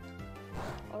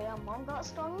 Oh yeah, Mom got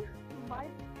stung by...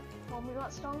 Mommy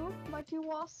got stung by 2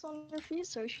 wasps on her feet,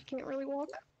 so she can't really walk.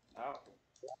 Oh,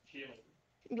 healing.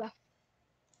 Yeah.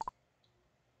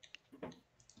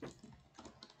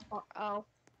 Uh-oh.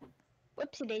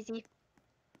 Whoopsie daisy.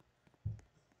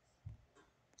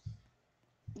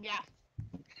 Yeah.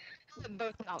 They're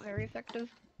both not very effective.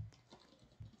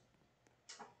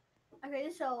 Okay,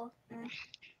 so.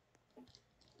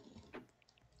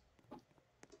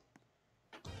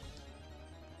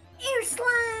 Air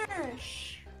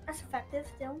slash. That's effective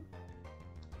still.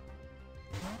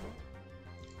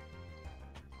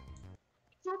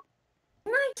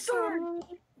 Nice sword.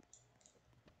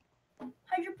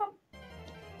 Hydro pump.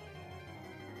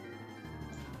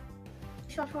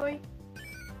 Shot Troy.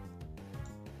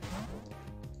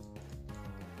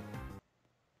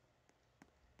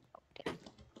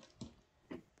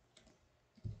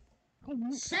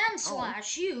 Sand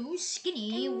slash, you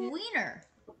skinny wiener.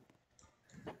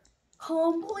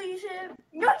 Completion.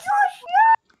 Nice slash.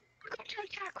 Got to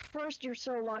attack first, you're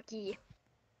so lucky.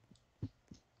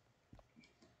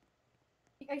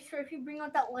 I swear, if you bring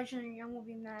out that legendary, I'm gonna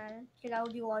be mad. Cause that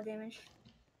will do a lot of damage.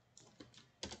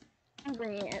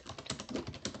 Bring it.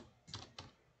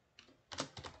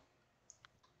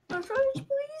 Controllers,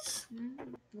 please.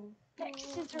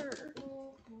 Next scissor.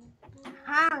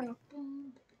 How?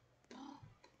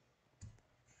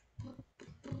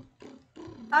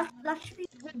 That should be.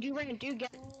 What you gonna do?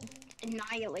 Get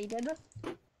annihilated?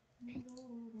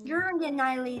 You're gonna get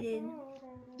annihilated.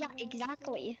 Yeah,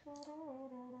 exactly.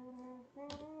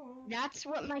 That's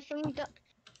what my thing does.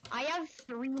 I have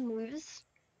 3 moves.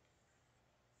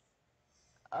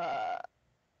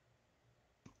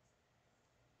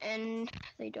 And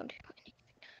they don't do anything.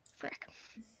 Frick.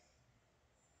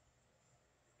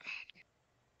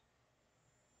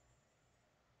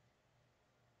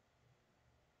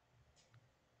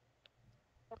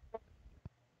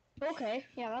 Okay,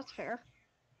 yeah, that's fair.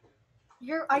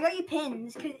 I got you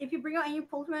pins. Cause if you bring out any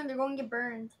Pokemon, they're going to get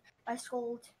burned by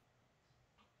Scold.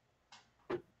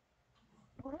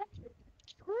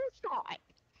 Who's not?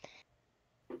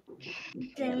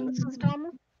 Dang. This is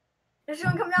dumb. This is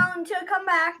gonna come down until it come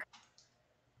back.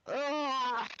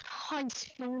 Hunt's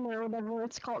Fame or whatever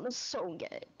it's called is so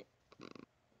good.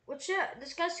 What's that?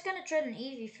 This guy's gonna trade an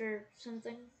Eevee for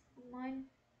something of mine.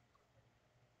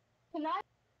 Can I?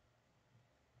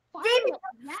 David,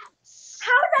 Yes.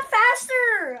 how is that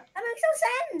faster? That makes no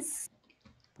sense.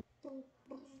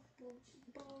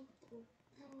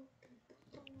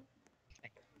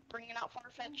 Bringing out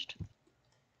Farfetch'd.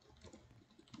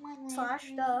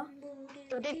 Slash duh.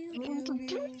 But it means to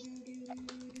do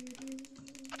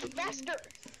faster.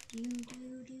 You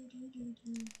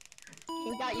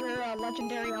got your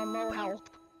legendary on low health.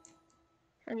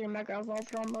 Or your mega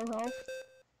evolved on low health.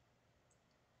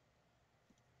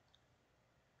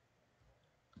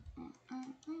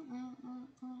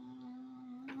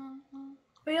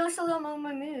 But you still don't know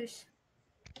my moves.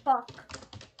 Fuck.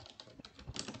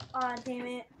 Aw, damn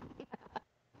it.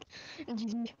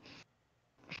 GG.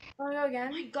 Wanna go Oh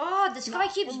again? my god, this guy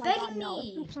keeps Oh my begging God, no.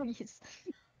 me. Please.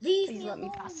 Leave Please me let me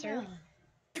alone. pass through.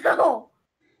 No.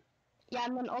 Yeah,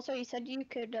 and then also you said you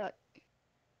could,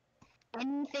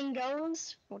 anything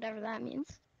goes, whatever that means.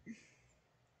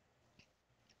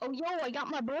 Oh, yo, I got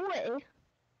my boy.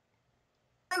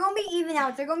 They're gonna be even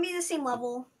out. They're gonna be the same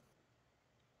level.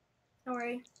 Don't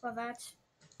worry about that.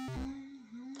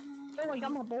 Oh, I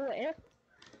got my boy.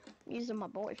 I'm using my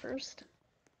boy first.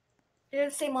 They're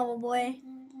the same level, boy.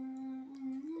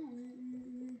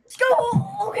 Let's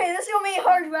go! Okay, this is gonna make it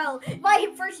hard as well. If I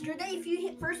hit first, you're dead. If you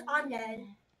hit first, I'm dead.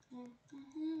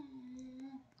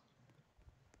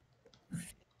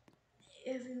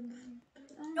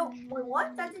 No, wait,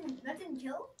 what? That didn't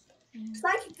kill?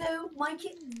 Psychic though, my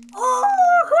kid. Oh!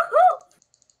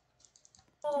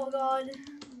 Oh god.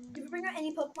 If you bring out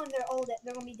any Pokemon, they're all dead.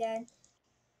 They're gonna be dead.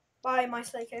 By my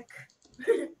psychic.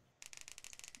 Dude,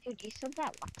 you said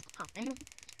that last time.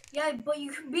 Yeah, but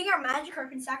you can bring out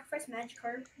Magikarp and sacrifice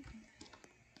Magikarp.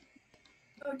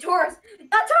 Oh, Taurus!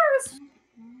 Not Taurus!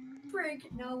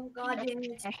 Freak. No, god damn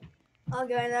it.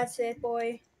 Okay, that's it,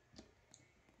 boy.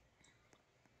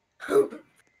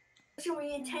 It's gonna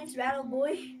be an intense battle,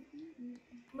 boy.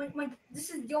 This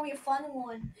is gonna be a fun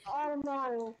one. Oh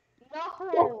no.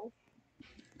 No!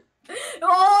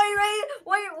 Oh, you ready?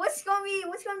 Wait, what's gonna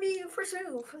be your first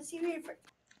move? Let's see your first.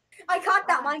 I caught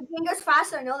that. My game goes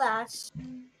faster. I know that.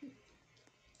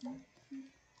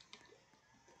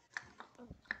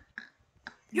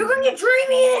 You're gonna get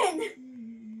dreamy in.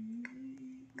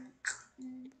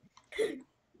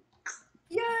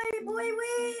 Yay, boy,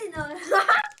 win!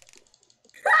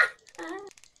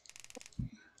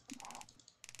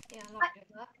 Yeah, I'm not doing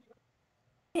that.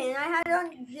 Pin I had on.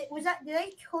 Did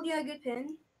I hold you a good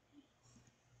pin?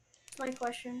 That's my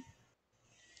question.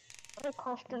 The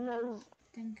question is,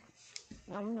 think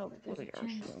I'm no there's a player.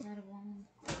 chance that it won't.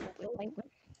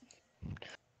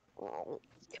 Oh,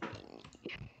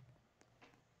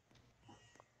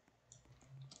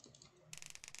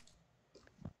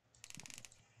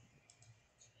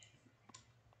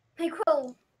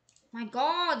 My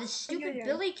God, this What are you stupid doing?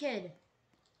 Billy kid.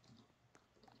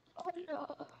 Oh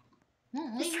no.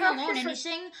 Won't Just leave me try- alone. just And he's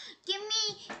saying,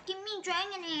 give me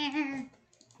dragon hair.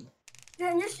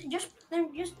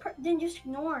 Then just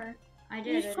ignore. I You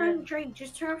did. just I turn off your did. trade.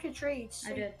 Just turn off your trades.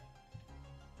 I did.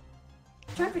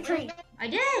 Turn off your trade. I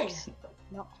did.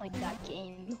 Not playing that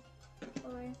game.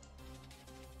 Okay.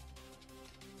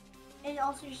 And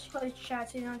also just close chat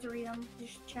so you don't have to read them.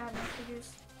 Just chat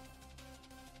messages.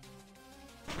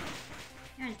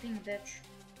 Yeah, he's being a bitch.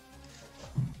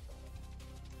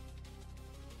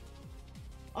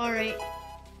 Alright.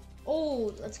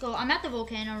 Oh, let's go. I'm at the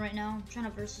volcano right now. I'm trying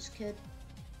to verse this kid.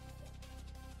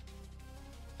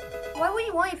 Why would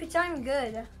you want it if it's not even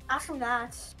good? Ask him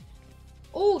that.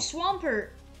 Oh, Swampert.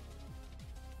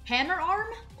 Hammer arm?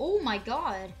 Oh my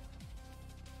God.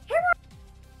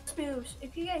 Moves.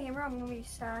 If you get hammer, I'm gonna be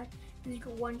sad. Because you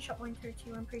could one shot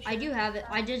 132. I'm pretty sure. I do have it.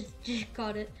 I just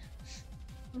got it.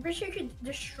 I'm pretty sure you could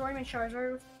destroy my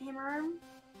Charizard with hammer arm.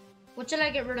 What should I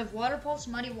get rid of? Water Pulse,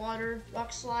 Muddy Water,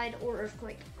 Rock Slide, or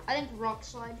Earthquake? I think Rock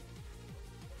Slide.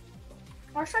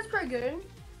 Marshine's pretty good.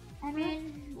 I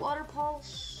mean, Water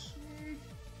Pulse.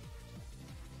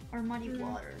 Or Muddy Mm.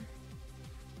 Water.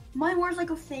 My war's like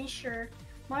a finisher.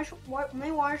 My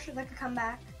war should like a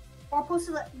comeback. Or post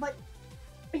it, but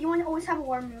you want to always have a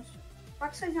war move.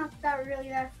 Rock Slide's not that really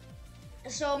that.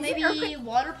 So Is it maybe Earthquake?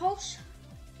 Water Pulse?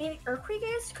 Maybe Earthquake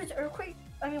is because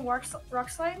Rock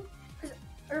Slide. Because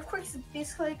Earthquake's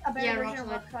basically like a better Yeah, version Rock of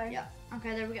Rock Slide. Slide. Yeah.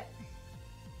 Okay, there we go.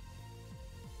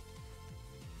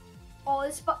 Oh,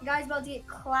 this guy's about to get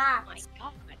Oh clapped. my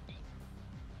god.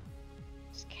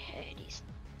 This kid, he's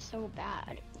so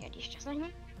bad. Yet he's just like,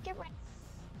 get right.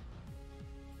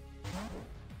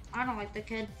 I don't like the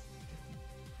kid.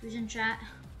 Who's in chat?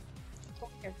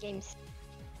 Your games.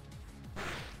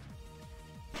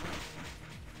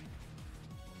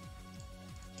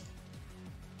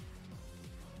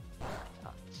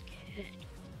 Oh, this kid.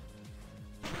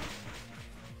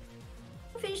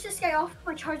 Finish this guy off with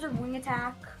my Charizard wing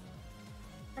attack.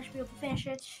 I should be able to finish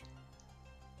it.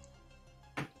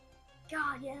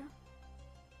 God, yeah.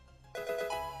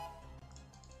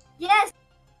 Yes!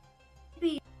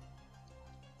 Zippy.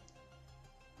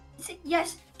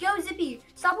 Yes, go Zippy!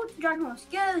 Stop with the Dragon Balls.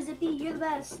 Go Zippy, you're the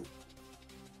best.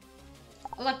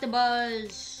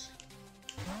 Electabuzz.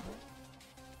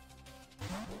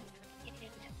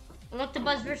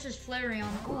 Electabuzz versus Flareon.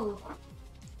 Ooh.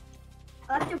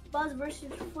 Electabuzz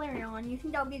versus Flareon. You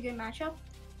think that would be a good matchup?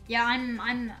 Yeah, I'm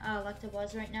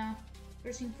Electabuzz right now.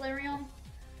 Versus Flareon.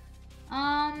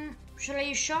 Should I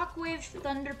use Shockwave,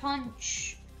 Thunder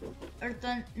Punch, or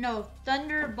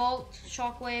Thunderbolt,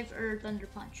 Shockwave, or Thunder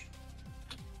Punch?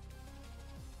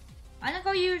 I think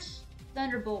I'll use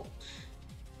Thunderbolt.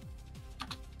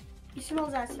 You smell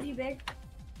that city big.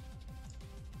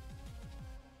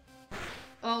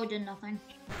 Oh, did nothing.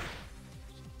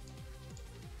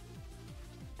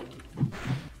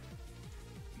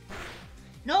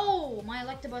 No, my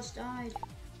Electabuzz died.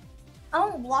 I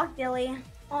won't block Billy.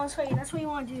 Honestly, that's what you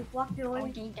want to do. Block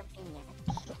Billy.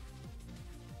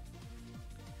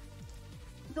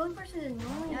 Billy versus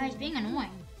annoying. Yeah, he's being annoying.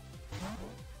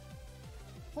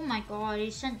 Oh my god,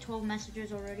 he sent 12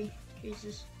 messages already.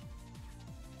 Jesus.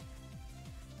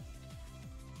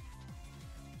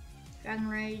 Dragon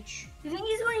Rage. Do you think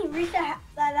he's going to reach the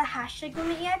hashtag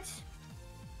limit yet?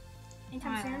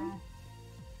 Anytime I don't soon? know.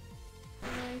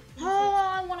 Oh,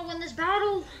 I want to win this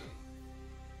battle.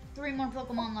 3 more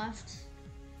Pokemon left.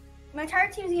 My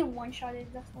entire team's getting one-shotted.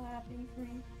 That's what happened for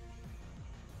me.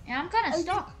 Yeah, I'm kind of Okay.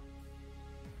 stuck.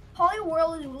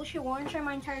 Poliwhirl is literally one-shot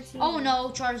my entire team. Oh no,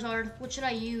 Charizard. What should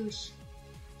I use?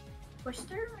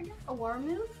 Twister, I guess? A war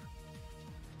move?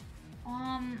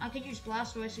 I could use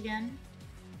Blastoise again.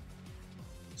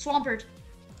 Swampert.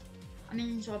 I'm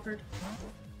in Swampert.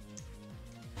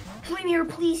 Premier,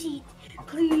 please eat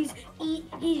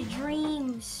his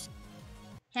dreams.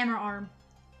 Hammer Arm.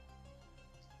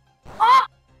 Ah!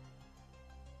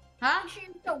 Huh? I'm sure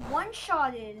you got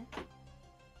one-shotted.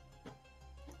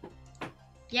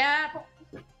 Yeah.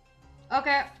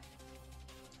 Okay.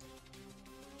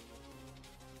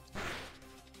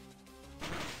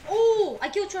 Oh, I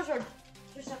killed Charizard.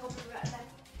 Just a second, I'll be right back.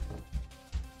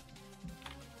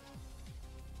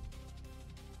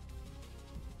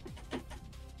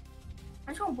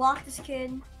 I'm just gonna block this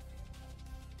kid.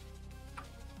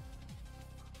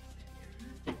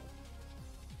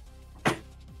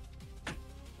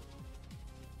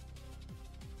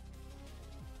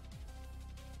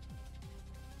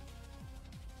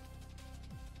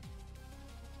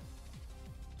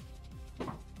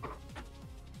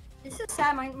 This is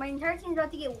sad. My entire team's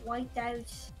about to get wiped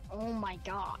out. Oh my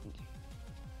god.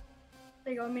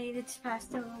 There you go, made it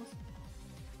past the levels.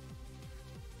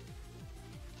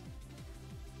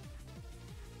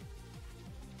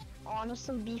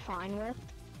 Honestly, be fine with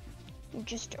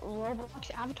just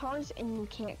Roblox avatars and you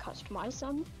can't customize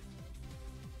them.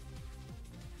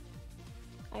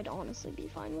 I'd honestly be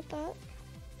fine with that.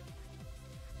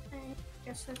 I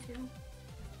guess so too.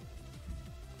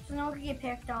 So now we can get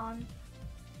picked on.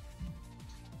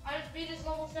 I just beat this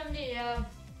level 70,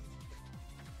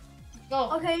 Go.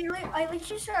 Okay, I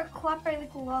just got clapped by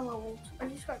like low levels. I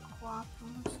just got clapped,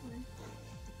 honestly.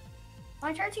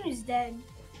 My entire team is dead.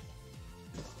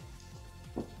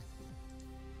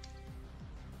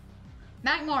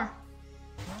 Magmar.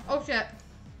 Oh shit.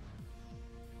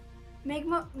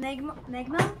 Magma? You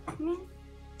mean?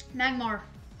 Magmar.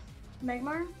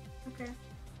 Magmar? Okay.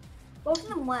 Both of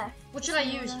them left. What should I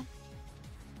use?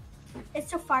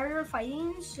 It's a fire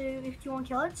fighting, so if you want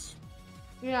to kill it,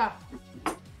 Yeah.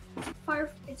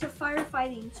 it's a fire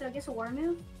fighting, so I guess a water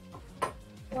move.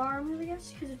 Water move, I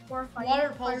guess, because it's water fighting.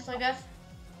 Water pulse, I guess.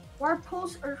 Water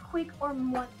pulse, earthquake, or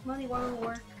money water will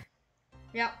work.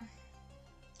 Yep.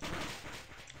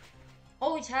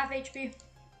 Oh, it's half HP.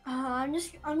 I'm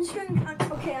just going.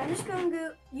 Okay, I'm just going to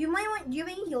go. You might want. Do you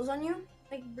have any heals on you?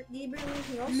 Like, do you bring any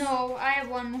heals? No, I have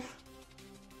one more.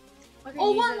 Okay, Oh,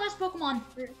 use one it. less Pokemon.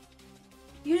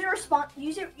 Use it. Response.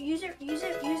 Use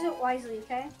it wisely.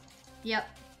 Okay. Yep.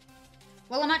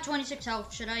 Well, I'm at 26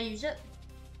 health. Should I use it?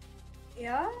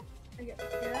 Yeah. Okay.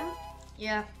 Yeah.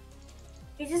 Yeah.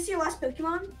 Is this your last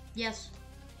Pokemon? Yes.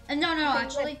 And no, Okay,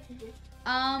 actually. good.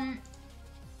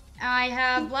 I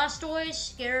have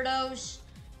Blastoise, Gyarados,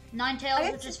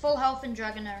 Ninetales, which is full health, and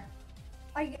Dragonair.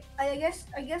 I guess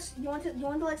you want to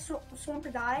let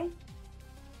Swampert die.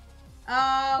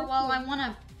 Well, I want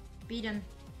to beat him.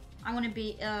 I want to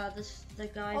beat the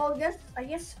guy. Oh, I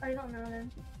guess I don't know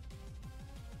then.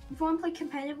 If you want to play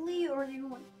competitively, or do you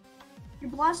want your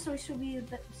Blastoise will be the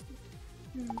best?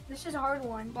 This is a hard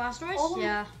one. Blastoise?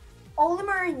 Yeah. All of them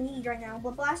are in need right now,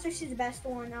 but Blastoise is the best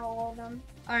one out of all of them.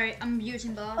 All right, I'm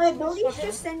using Blastoise. My abilities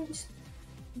just send.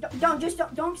 Don't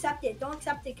accept it. Don't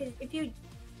accept it, because if you.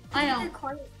 I know.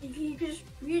 If you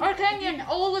Arcanyon!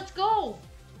 Oh, let's go!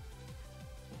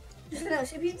 Just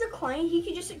notice, if you decline, he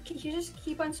could just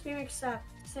keep on spamming accept.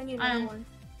 Send you another one.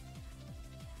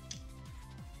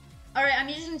 All right, I'm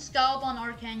using Scalp on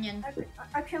Arcanyon.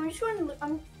 Okay, I'm just going.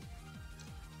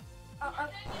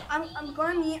 I'm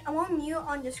going to mute. I'm on mute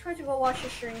on Discord to go watch the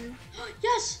stream.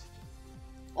 Yes!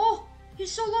 Oh,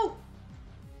 he's so low.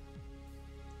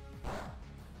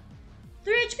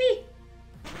 3 HP.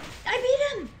 I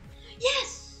beat him.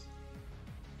 Yes.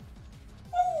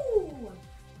 Ooh.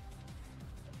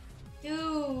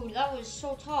 Dude, that was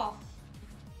so tough.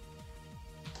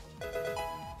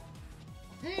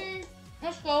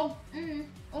 Let's go.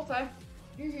 Okay.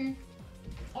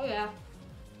 Oh yeah.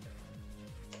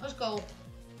 Let's go.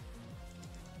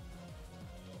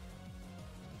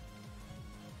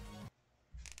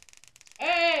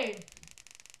 Hey!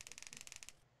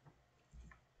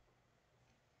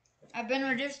 I've been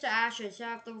reduced to ashes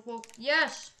after the full.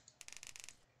 Yes!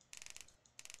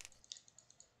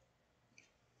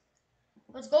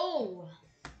 Let's go!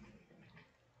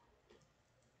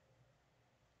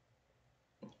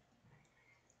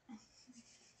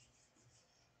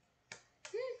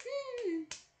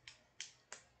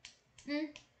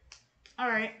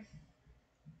 Alright.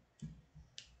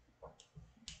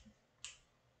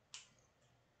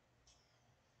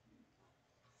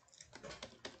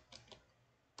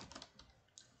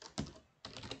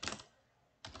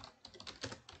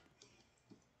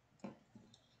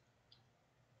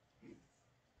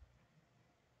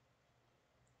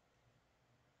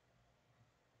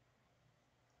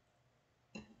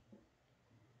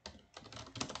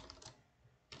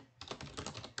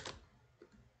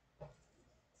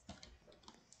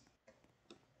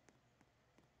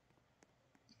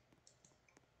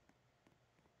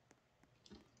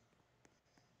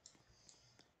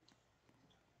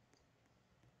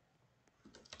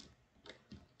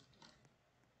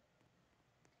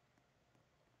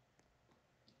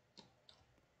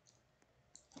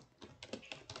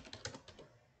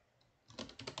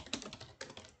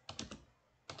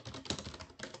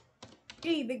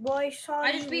 Gee, big boy, saw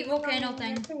I just beat Volcano on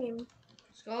thing. your stream.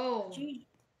 Let's go. Gee.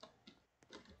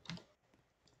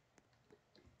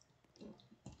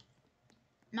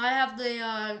 Now I have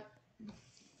the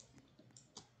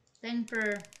thing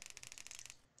for.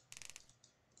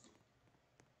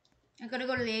 I gotta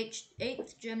go to the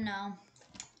 8th gym now.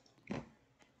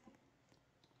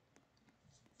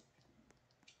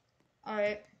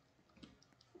 Alright.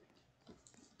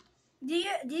 Do you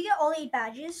get all 8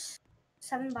 badges?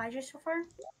 7 badges so far?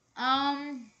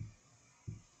 Let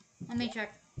me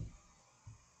check.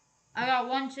 I got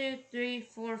 1, 2, 3,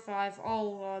 4, 5.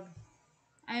 Oh,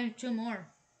 I have 2 more.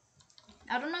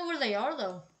 I don't know where they are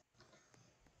though.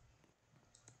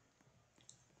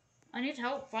 I need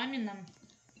help finding them.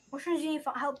 Which ones do you need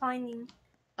help finding?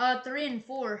 3 and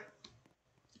 4.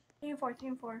 3 and 4, 3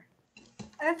 and 4.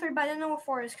 I have 3, but I don't know what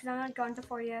 4 is because I'm not gone to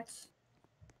 4 yet.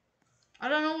 I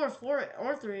don't know where 4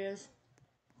 or 3 is.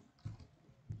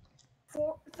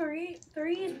 3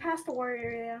 is past the water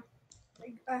area.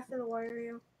 Like after the water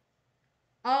area.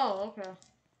 Oh, okay.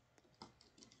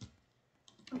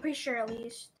 I'm pretty sure at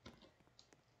least.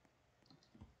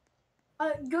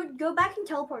 Go back and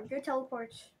teleport. Go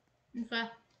teleport. Okay.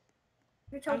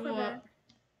 Go teleport go back. up.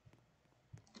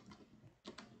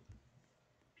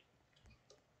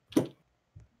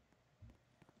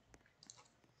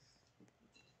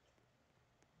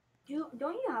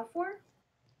 Don't you have 4?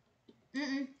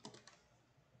 Mm-mm.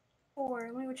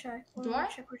 4. Let me go check. Let Do me go I?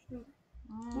 check which one.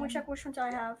 Let me check which ones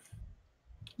I have.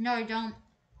 No, I don't.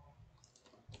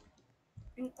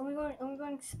 And let me go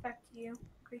and inspect you.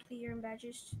 Quickly, your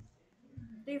badges.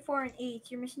 3, 4, and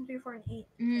 8. You're missing 3, 4, and 8.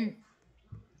 Mm.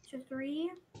 So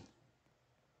 3.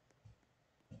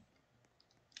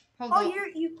 Hold Oh, up.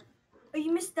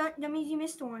 you missed that. That means you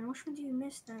missed one. Which one do you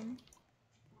miss then?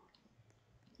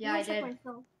 Yeah, I Check did.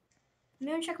 myself. Let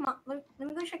me go check my. Let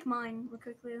me go check mine real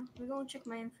quickly. Let me go and check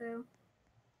my info.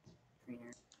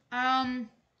 Trainer.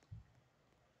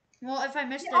 Well, if I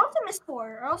missed Yeah, it. I also missed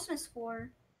 4. I also missed 4.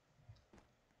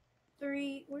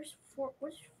 3. Where's 4?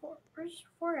 Where's 4? Where's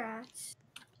 4 at?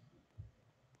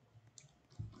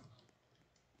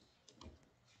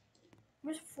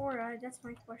 Where's 4 at? That's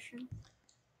my question.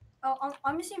 Oh,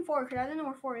 I'm missing 4 because I don't know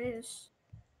where 4 is.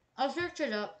 I'll search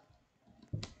it up.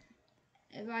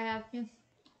 If I have to.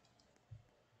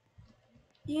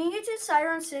 You can get to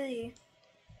Siron City.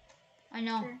 I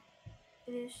know. Sure.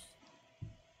 It is.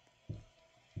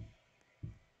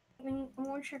 I mean, I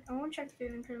want to check the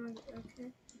inventory.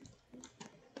 Okay.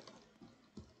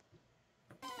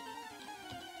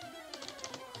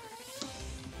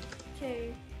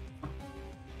 Okay.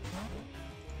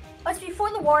 Oh, it's before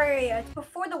the war area. It's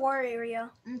before the war area.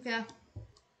 Okay.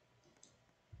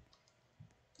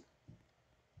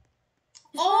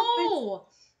 It's Oh!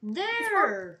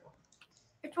 There!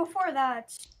 It's before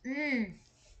that. Mm.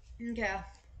 Okay.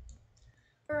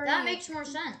 Or That makes more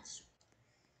sense.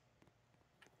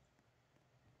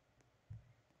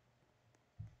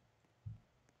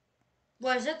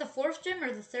 Was it the 4th gym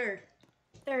or the 3rd?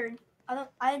 3rd.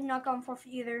 I had not gone 4th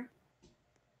either.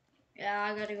 Yeah,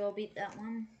 I gotta go beat that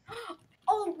one.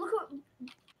 Oh, look what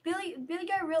Billy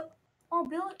got real. Oh,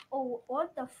 Billy. Oh,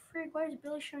 what the frick? Why is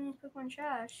Billy showing his Pokemon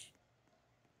trash?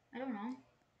 I don't know.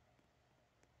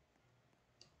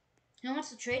 He wants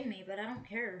to trade me, but I don't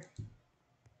care.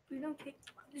 We don't care.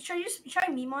 Should I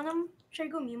meme on him? Should I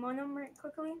go meme on him right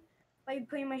quickly? By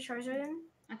putting my Charizard in?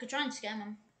 I could try and scam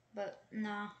him, but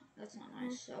nah, that's not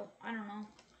nice, so I don't know.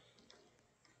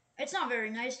 It's not very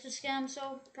nice to scam,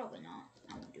 so probably not.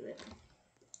 I won't do it.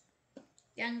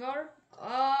 Gengar?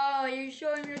 Oh, you're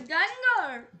showing your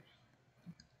Gengar!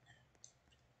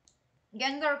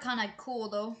 Gengar kinda cool,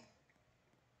 though.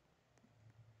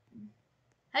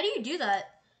 How do you do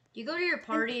that? Do you go to your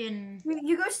party and...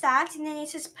 You go stats and then it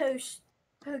says post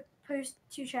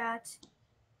to chat.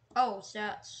 Oh,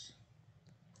 stats.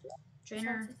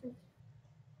 Trainer. Stats,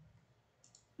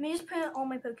 let me just put in all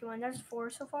my Pokemon. That's 4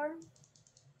 so far.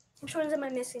 Which ones am I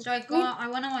missing? So I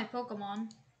went on my Pokemon.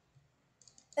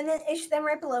 And then then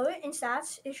right below it in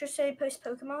stats, it should say post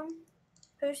Pokemon.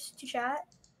 Post to chat.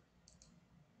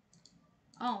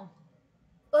 Oh.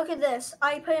 Look at this.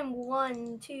 I put in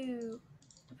 1, 2.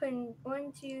 I put in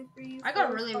 1, 2, 3, 4. I got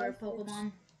a really 5, rare 6.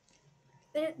 Pokemon.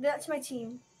 That's my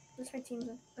team. That's my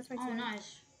team. That's my team. Oh,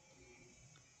 nice.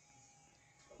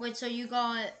 Wait, so you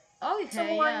got... Okay,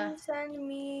 Someone yeah. send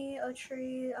me a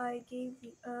trade. I gave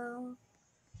you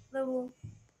level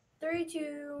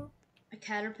 32. A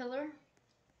Caterpillar?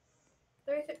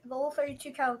 Level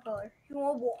 32 Caterpillar. You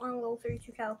want one level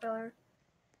 32 Caterpillar?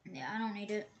 Yeah, I don't need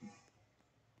it.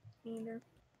 Me either.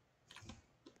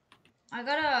 I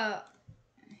got a...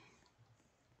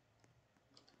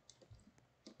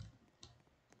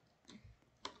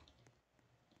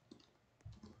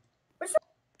 Where's the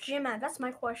gym at? That's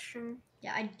my question.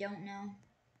 Yeah, I don't know.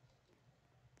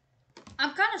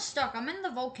 I'm kind of stuck. I'm in the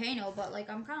volcano, but,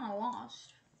 like, I'm kind of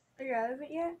lost. Are you out of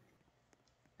it yet?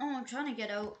 Oh, I'm trying to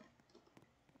get out.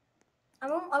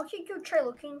 I'll keep go try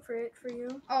looking for it for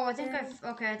you. Oh, I think Yeah.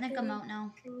 Okay, I think I'm out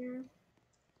now. Trainer.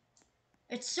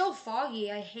 It's so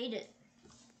foggy. I hate it.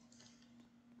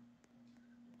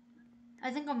 I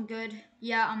think I'm good.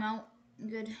 Yeah, I'm out.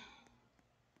 Good.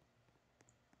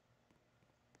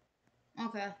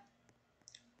 Okay.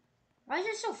 Why is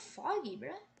it so foggy, bro?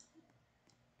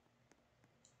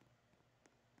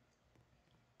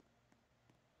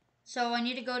 So I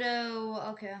need to go to...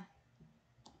 Okay.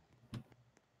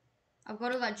 I'll go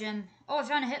to that gym. Oh, I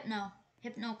found a Hypno.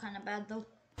 Hypno kind of bad, though.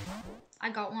 I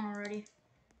got one already.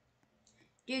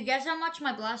 Do you guess how much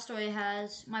my Blastoise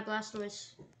has? My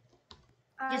Blastoise.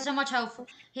 Guess how much health?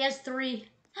 He has 3.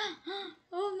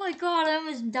 Oh my god, I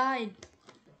almost died.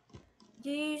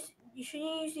 You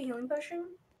shouldn't use the healing potion.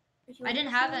 I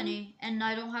didn't have any, and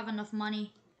I don't have enough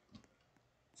money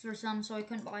for some, so I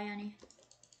couldn't buy any.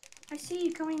 I see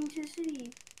you coming to the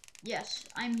city. Yes,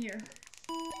 I'm here.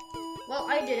 Well,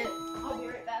 I did it. I'll be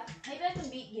right back. Maybe I can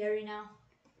beat Gary now.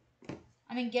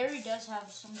 I mean, Gary does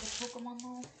have some good Pokemon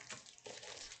though.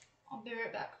 I'll be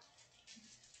right back.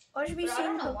 I should be But I seeing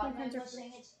don't know why Pokemon man Center. was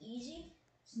saying it's easy.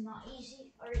 It's not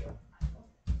easy. Are you?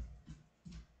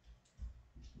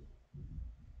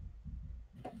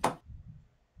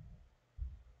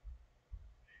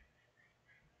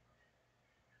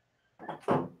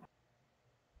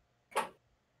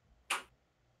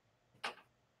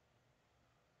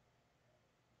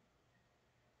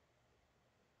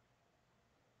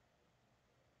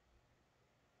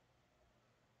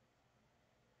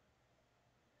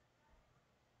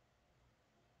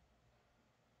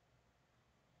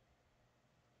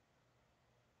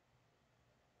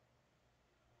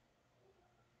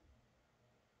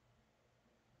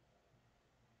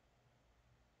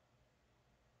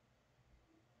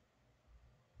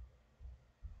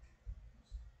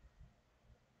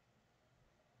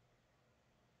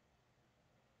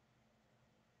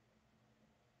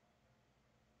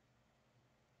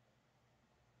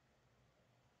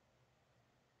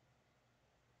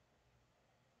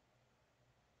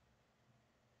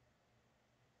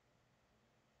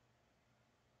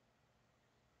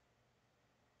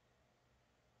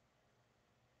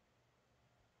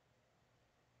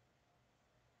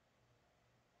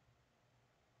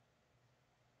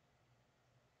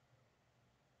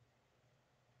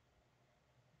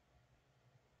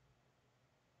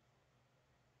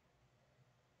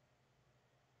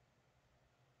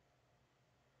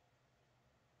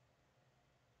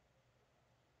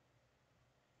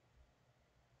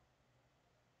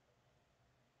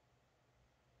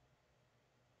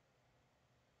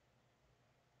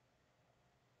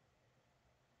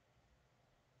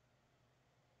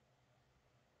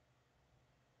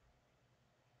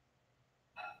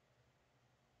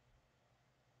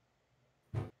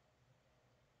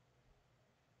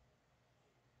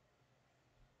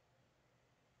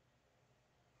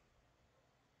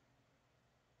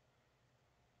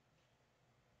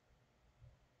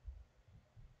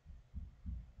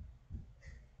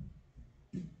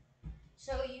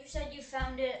 So you said you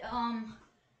found it.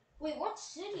 Wait, what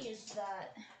city is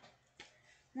that?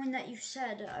 One that you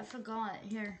said. I forgot.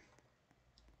 Here.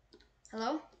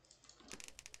 Hello?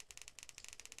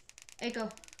 Echo.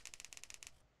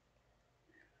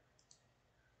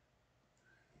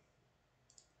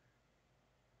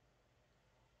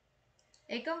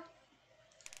 Echo?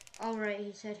 Alright,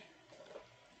 he said.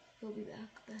 He'll be back.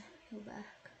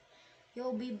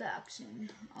 He'll be back soon.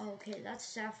 Okay, that's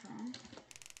Saffron.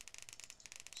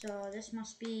 So this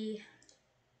must be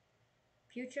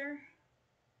Future.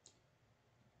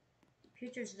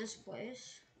 Future's this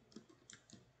place.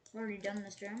 I've already done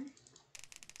this gym.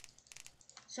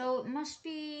 So it must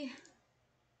be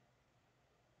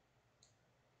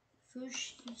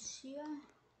Fuchsia?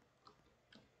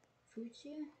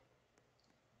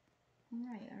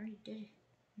 Alright, I already did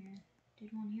here.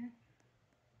 Did one here.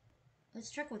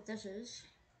 Let's check what this is.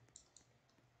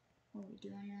 Will we do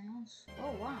anything else?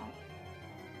 Oh wow.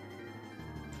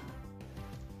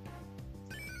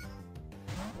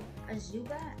 A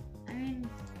Zubat? I mean,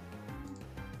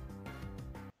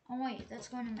 oh wait, that's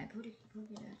going in my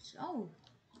Pokédex. Oh,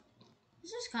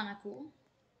 this is kind of cool.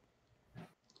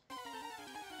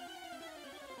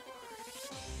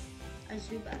 A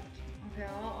Zubat. Okay,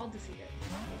 I'll defeat it.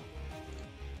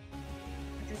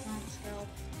 I just want to Scalp.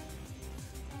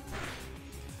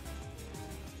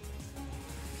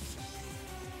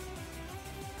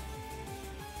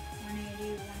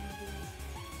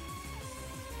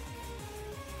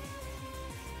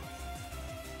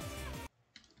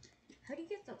 How do you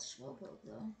get that Slowpoke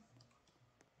though?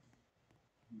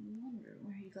 I wonder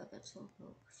where he got that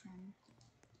Slowpoke from.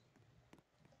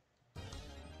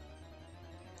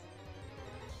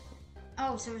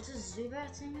 Oh, so it's a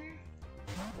Zubat singer?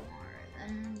 Alright,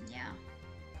 then, yeah.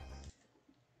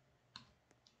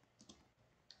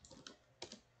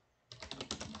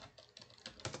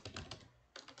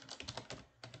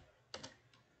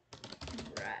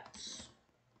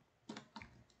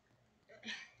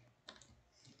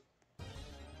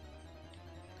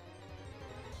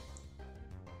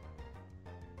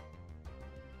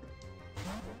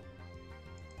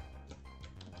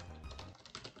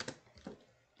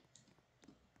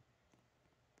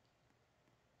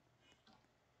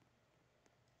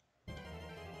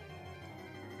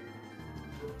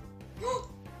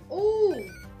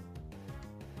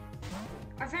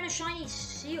 found a shiny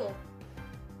seal.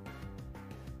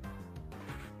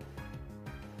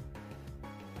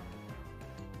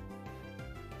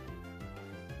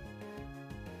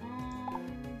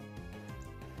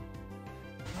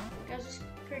 Guys, this is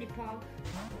pretty pog.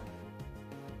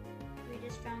 We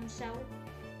just found Cell.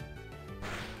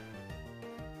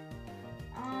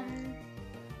 I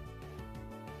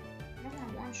don't want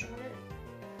to one-shot it.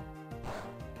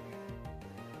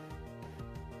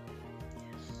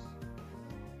 Yes.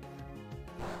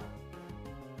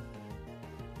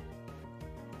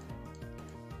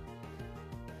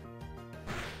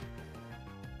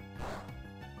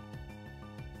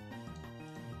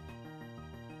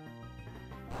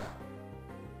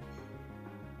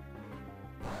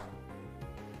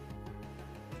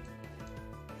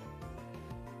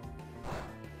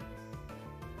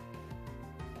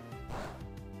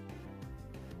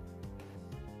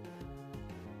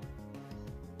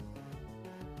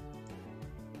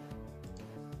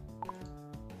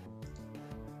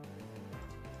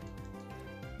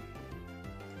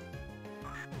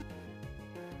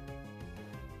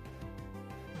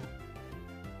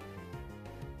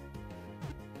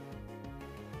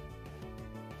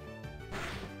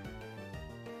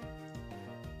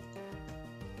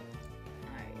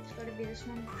 It's gotta be this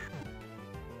one.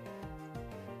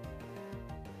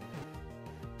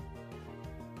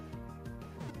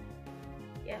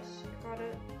 Yes, I got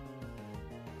it.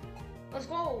 Let's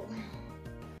go!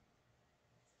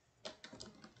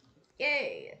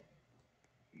 Yay!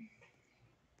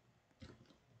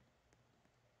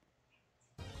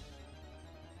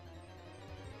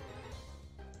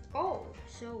 Oh,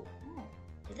 so,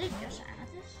 did they just add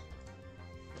this?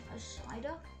 A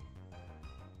slider?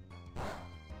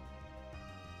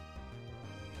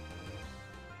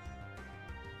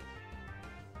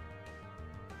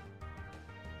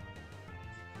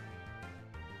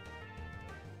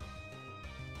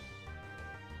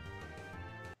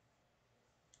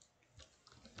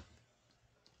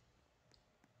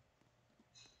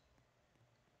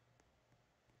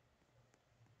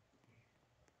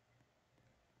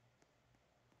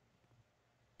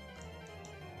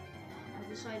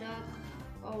 Other side up.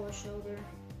 Oh, a shoulder.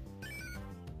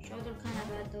 Shoulder kind of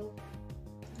bad though.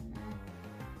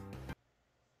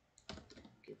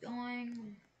 Keep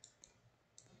going.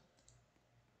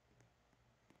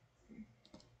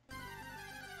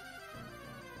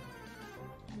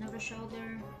 Another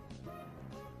shoulder.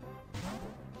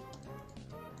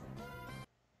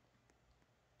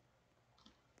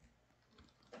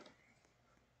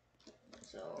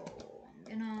 So I'm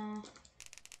gonna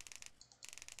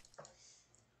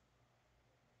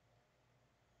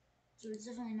so it's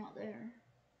definitely not there.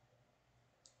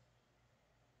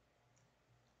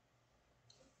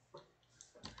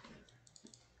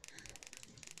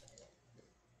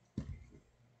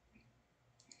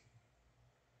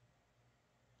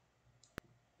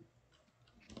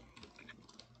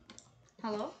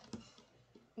 Hello?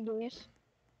 Luis,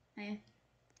 Hey.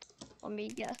 let me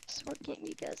guess. What game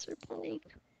you guys are playing?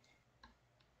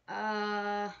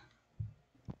 I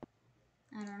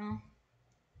don't know.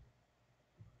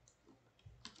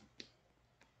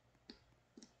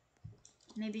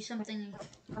 Maybe something.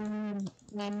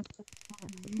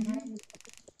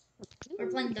 We're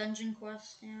playing Dungeon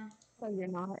Quest, yeah. Oh, you're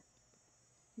not.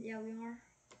 Yeah, we are.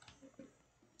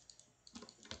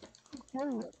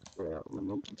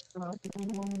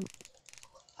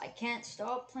 I can't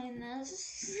stop playing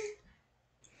this.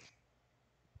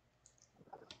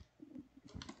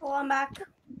 Well, I'm back.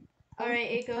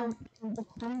 Alright, Eiko.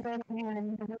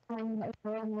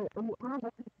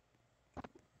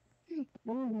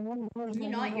 Can you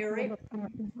not hear it?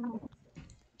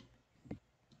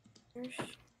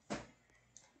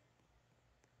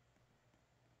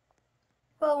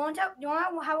 Well, do you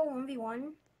want to have a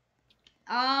 1v1?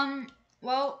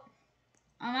 Well,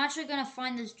 I'm actually gonna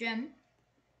find this gym.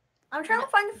 I'm trying to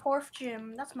find the 4th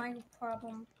gym. That's my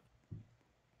problem.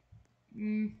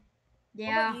 What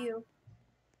Yeah. about you?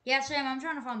 Yeah, Sam, I'm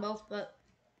trying to find both, but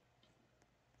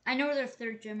I know where their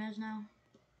 3rd gym is now.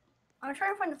 I'm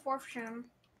trying to find the 4th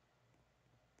gym.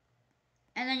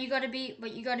 And then you gotta beat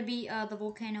the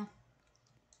volcano.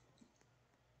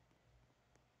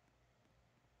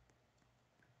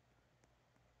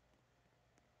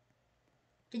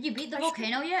 Did you beat the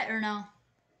volcano yet, or no?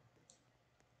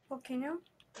 Volcano?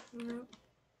 No.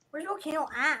 Where's Volcano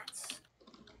at?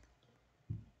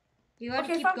 You gotta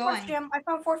Okay, keep I found going. 4th gym. I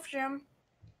found 4th gym.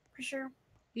 For sure.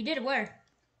 You did where?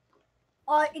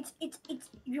 It's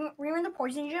you remember the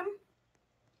poison gym?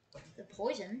 The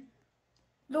poison?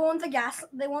 The one with the gas,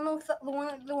 the one with the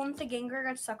one with the Gengar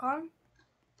got stuck on?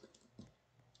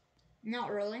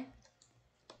 Not really.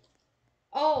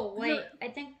 Oh wait, I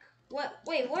think what?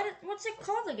 Wait, what's it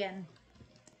called again?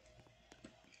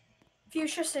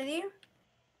 Fuchsia City.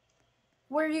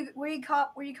 Where you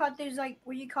caught those like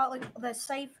where you caught like the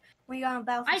safe when you got on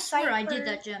Battlefield I swear I did Cypher.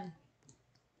 that gym.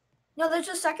 No, there's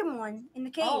a second one in the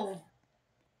cave. Oh.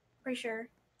 Pretty sure.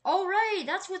 Oh right,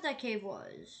 that's what that cave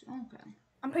was. Okay.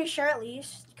 I'm pretty sure at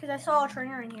least because I saw a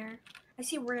trainer in here. I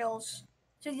see rails.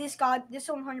 So this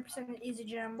 100% is a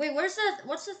gym. Wait, what's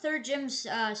the third gym's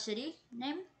city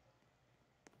name?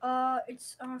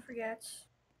 It's I forget.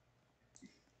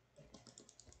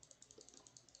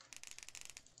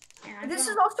 Yeah, This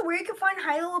is also where you can find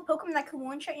high level Pokemon that can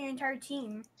one shot your entire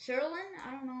team. Sherlin? I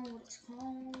don't know what it's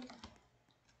called.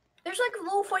 There's like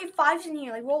level 45s in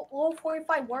here, like level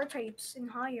 45 water types and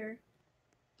higher.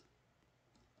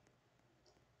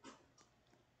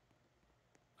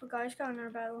 Oh god, I just got another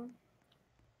battle.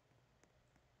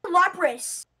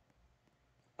 Lapras!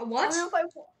 A what?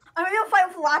 I'm gonna fight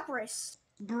with Lapras.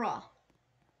 Bruh.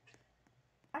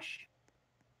 Gosh.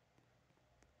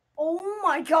 Oh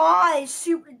my god,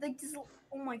 super like this.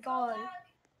 Oh my god.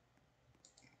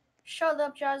 Shut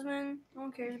up, Jasmine. No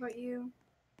one cares about you.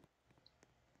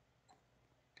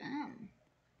 Damn.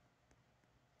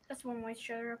 That's one way to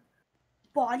shut her up.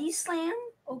 Body slam?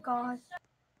 Oh god.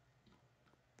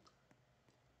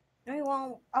 No, you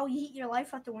won't. I'll eat your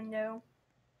life out the window.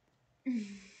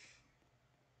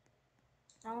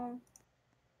 No.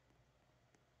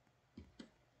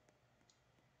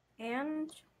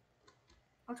 And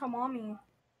I'll tell mommy.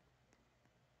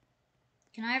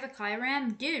 Can I have a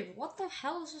Kyram? Dude, what the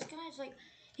hell is this guy's like?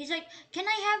 He's like, can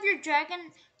I have your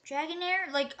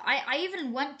Dragonair? Like, I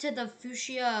even went to the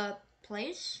Fuchsia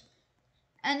place,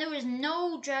 and there was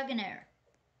no Dragonair.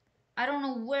 I don't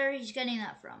know where he's getting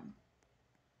that from.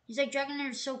 He's like, Dragonair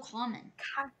is so common.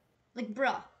 Like,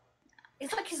 bruh.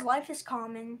 It's like his life is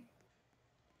common.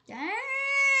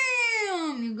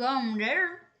 Damn, you got him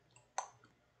there.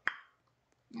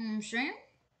 You know what I'm saying?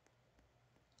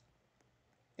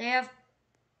 They have...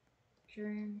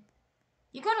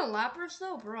 You got a Lapras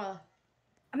though, bruh.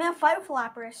 I'm gonna fight with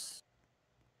Lapras.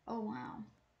 Oh, wow.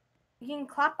 You can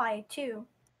clap by it too.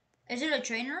 Is it a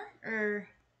trainer, or...?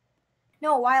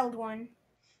 No, a wild one.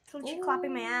 It's legit Ooh.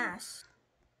 clapping my ass.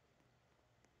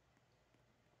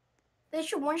 They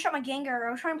should one-shot my Gengar.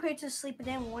 I was trying to put it to sleep, but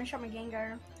then one-shot my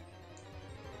Gengar.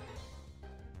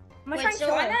 I'm gonna try Wait, and so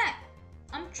kill I'm it.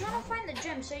 I'm trying to find the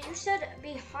gym. So you said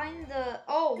behind the...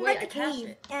 Oh, I'm wait, at I the passed cave,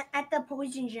 it. at the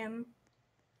poison gym.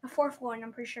 The 4th one,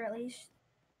 I'm pretty sure at least.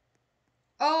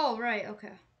 Oh, right,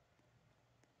 okay.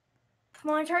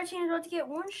 My entire team is about to get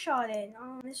one-shotted.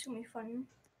 Oh, this is gonna be fun.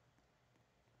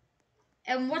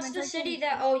 And what's My the entire city team-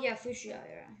 that... Oh, yeah, Fuchsia,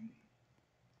 yeah.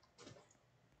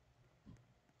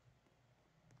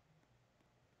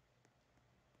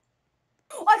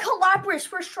 Oh, I caught Lapras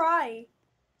first try.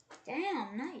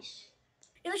 Damn, nice.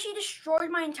 It literally destroyed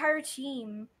my entire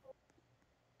team.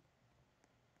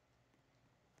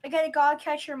 I gotta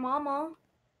catch your mama.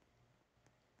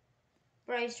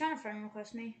 Bro, he's trying to friend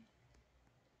request me.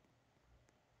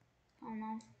 Oh,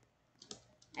 no.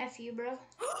 F you, bro.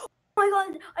 Oh my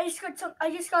god! I just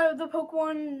got the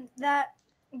Pokemon that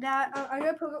I got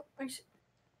Pokemon.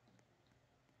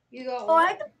 You go... Oh,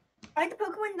 I like the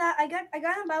Pokemon that I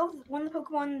got about one of the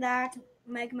Pokemon that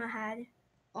Magma had.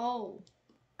 Oh.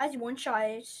 I just one shot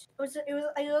it.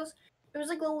 It was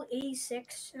like level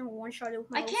 86 and one shot it with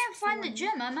my I level can't find the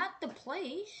 61. gym. I'm at the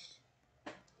place.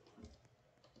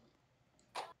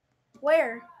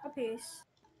 Where? What piece?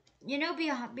 You know,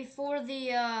 before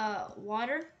the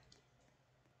water?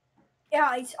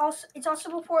 Yeah, it's also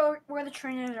before where the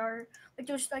trainers are. Like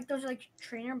those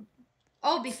trainer.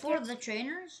 Oh, before the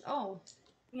trainers? Oh.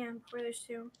 Yeah, before those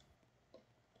two.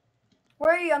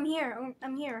 Where are you? I'm here.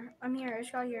 I'm here. I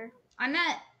just got here. I'm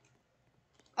at...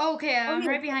 Okay, I'm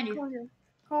here. right behind Come you. over here.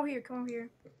 Come over here. Come over here.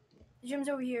 The gym's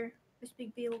over here. This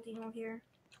big building over here.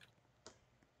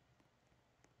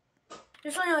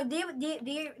 Just so you know,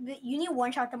 you need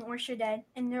one shot them or you're dead,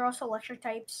 and they're also electric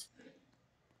types.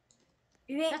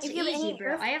 That's if you have easy, any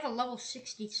bro. Earth, I have a level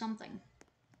 60 something.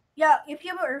 yeah, if you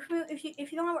have an Earth move, if you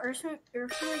don't have an Earth move, you're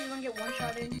gonna get one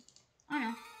shotted. I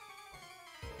know.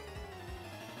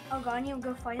 Oh god, I need to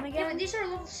go fight him Yeah, again. but these are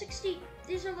level 60.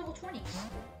 These are level 20s.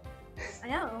 I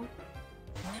know,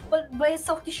 but it's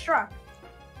self-destruct.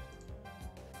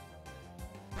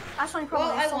 That's my problem.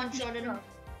 Well, I it's one-shotted him.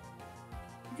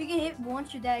 self-destruct. If you get hit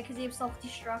once, you're dead because they have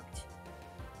self-destruct.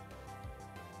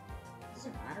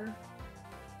 Doesn't matter.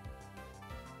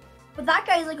 But that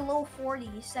guy's like a low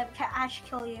 40s that can actually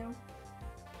kill you.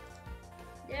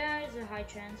 Yeah, there's a high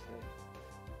chance, but...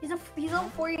 He's level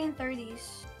 40 and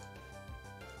 30s.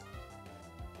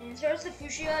 So is the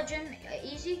Fuchsia gym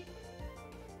easy?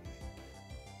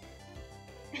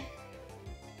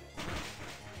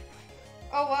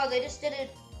 Oh wow, they just did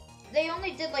it. They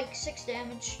only did like 6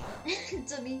 damage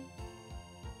to me.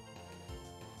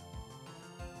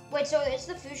 Wait, so is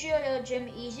the Fuchsia gym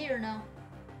easy or no?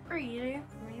 Pretty easy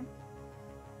for me.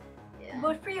 Yeah.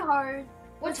 But it's pretty hard.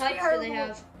 What it's pretty types do hard they to-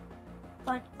 have?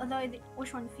 But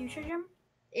which one? The Fuchsia Gym?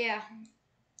 Yeah.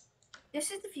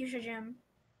 This is the Fuchsia Gym.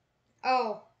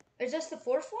 Oh, is this the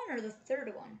 4th one or the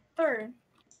 3rd one? Third.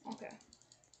 Okay.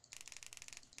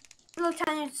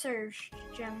 Lieutenant Surge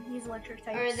Gym. He's electric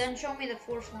types. Alright, then show me the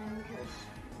 4th one because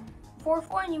Fourth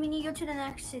one, you mean you go to the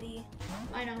next city.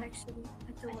 I know. Next city.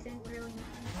 I think- really.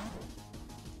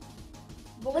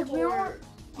 Voltorb.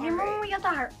 Remember when Alright. we got the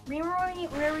heart? Remember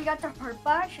where we got the heart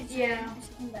bash? It's Yeah. It's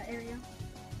in that area.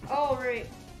 Oh, right.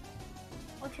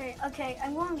 Okay.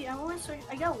 I'm going to search.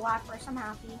 I got a Lapras. I'm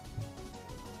happy.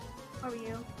 How are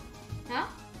you? Huh?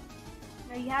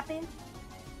 Are you happy?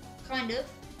 Kind of.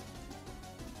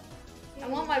 I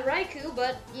want my Raikou,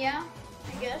 but yeah,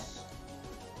 I guess.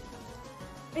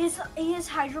 He has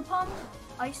Hydro Pump,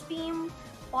 Ice Beam,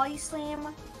 Body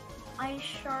Slam, Ice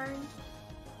Shard.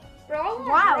 Bro,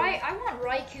 Wow. I want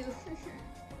Raikou.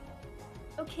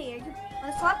 Okay,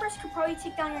 the Slappers could probably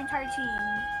take down your entire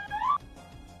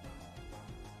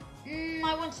team.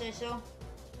 I wouldn't say so.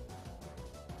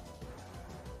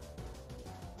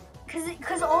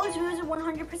 Cause all his moves are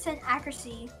 100%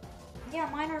 accuracy. Yeah,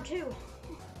 mine are too.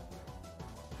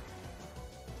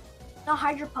 No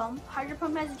Hydro Pump. Hydro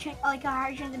Pump has a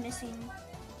higher chance of missing.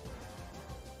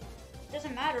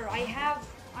 Doesn't matter. I have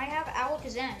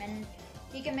Alakazam, and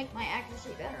he can make my accuracy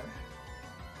better.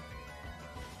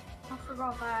 I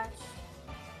forgot that.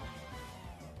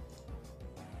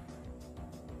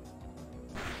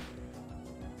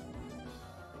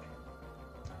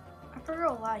 I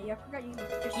forgot a lot. Yeah, I forgot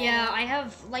you. Yeah, I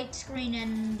have Light Screen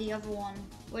in the other one,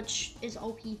 which is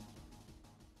OP.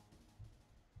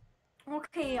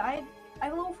 Okay, I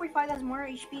have level 45 that has more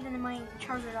HP than my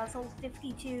Charizard. That's level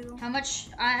 52. How much?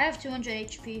 I have 200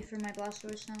 HP for my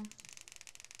Blastoise now.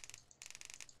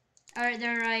 Alright,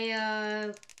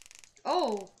 there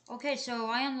oh, okay, so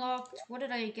I unlocked, what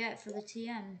did I get for the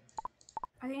TM?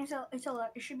 I think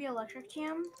it should be electric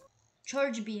TM.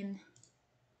 Charge Beam.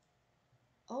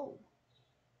 Oh.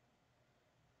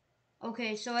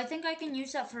 Okay, so I think I can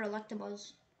use that for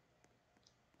Electabuzz.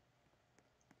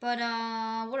 But,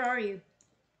 where are you?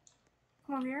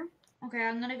 Come over here. Okay,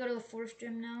 I'm gonna go to the 4th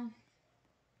gym now.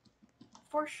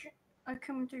 I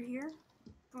come through here.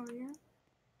 Over here.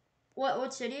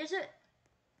 What city is it?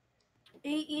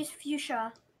 It is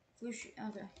Fuchsia.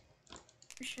 Okay.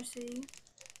 Fuchsia City.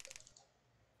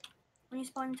 When you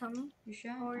spawn, tell me.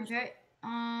 Fuchsia? Or is Okay.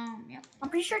 Yep. I'm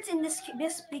pretty sure it's in this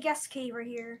big ass cave right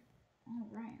here.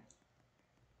 Alright.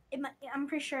 I'm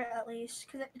pretty sure at least,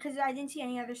 cause I didn't see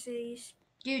any other cities.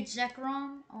 Dude,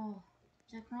 Zekrom? Oh,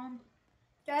 Zekrom?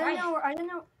 I don't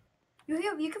know.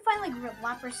 You can find like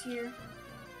Lapras here.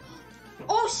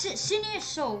 Oh,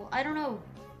 Cineasol! I don't know.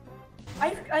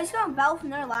 I just got a battle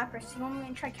from another Lapras. You want me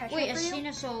to try catching Wait, it a for you?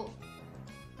 Cineasol.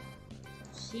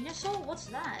 Cineasol? What's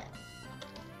that?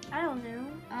 I don't know.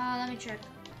 Let me check.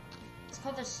 It's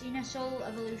called the Cineasol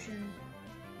Evolution.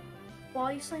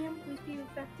 Body Slam, please be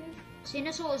effective.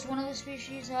 Cineasol is one of the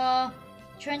species,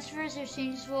 transfers or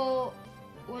Cineasol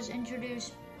was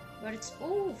introduced, but it's,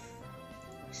 oof,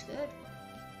 looks good.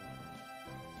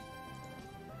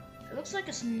 It looks like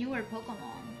a newer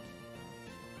Pokemon.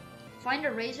 Find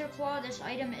a Razor Claw. This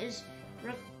item is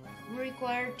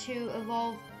required to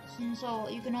evolve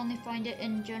Cineasol. You can only find it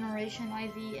in Generation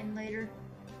IV and later.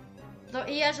 Though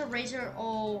he has a Razor,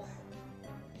 oh,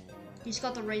 he's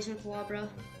got the Razor Claw, bro.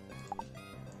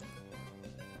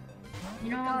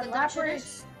 You know how good that shit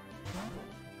is?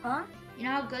 Huh? You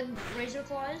know how good Razor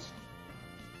Claw is?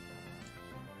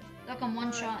 Like a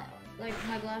one shot, like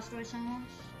my Blastoise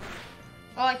almost.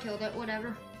 Oh, I killed it,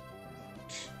 whatever.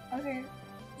 Okay.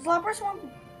 This Lapras won't.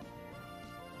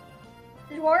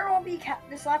 This water won't be.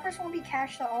 This Lapras won't be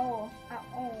cached at all.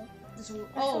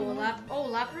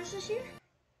 Lapras is here?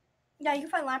 Yeah, you can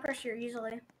find Lapras here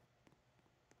easily.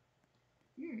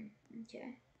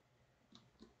 Okay.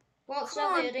 Well, Come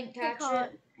sadly on, I didn't get catch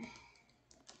caught. it.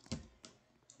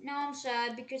 No, I'm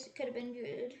sad because it could have been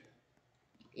good.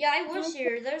 Yeah, I was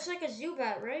here. There's like a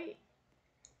Zubat, right?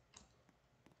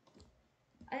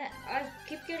 I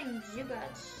keep getting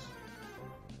Zubats.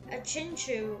 A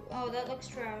Chinchou. Oh, that looks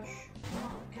trash. I'm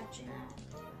not catching that.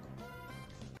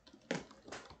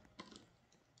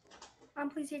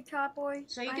 Please get caught, boy.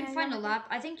 So you can find a lap.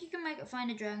 I think you can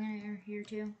find a dragon here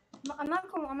too. I'm not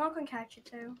going to catch it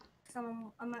too.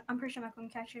 Cause I'm pretty sure I'm not gonna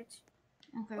catch it.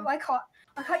 Okay. Oh, I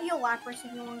caught you a Lapras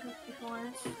if you want it.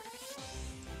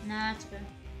 Nah, it's good.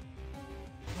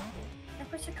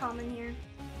 Lapras are common here.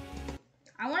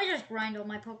 I want to just grind all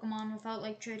my Pokemon without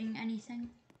like trading anything.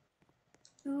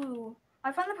 Ooh,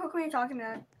 I found the Pokemon you're talking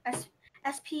about.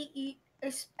 SP.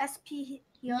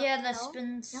 Yeah, the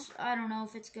spins. Yep. I don't know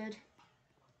if it's good.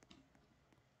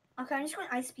 Okay, I'm just going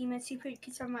to Ice Beam it. See if it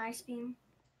can serve my Ice Beam.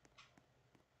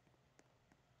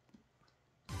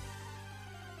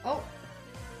 Oh.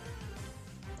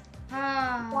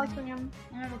 Ah. Watch him.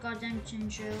 Another goddamn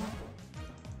Chinchou.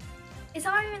 It's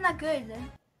not even that good.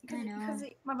 I know.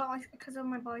 Because of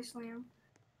my body slam.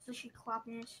 So she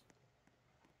clapping it.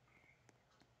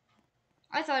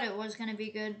 I thought it was gonna be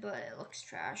good, but it looks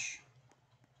trash.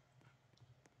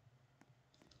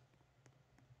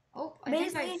 Oh, I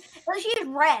think Basically, at least she has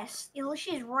rest. At least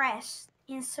she has rest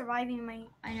in surviving my.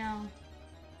 I know.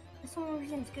 That's the only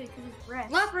reason it's good because it's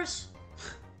rest. Lapras.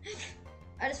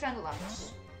 I just found a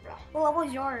Lapras. What level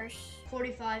is yours?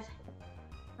 45.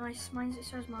 Nice. Mine's it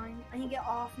says mine. I need to get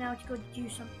off now to go do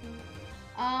something.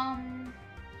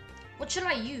 What should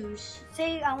I use?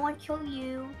 Say I want to kill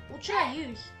you. What should I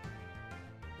use?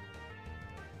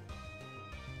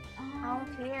 I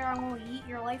don't care. I'm gonna eat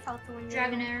your life out the window.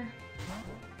 Dragonair.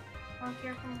 I don't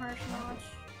care from Harsh Knowledge.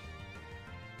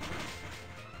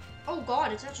 Oh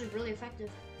god, it's actually really effective.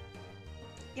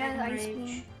 Yeah, the Dragon Ice Rage.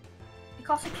 Beam. It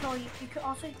can also kill you. You could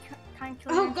also kind of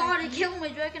kill. Oh your god, attack. it killed my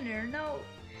Dragonair. No.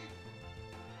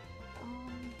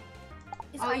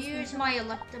 It's I'll Ice Beam. use my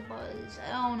Electabuzz.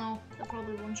 I don't know. I'll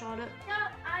probably one-shot it.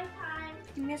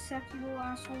 Give me a sec, you little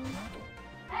asshole.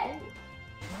 Oh.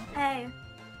 Hey.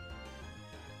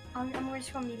 I'm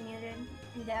just gonna meeting it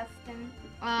in depth then.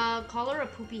 Call her a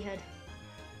poopy head.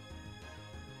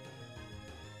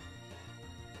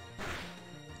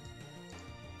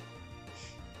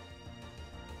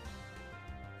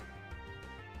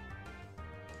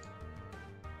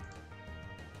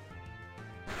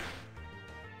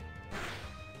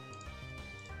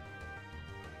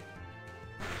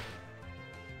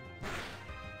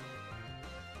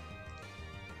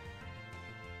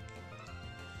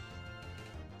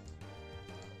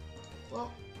 Well.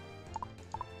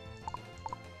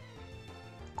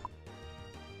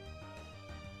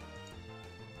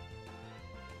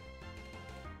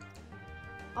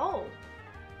 Oh.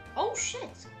 Oh shit.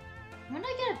 When did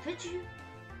I get a Pidgey?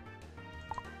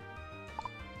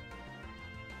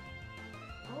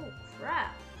 Oh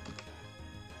crap.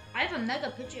 I have a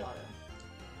Mega Pidgeotto.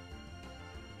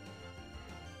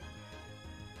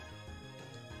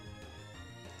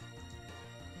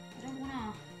 I don't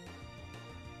wanna.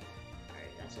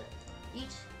 Alright, that's it.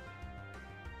 Eat.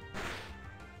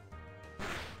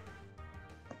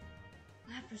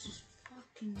 Lapras is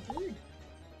fucking good.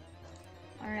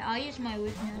 Alright, I'll use my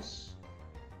weakness.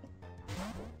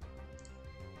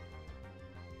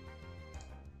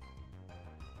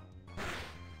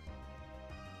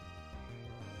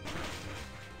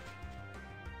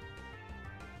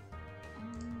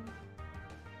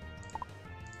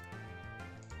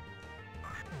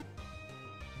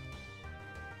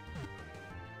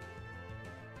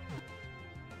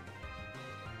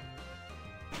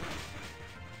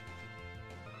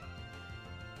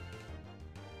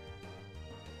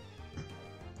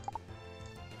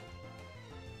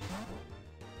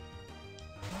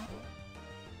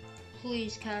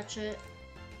 Please catch it.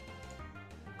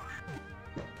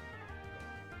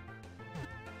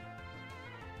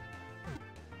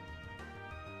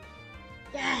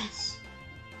 Yes!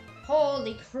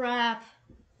 Holy crap!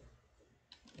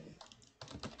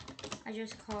 I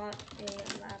just caught a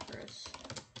Lapras.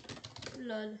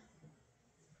 Lol.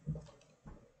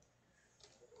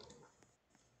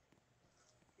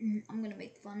 I'm gonna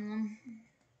make fun of them.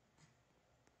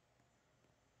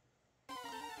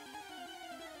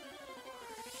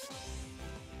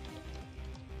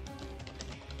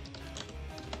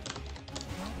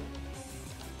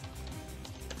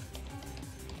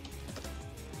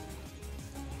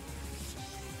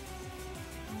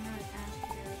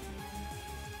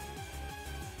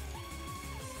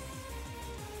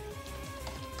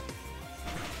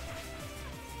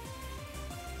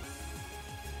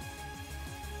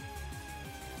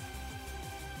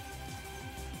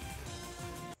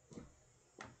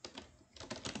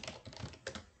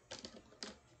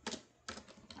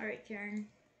 Alright, Karen.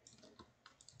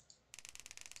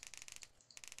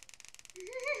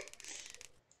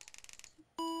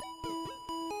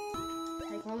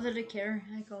 I called it a Karen.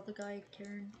 I called the guy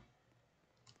Karen.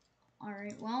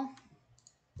 Alright, well.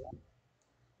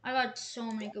 I got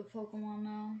so many good Pokemon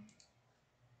now.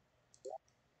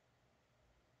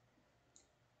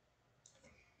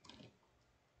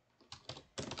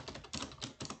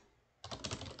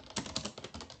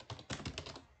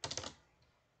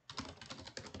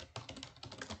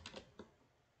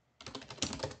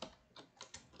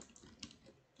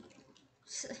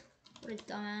 Stupid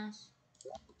dumbass.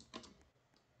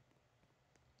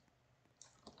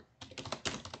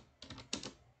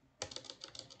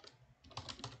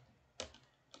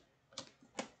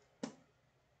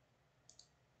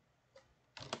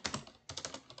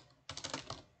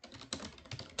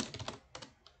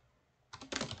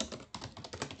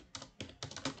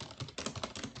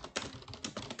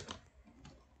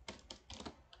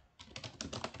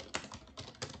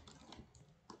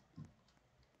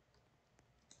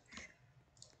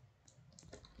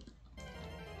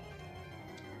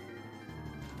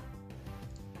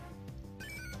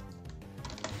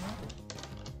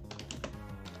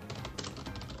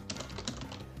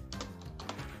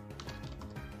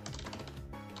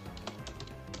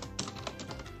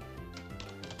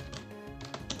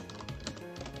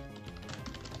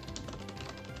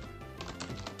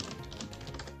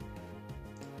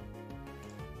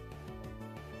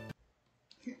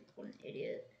 What an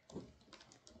idiot.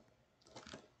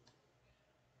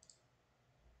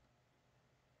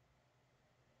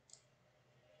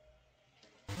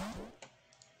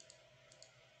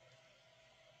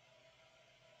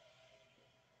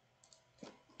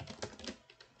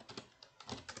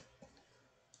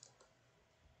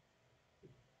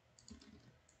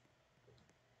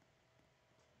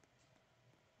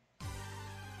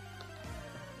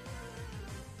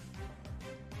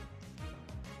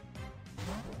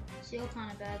 Still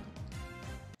kind of bad.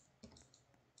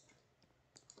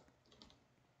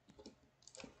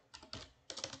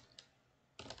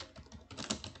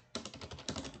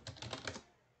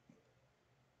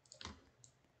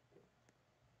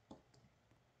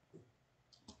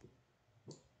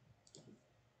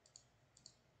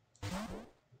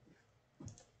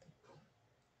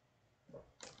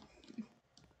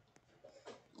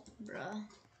 Bruh.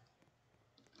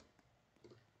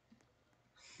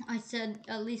 I said,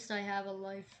 at least I have a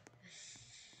life.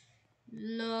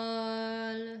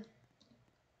 LOL.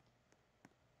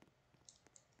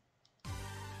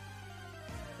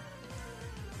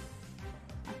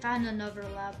 I found another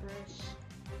Lapras.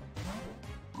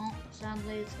 Oh,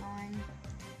 sadly it's going.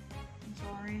 I'm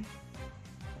sorry.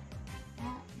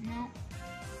 Oh, no.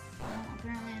 No,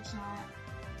 apparently it's not.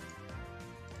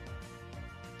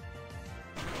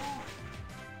 Oh.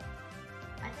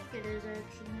 I think it is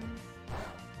actually.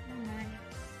 Never mind.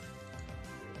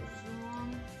 It was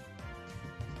wrong.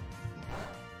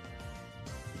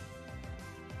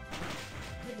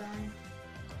 Goodbye.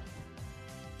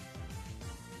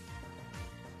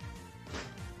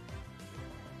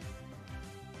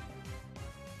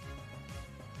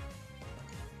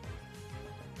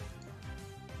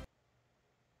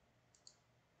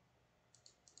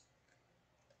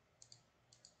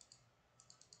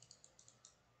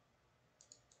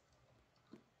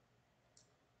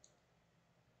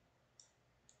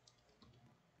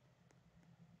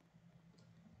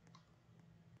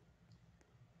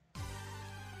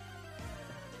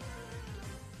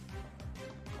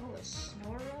 Oh, a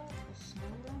Snora? A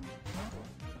Snora?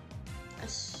 A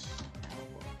Snora?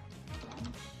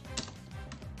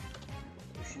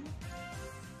 Evolution?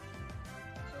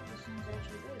 So this one's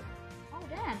actually good. Oh,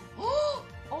 damn. Oh!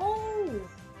 Oh!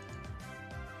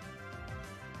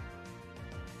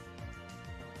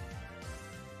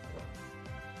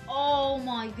 Oh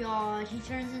my god, he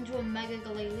turns into a Mega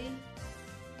Glalie.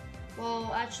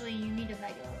 Well, actually, you need a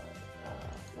Mega.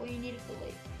 Well, you need a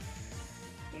Glalie.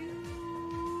 Dude.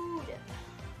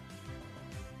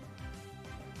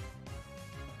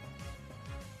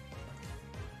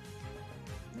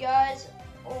 Guys,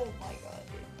 oh my god,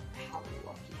 dude. How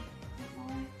lucky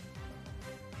am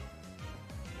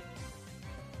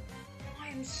I? I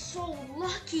am so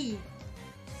lucky.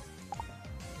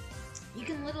 You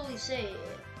can literally say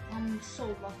it. I'm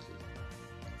so lucky.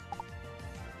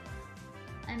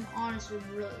 I'm honestly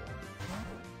really lucky.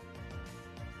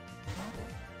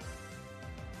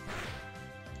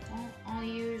 I'll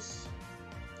use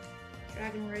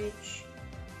Dragon Rage.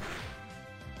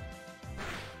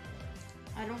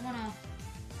 I don't wanna.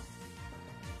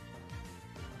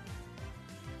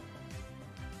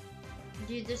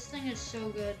 Dude, this thing is so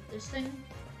good. This thing.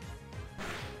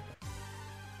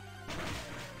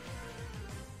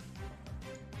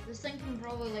 This thing can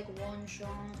probably like one shot.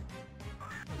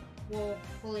 Well,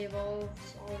 fully evolved,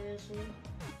 obviously.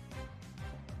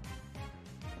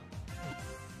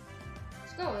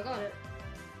 Let's go, I got it.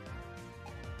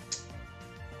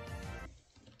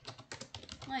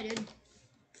 I did.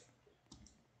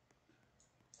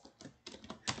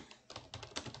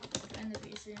 Join the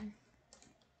VC.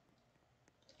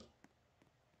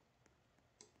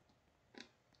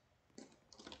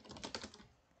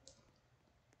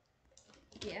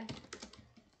 Yeah.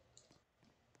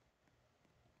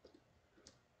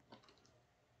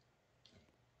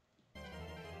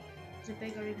 a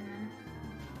big argument.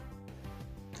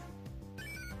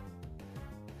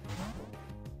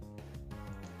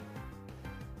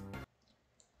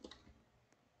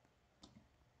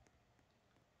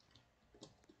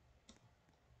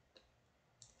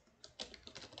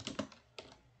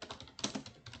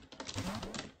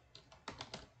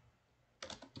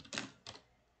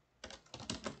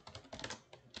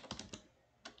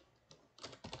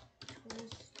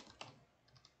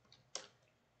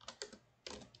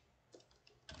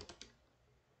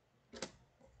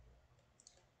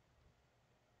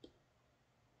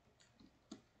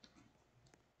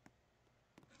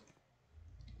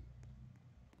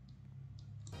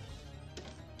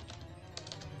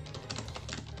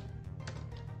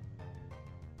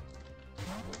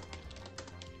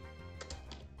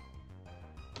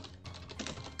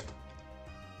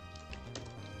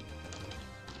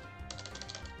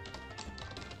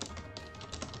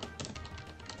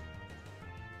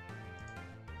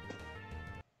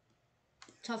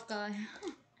 Tough guy.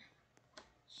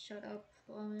 Shut up,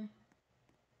 Chloe.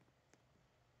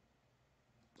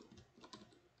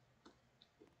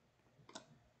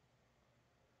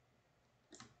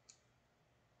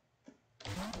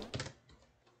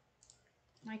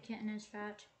 My kitten is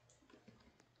fat.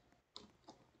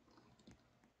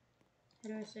 How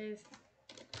do I save?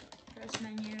 Press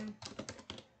menu. And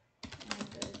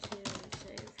go to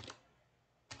save.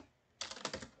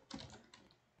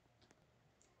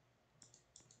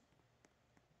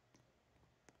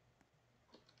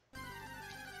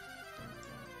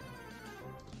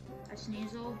 A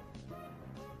Sneasel.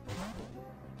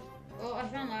 Oh, I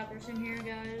found Lapras in here,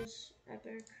 guys.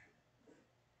 Epic.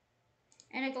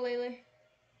 And a Galele.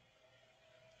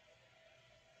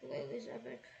 Galele's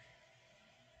epic.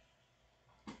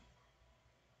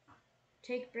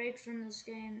 Take break from this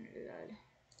game.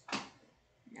 God.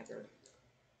 Never.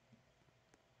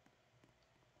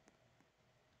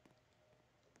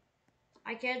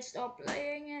 I can't stop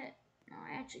playing it. No,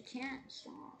 I actually can't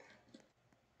stop.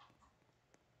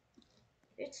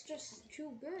 It's just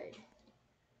too good.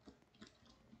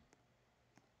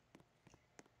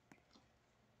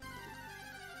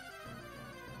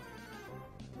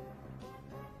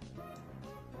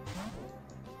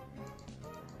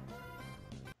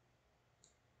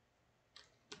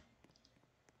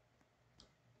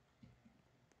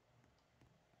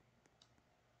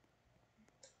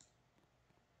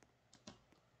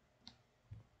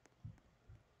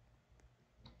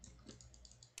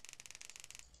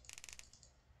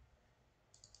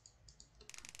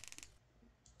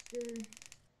 The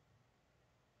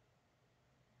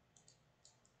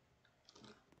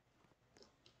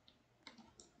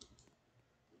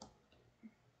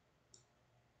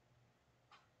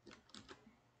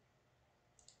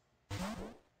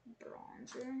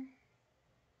bronzer.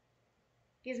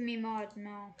 Give me mod,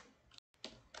 no.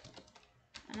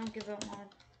 I don't give up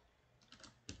mod.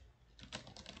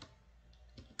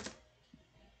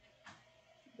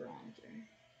 Bronzer.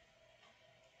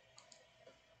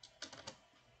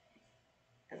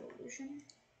 Evolution.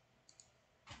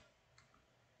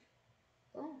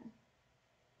 Oh.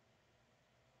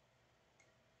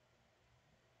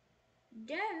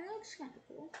 Damn, it looks kind of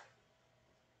cool.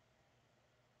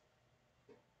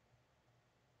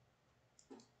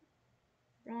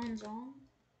 Bronze on.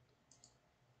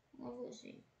 What level is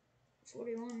he?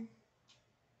 41.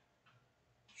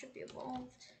 Should be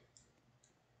evolved.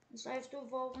 Unless I have to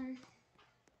evolve him.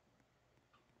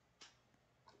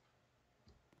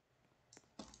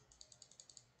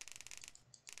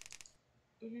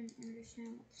 Didn't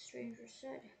understand what the stranger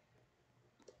said.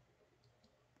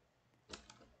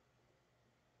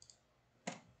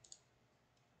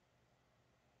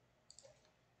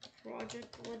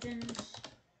 Project Legends.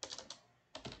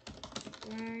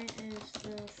 Where is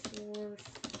the 4th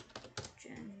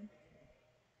gen?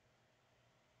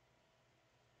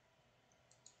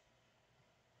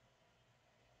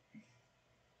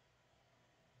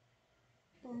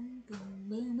 Boom, boom,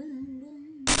 boom, boom,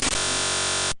 boom.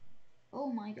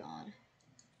 Oh my god.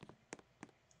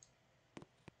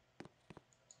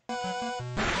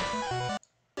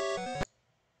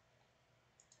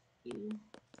 You.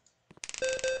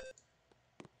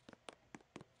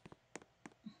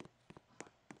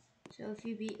 So if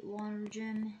you beat Water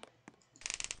Gym,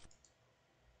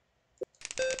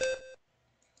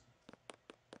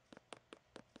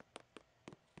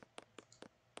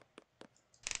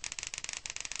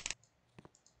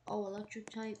 oh, electric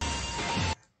type.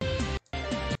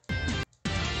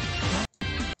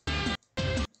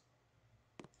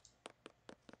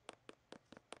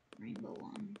 Rainbow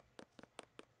one.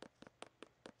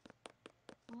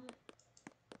 What?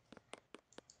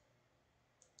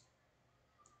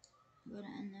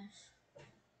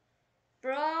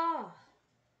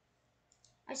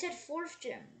 I said fourth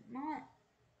gym, not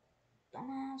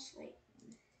dumbass. Like,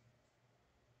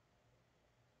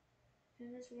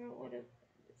 this is where it would have.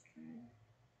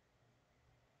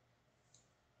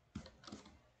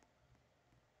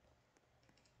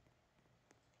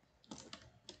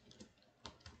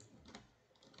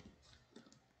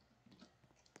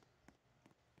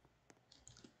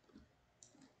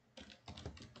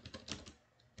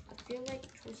 I feel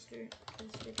like Twisted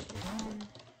is on.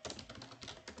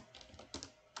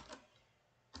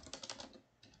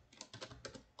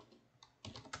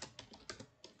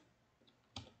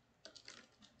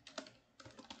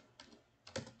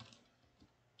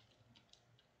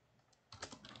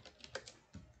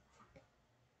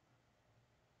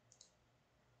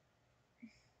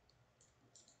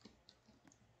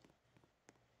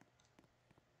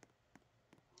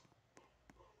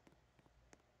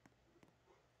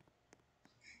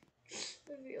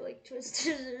 I feel like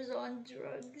Twisted is on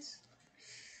drugs.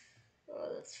 Oh,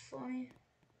 that's funny.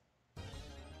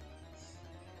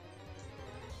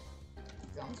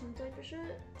 Is on some type of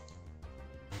shit.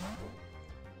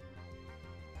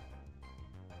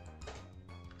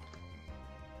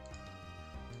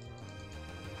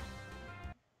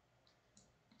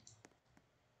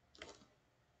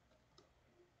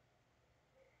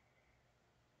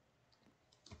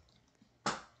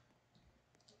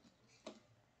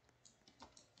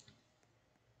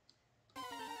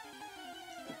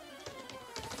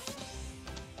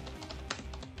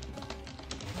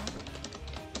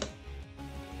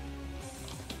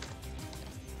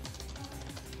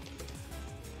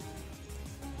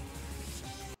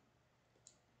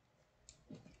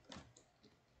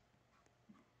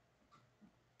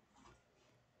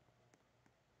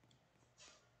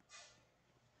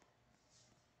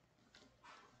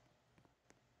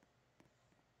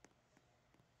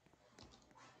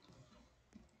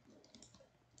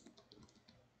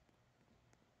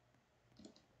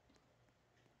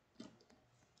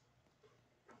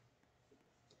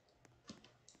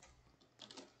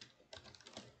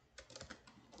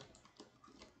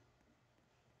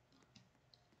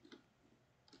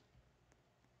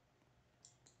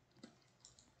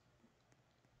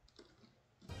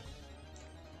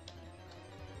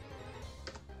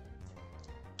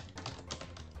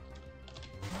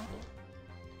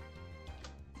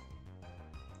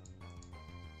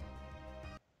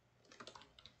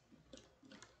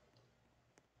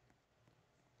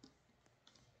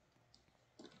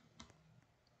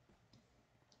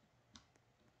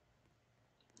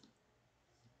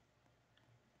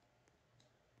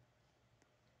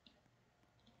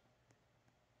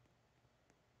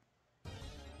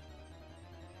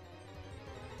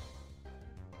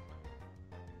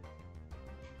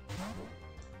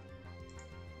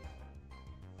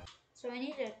 So I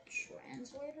need a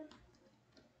translator?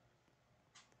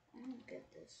 I don't get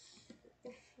this. What the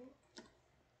fuck?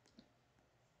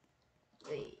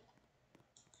 Wait.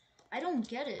 I don't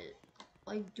get it.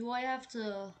 Like, do I have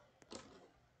to...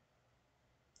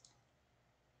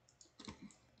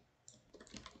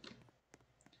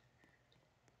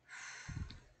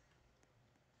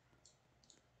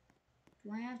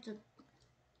 Do I have to...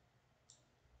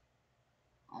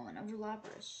 Oh, another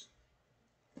Lapras.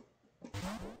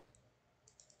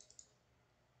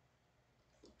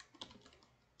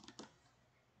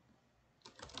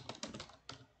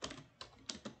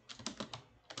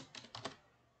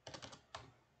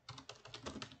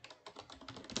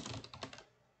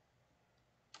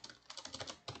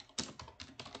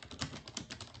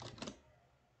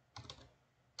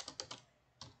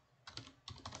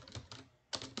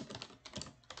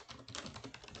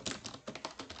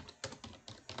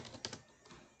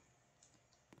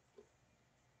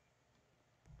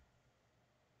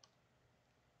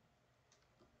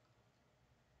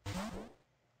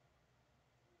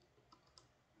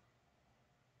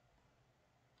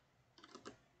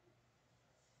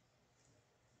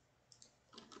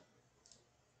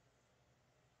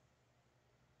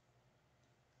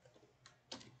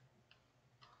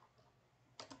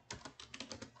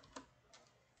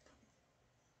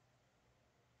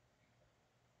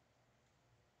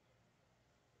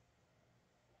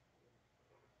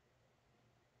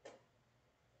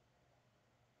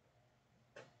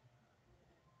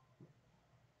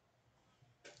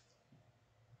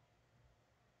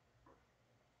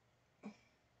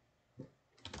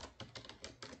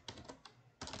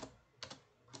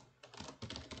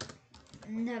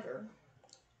 Never.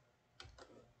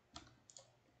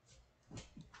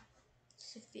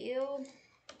 Seville.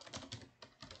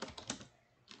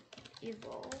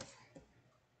 Evolve.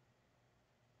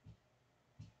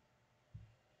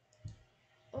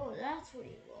 Oh, that's what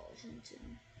he evolves into.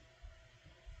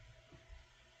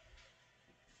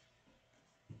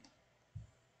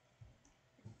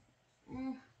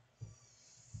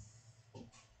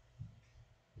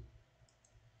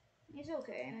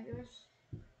 okay, I guess.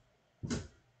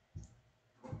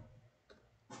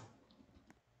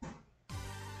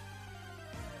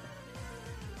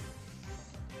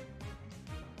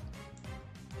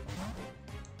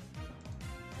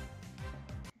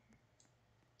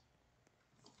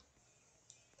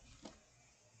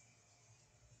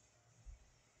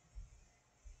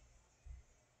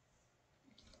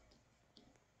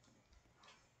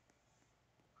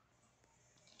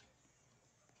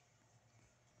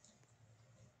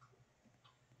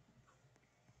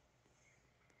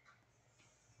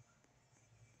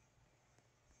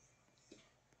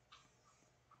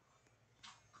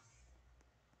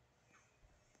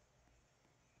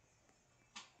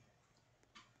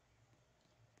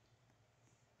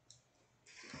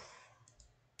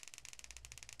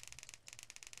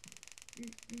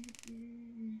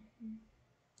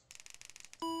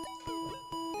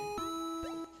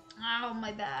 Ow,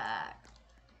 my back.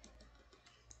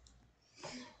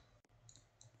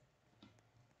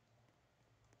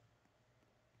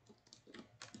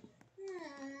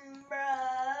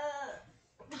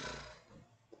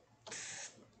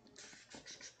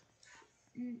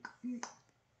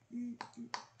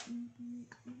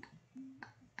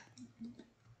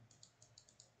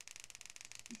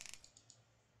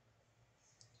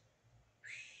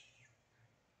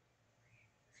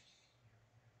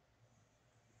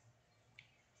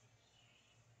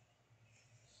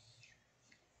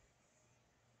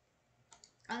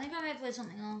 I think I might play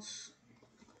something else.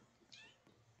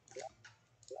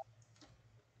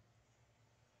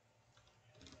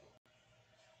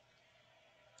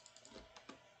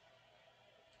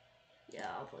 Yeah,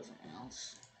 I'll play something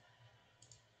else.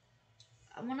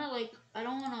 I wanna like, I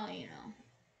don't wanna, you know.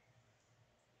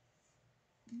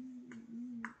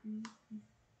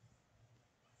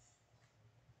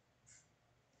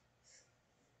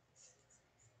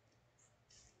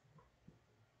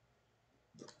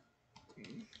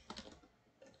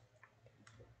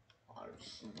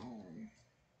 Arsenal.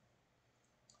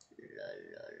 La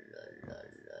la la la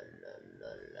la la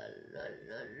la la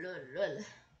la la la.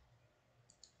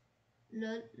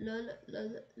 La la la la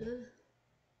la.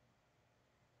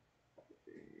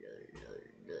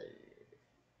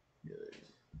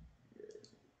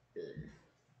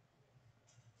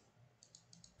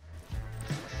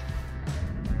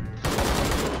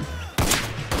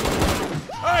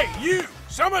 Hey, you!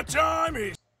 Summertime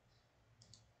is...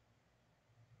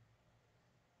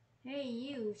 Hey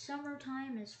you,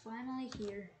 summertime is finally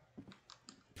here.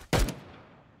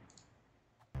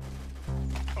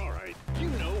 Alright, you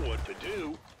know what to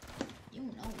do. You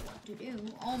know what to do.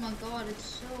 Oh my god, it's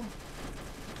so...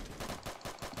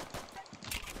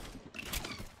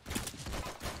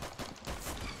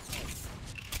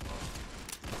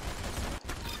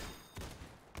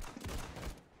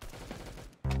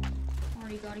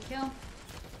 Already got a kill.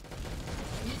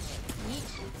 Yeet, yeet.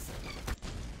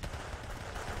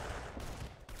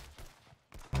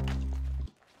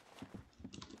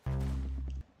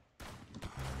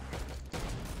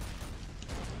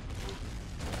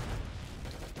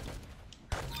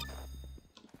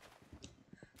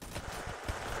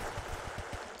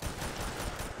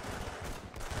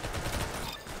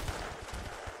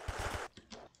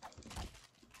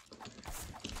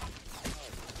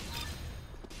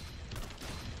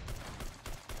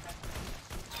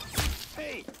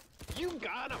 Hey, you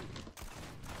got him!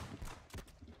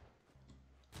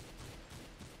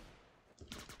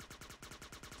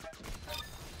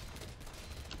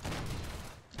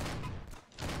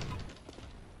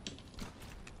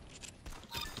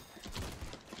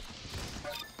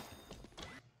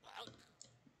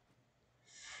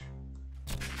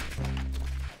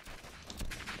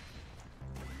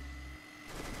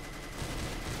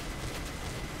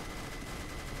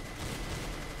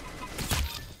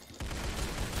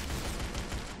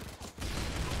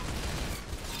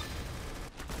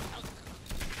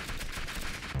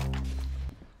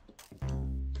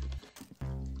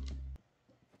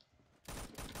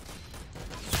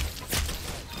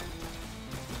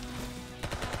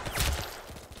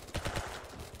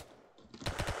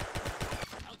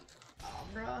 Oh,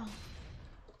 bruh.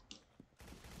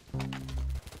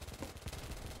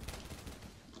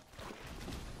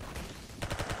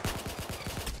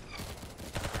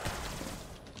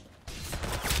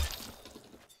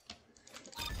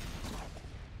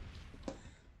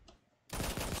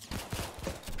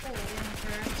 Oh,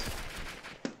 incorrect.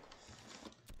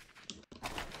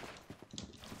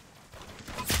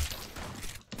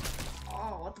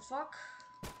 Oh, what the fuck?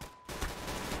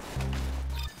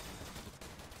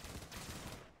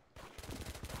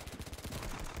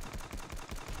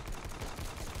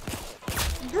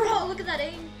 Bro, look at that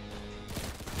aim.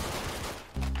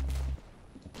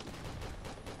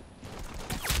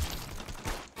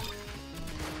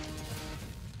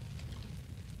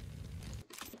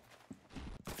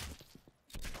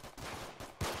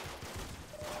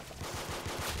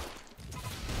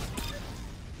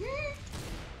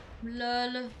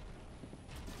 Lol.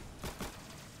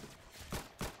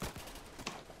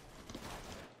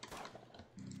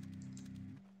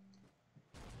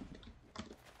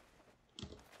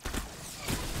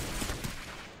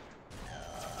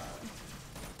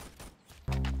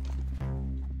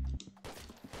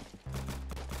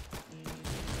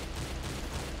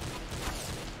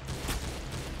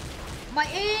 My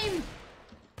aim!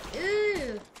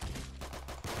 Ew!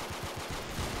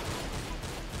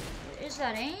 Where is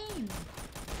that aim?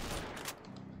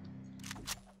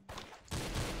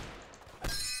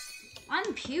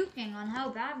 I'm puking on how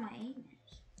bad my aim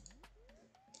is.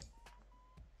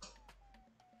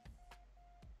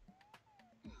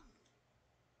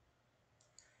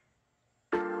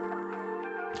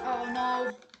 Oh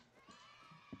no.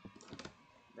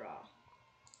 Bruh.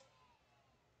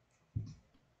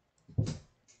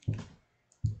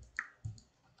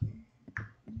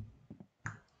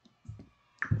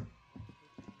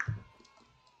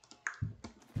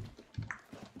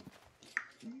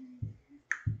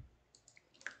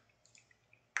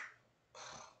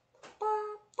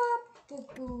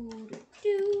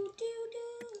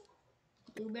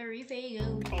 Blueberry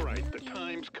Fago. All right, the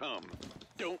time's come.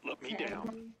 Don't let me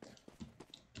down.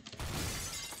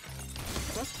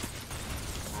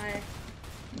 I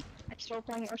Still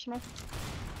playing Arsenal?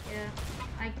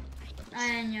 yeah.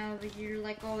 I know, but you're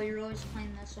like, oh, you're always playing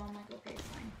this, so I'm like, okay,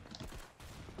 fine.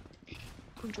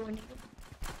 I'm joining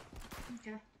you.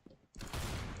 Okay.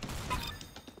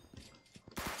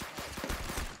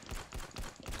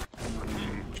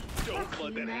 Don't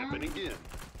let that happen again.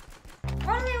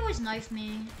 Why do they always knife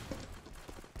me?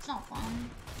 It's not fun.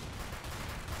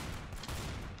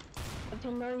 What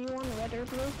team are you on, red or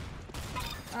blue?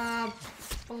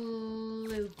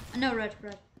 Blue. No, red.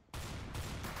 Yeah,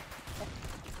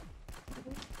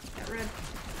 red.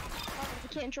 Oh, I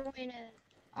can't join it.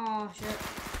 Oh, shit.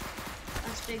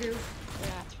 That's big oof. Yeah,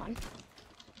 that's fine.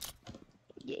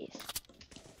 Yes.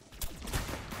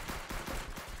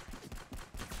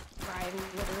 I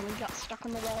literally got stuck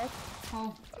on the wall.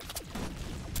 Oh.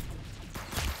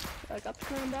 I got the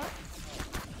combat.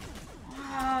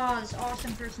 Ah, this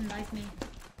awesome person knifed me.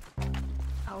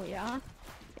 Oh yeah?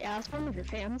 Yeah, it's one of your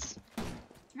fans.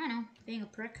 I know, being a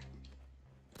prick.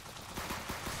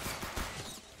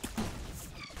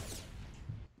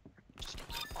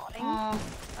 Spotting. Oh,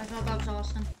 I thought that was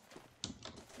awesome.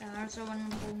 Yeah, that's what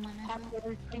I'm holding my neck up.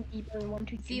 Popular, either 1,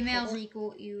 2, 3, Females 4.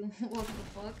 equal you. What the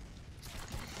fuck?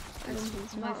 And That's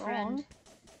he's my not friend. wrong.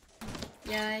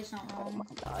 Yeah, it's not Oh wrong.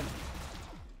 my god.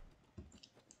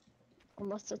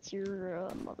 Unless that's your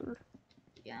mother.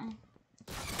 Yeah.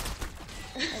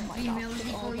 Oh my Females god.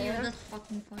 equal you. That's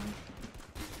fucking funny.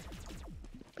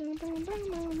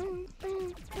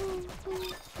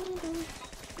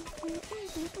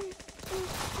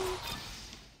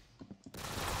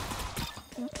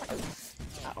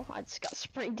 Oh, I just got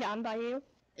sprayed down by you.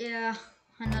 Yeah,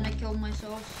 and then I killed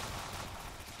myself.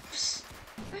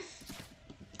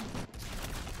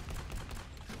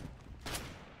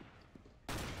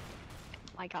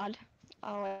 My god.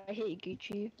 Oh, I hate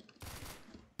Gucci.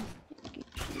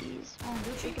 Gucci's Oh,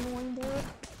 Gucci. chicken wing board.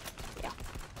 Yeah.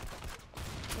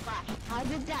 Wow, how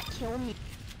did that kill me?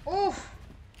 Oof!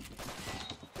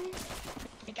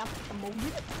 I got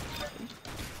promoted.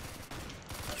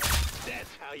 That's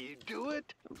how you do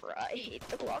it? Bruh, I hate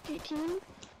the Glock 18.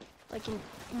 Like, it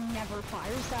never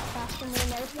fires that fast from your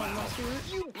knife unless your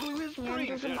You blew his hand brains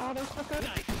doesn't out. auto clicker.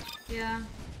 Nice. Yeah.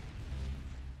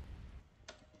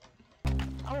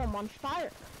 Oh, I'm on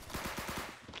fire.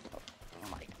 Oh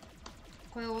my.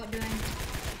 Quail, what doing?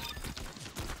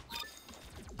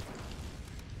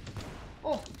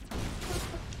 Oh!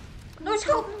 No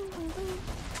scope!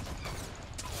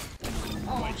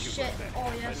 Oh shit!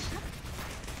 Oh yes.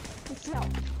 No.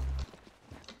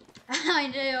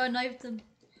 I did. I knifed him.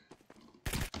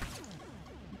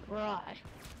 Right.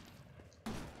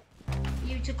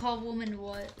 You to call woman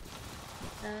what?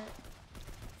 That.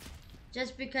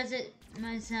 Just because it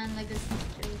might sound like a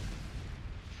joke.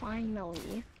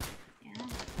 Finally. Yeah.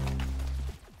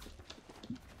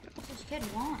 What's this kid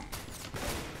want?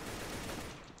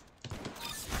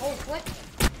 Oh, what?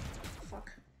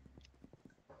 Fuck.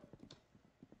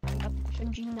 Got the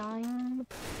G9.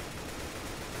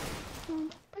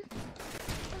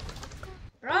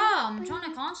 Bro, I'm trying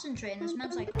to concentrate and this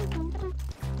man's like,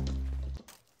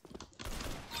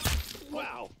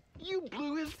 Wow, you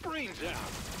blew his brains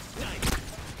out. Nice.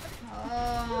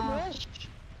 oh.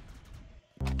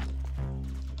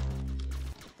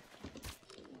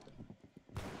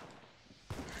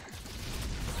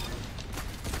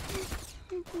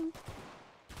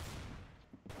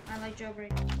 I like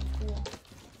jailbreak. Cool.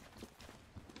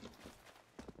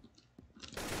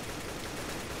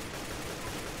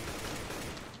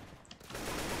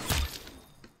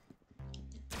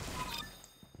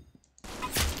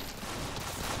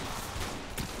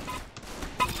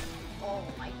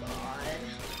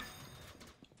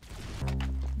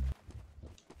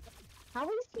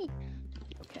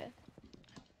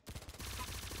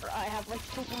 I have like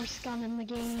the worst gun in the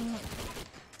game.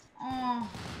 Oh,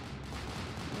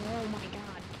 Oh my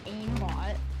god,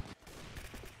 aimbot.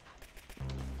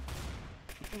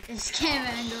 it's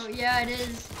Commando. Yeah, it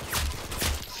is.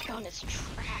 This gun is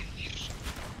trash.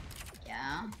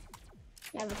 Yeah.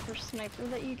 Yeah, the first sniper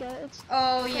that you get, it's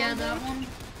Oh, yeah, that one.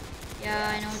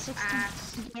 Yeah, I know it's 60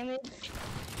 ass. damage.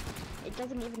 It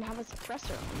doesn't even have a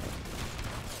suppressor on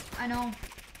it. I know.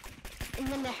 And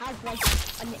then it has like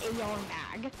an AR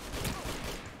mag.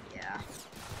 Yeah.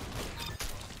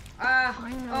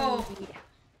 Finally, Oh,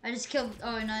 I just killed.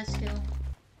 Oh, nice kill.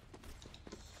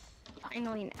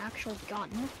 finally an actual gun.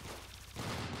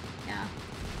 Yeah.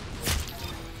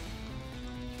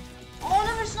 Oh,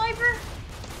 another sniper?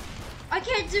 I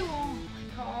can't do. Oh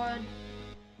my god.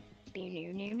 I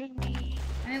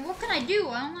mean, what can I do?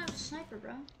 I don't have a sniper,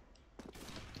 bro.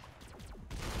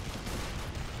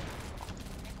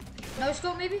 No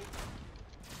scope, maybe?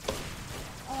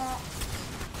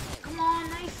 Come on,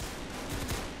 knife.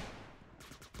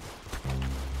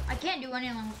 I can't do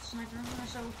anything with the sniper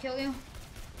unless I will kill you.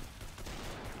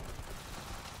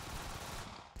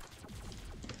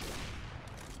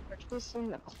 This is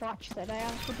the clutch that I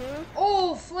have to do.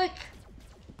 Oh, flick.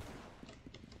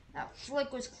 That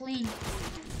flick was clean.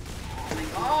 Oh my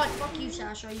god, fuck you,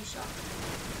 Sasha, you suck.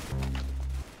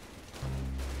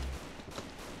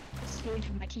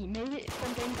 Saved my teammate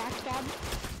from getting backstabbed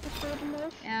before the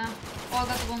move. Yeah. Oh, I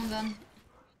got the golden gun.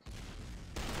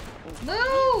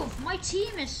 Move! My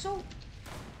team is so...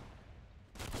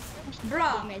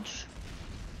 Bruh. Damage.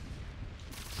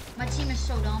 My team is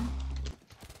so dumb.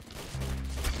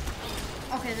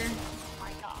 Okay, then. Oh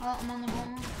my god. Well, I'm on the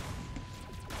home.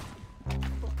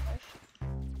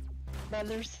 But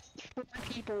there's 4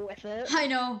 people with it. I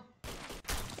know.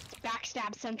 It's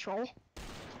backstab central.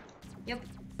 Yep,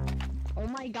 Oh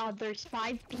my god, there's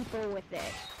 5 people with it.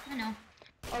 I know.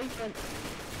 Oh, but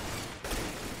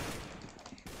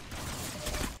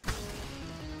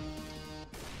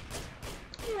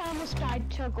I almost died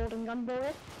to a golden gun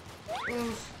bullet.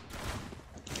 Oof.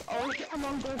 Oh, I'm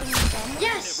on golden gun. Never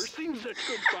Yes! seen such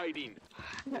good fighting.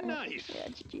 Nice. Yeah,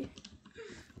 GG.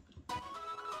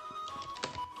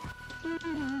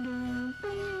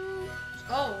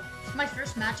 Oh, it's my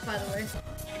first match, by the way.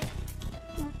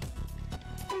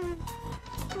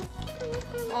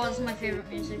 Oh, this is my favorite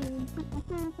music.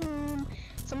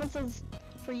 Someone says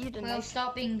for you to Well, know.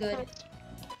 stop being good.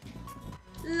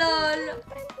 LOL.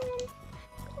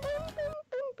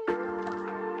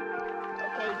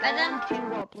 Okay, And then- go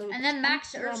on to, blue. And then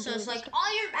Max Go on, Ursa's blue. like,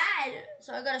 oh, you're bad.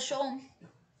 So I gotta show him.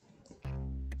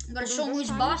 I gotta show him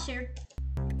who's boss here.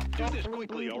 Do this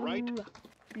quickly, all right? Blue.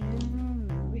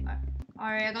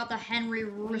 Alright, I got the Henry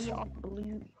We rifle. are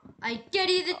blue. I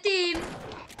carry the team.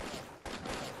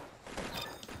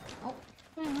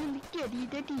 Get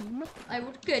the team. I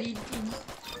would carry the team.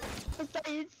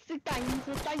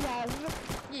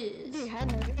 Yes.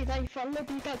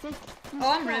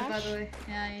 Oh, I'm red, by the way.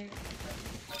 Yeah.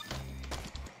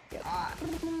 Ah.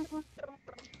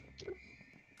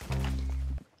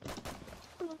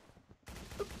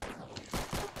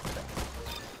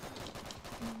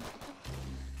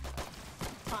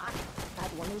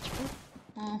 Had 1 HP.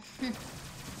 Oh.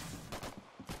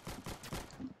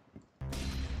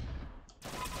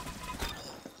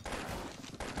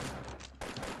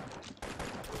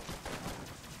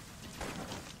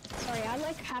 Sorry, I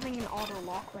like having an auto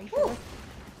lock rifle. Ooh.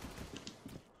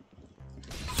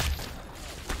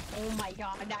 Oh my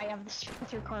god, I have the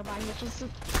Spitzer carbine, which is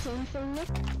the same thing.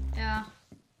 Yeah.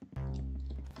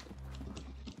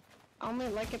 I only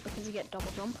like it because you get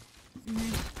double jump.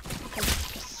 Mhm. Because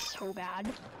it's just so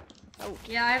bad. Oh,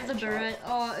 Yeah, I have the headshot. Barrett.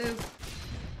 Oh, oof.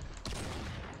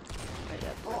 Right,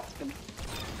 that's good.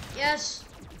 Yes.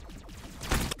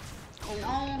 Oh,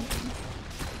 Oh.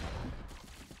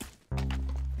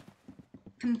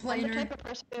 I'm the Complainer. type of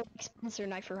person who likes Spencer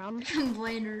knife around.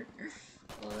 Complainer.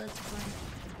 Oh, that's funny.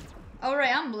 Oh,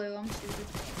 right, I'm blue. I'm stupid.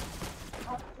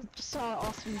 Oh, just saw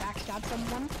Austin backstab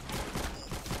someone.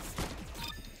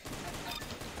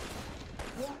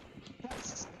 Yeah,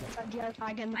 that's a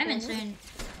DR5 in the I'm corner. insane.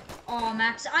 Oh,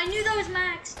 Max. I knew that was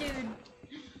Max, dude.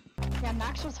 Yeah,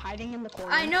 Max was hiding in the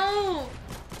corner. I know.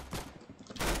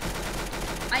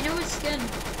 I know his skin.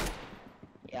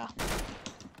 Yeah.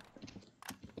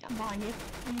 Yeah, I'm behind you.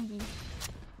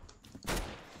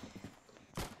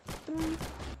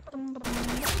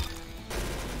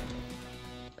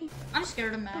 I'm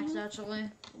scared of Max, actually.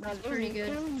 That's pretty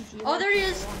good. Easy, Oh, there he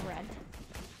is. One red.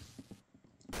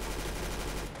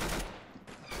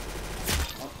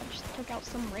 Oh, I just took out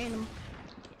some random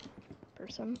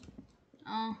person.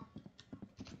 Oh.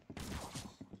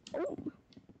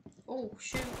 Oh, Oh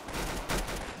shoot.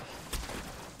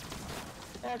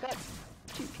 I got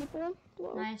 2 people.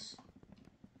 Whoa. Nice.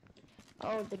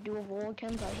 Oh, the dual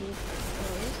Vulcans, I hate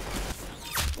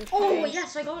those. Oh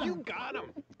yes, I got You him. got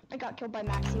him. I got killed by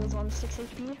Max, he was on 6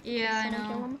 HP. Yeah, I Someone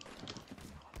kill know. him.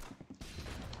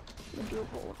 The dual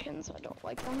Vulcans, I don't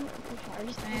like them. The fire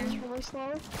Damn. is really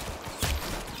slow.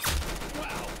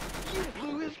 Wow, you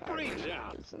blew his brains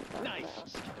out. Isn't that Nice.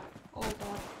 fast. Oh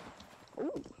god.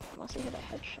 Ooh, unless he hit a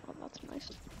headshot, that's nice.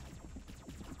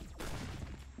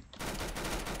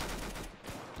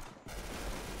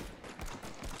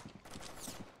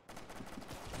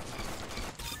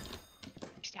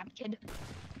 Stab kid.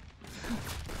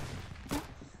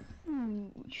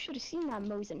 You should have seen that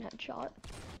Mosin headshot.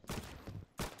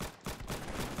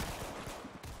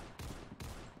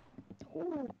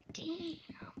 Oh, damn.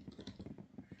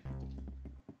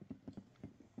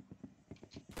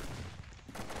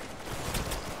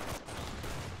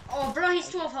 Oh bro, he's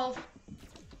 12 health.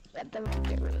 That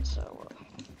Barrett's so.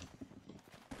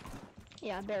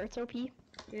 Yeah, Barrett's OP. Dude,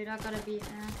 I gotta beat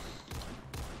Max.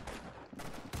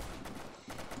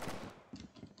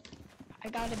 I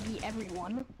gotta beat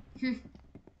everyone.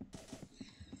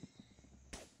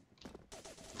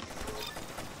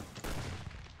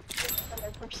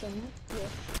 Another person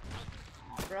with.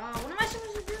 Oh, bro, what am I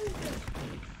supposed to do?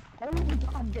 Oh my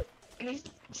god,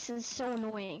 this is so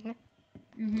annoying.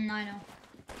 I know.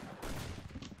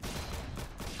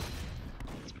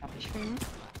 It's probably stream.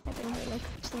 I think I like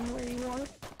seeing where you are.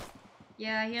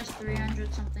 Yeah, he has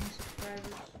 300 something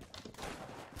subscribers.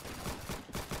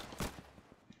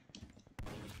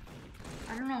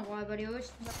 I don't know why, but he always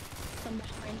From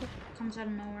behind. comes out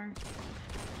of nowhere.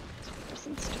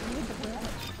 Person's streaming the bread.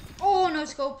 Oh, no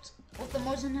scoped. With the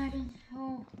Mosin Knighted.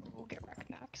 Oh. We'll get wrecked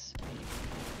Max.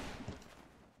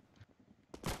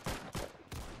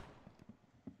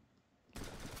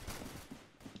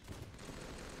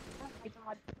 Oh my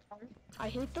god. I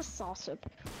hate the Sasha.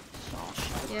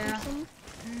 Yeah. Person.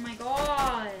 Oh my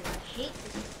god. I hate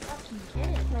this fucking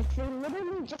kid. Like, they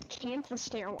literally just camp the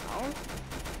stairwell.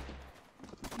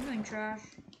 I'm doing trash.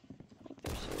 Like,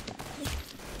 they're so bad.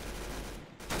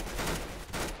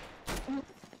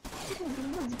 He's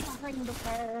behind the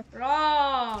wall.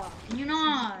 Bro, can you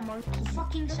not? Monkey.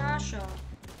 Fucking Sasha.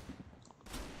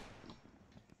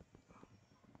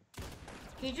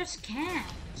 He just can't.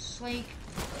 It's like.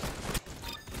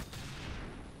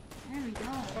 There we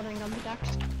go. Golden gun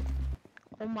next.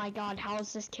 Oh my god, how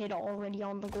is this kid already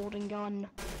on the golden gun?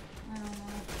 I don't know.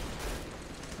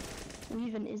 Or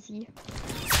even Izzy.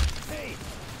 Hey,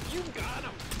 you got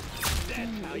him.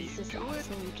 That's how you This is do it.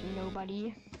 absolute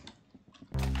nobody.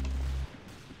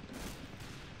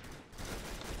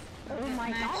 Oh my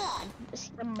Max. god, this is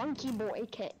the monkey boy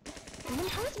kit. And then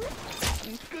how's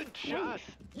Max? Good shot.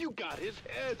 You got his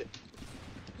head.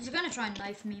 He's gonna try and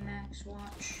knife me, Max.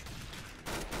 Watch.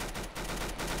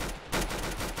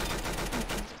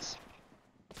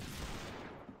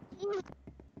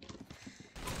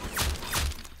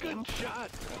 Good shot.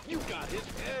 You got his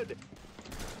head.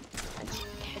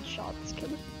 Headshot this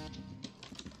kid.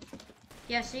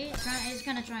 Yeah, see? He's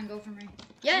gonna try and go for me.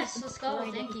 Yes, let's go.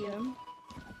 Right Thank you. again.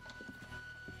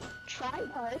 Try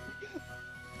hard.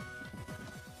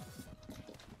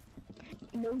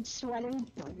 No sweating.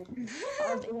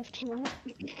 Of AFK.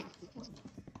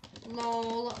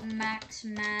 Lol, Max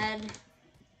mad.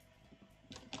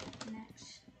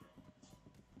 Max.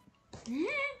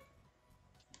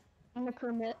 I'm a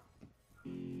Kermit.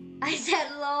 I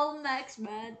said lol, Max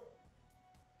mad.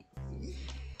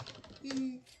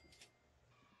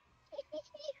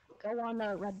 Go on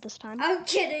red this time. I'm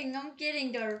kidding,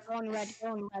 Durf. Go on red, go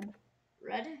on red.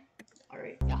 Red?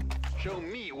 Alright. Show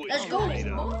me what Let's you go. made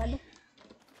Go of. on red.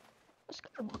 Let's go.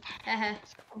 Haha.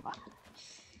 Let's go.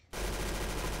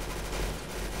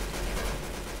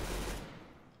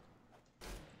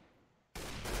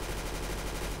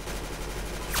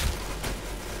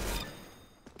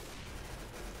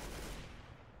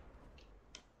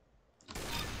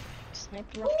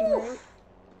 Snipe left and right.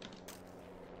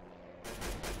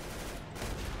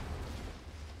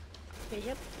 Okay,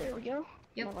 yep, there we go.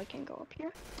 Yep. Now I can go up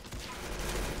here.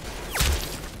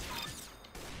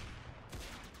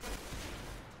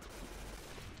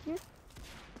 Here.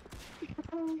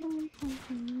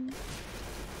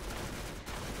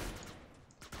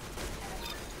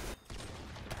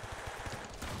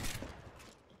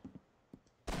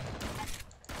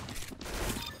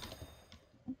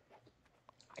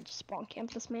 I just spawn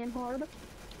camped this man hard.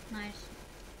 Nice.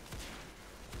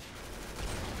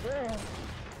 Yeah.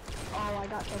 Oh, I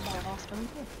got killed by Austin.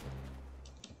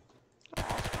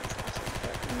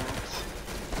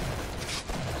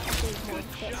 Good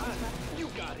hit shot. since Max You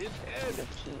got his head.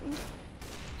 15.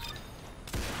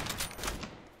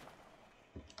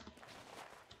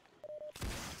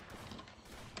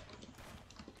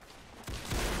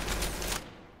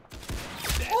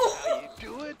 That's how you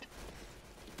do it.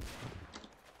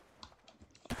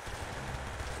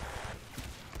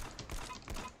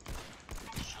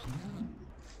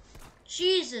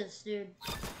 Jesus, dude.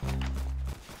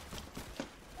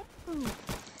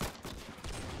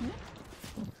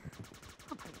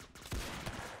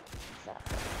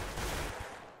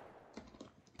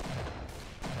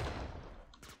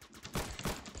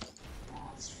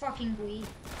 Oh, it's fucking Wii.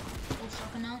 Still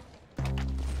sucking out.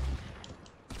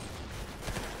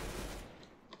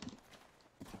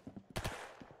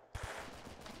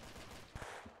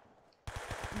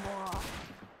 Wow.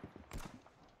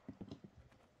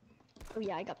 Oh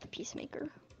yeah, I got the Peacemaker.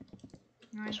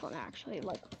 Nice. This one actually,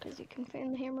 like, because you can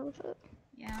fan the hammer with it.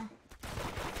 Yeah.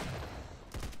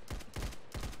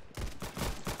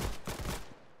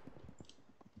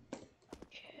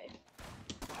 Okay.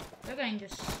 They're getting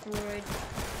destroyed.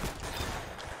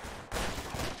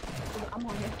 I'm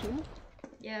on here too.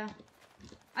 Yeah.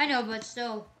 I know, but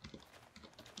still.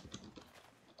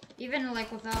 Even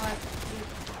like without it,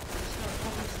 still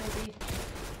probably still be.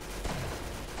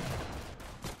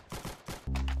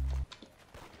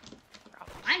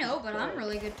 I know, but I'm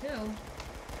really good too.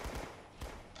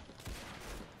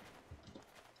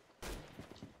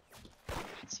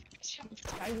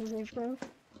 I was there for.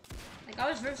 Like I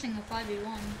was versing a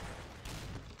 5v1.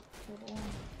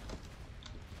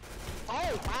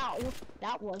 Oh wow,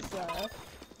 that was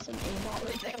some aimbot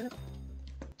right there.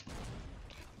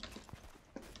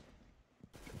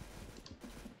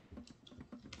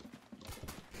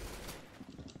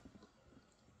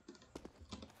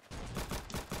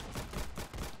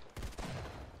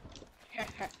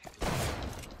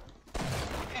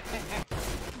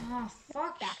 Oh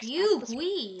fuck Backstab you, this one.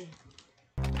 Wii.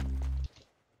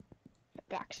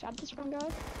 Backstab this one guy.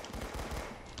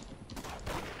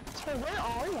 So where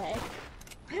are they?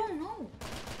 I don't know.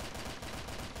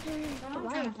 I'm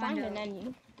Why trying to am find finding out.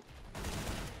 any?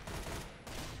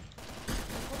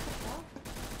 What the fuck?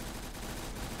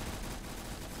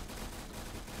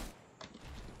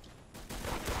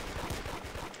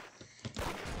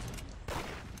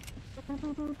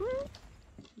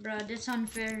 Bruh, that's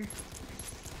unfair.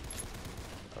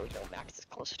 Oh yo, Max is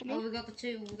close to me. Oh, we got the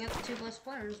two best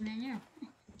players, man. Yeah,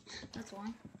 that's why.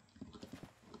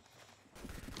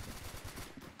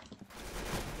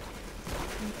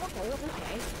 Okay,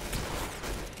 okay.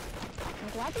 I'm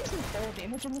glad there's some full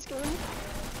damage in this game.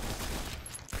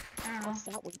 I don't know. Else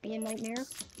that would be a nightmare.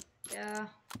 Yeah.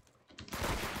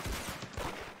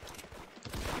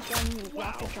 Then you Wow.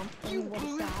 have to jump You in. What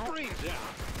blew is his that? brains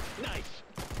out. Nice.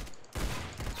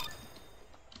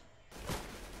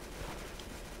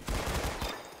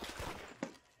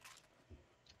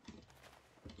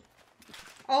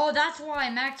 Oh, that's why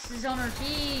Max is on our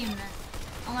team.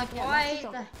 I'm like, Yeah, why Max is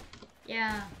on- the?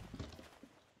 Yeah.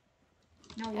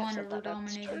 No Yeah, wonder so we're that's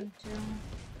dominating too.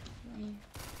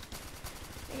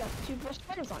 You got two best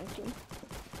players on your team.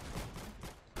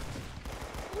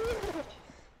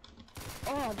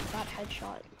 Oh, that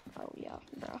headshot. Oh yeah,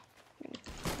 bro.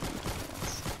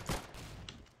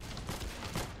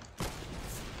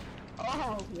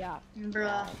 Oh yeah.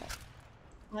 Bruh.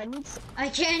 I need some. I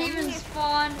can't even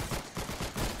spawn.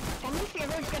 Can you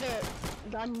ever get a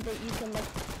gun that you can like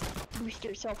boost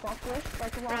yourself up with,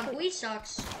 like a Bruh, rocket Wii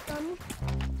sucks. gun?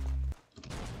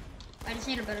 I just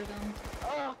need a better gun.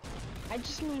 Oh, I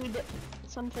just need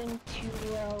something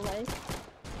to like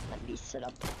let me sit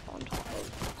up on top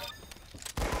of.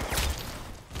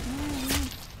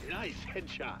 Nice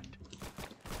headshot.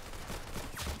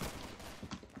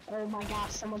 Oh my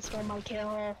gosh, someone stole my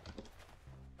kill.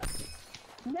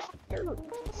 No.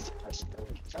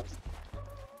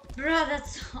 Bruh,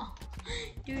 that's all.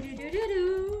 Do do do do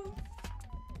do.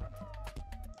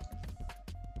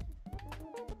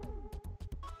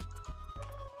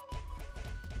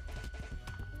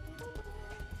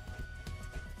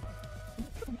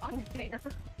 Unfair.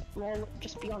 Lol,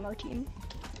 just be on our team.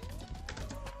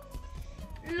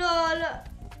 LOL.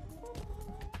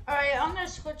 Alright, I'm gonna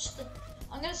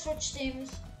switch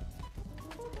teams.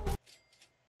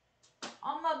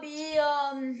 I'm gonna be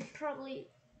probably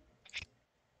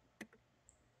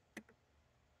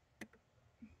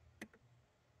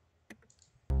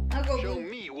I'll go Show blue.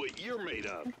 me what you're made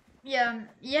of. Yeah,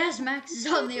 yes, Max is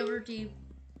on the other team.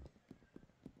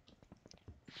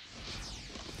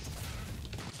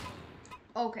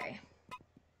 Okay.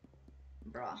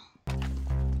 Bruh.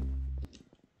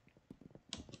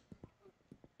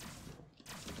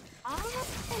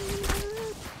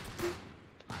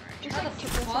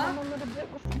 someone fuck? a little bit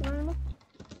with the burn.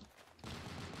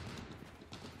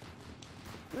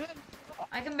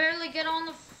 I can barely get on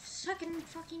the second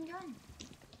fucking gun.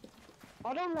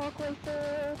 Auto lock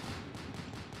rifle.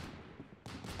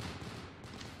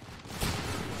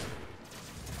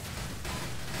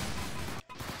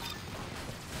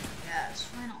 Yes,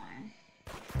 finally.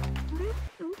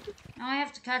 Now I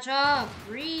have to catch up.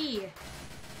 Bree.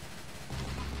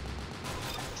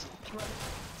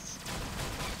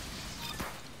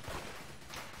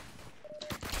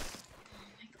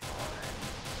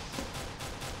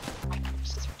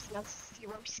 That's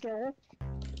 0 skill.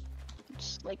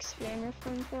 Just like spam your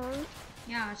flamethrower.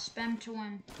 Yeah, spam to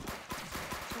win.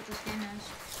 That's what this game is.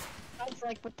 That's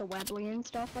like with the Webley and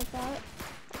stuff like that.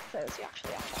 So you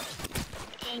actually have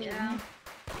to aim. Yeah.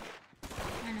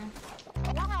 I know.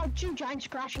 Oh, wow, 2 giants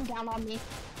crashing down on me.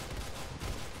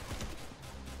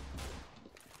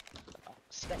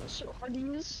 This gun is so hard to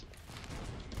use.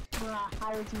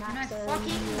 Howard's Can I max.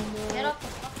 fucking get up the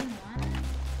fucking ladder?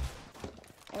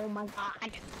 Oh my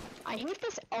god. I hate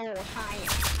this. Oh, hi.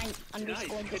 I'm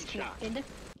underscore Nice, good shot. disconnected.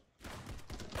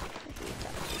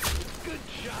 Good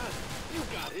shot. You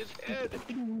got his head.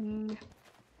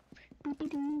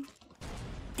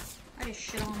 I just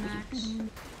shit on Max.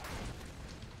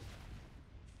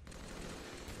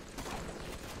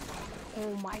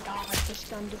 Oh my god, this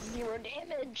gun does 0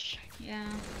 damage. Yeah.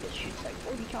 It shoots like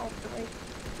 40 caliber rifle.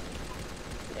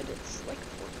 And it's like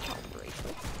 40 caliber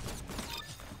rifle.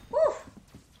 Woo!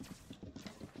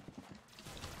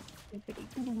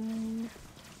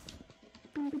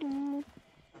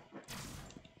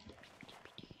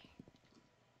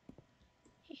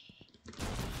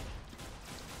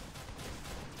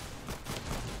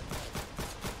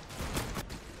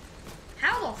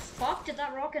 How the fuck did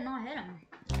that rocket not hit him?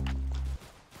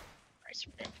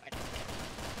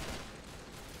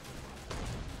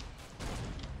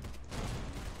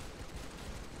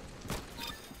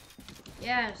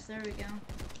 Yes, there we go.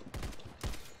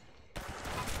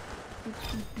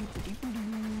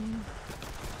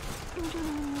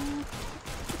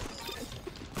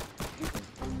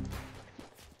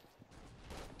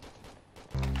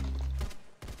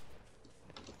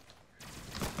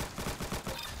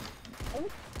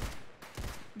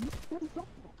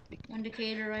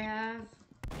 Indicator I have.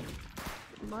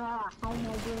 Bruh, how am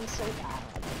I doing so bad?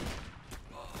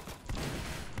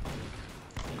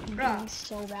 I'm Bruh. doing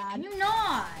so bad. Can you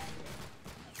not?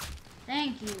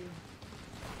 Thank you.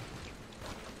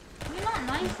 Can you not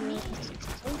knife me?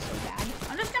 So bad.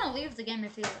 I'm just gonna leave the game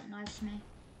if he knifes me.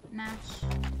 Max.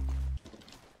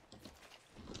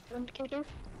 Indicator.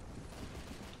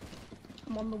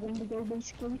 I'm on the window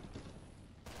basically.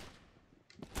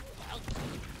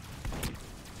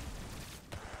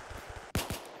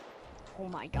 Oh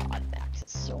my god, Max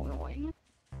is so annoying.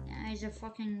 Yeah, he's a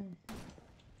fucking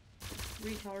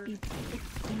retard.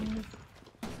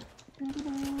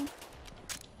 Oh,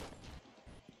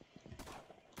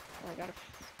 I gotta.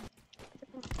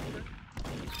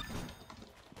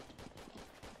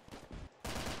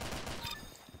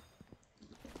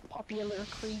 Popular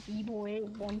creepy boy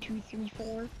 1 2 3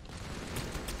 4.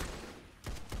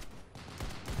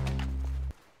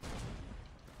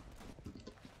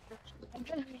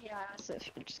 Yeah, so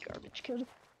you're just garbage kid.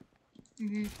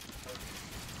 Mm-hmm.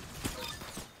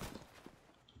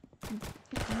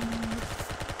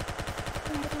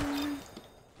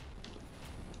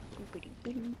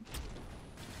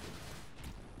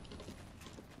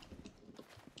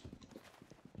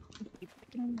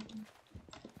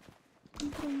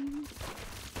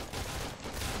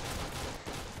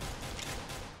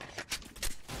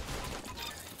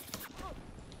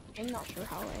 I'm not sure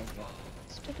how I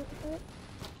stood it with it.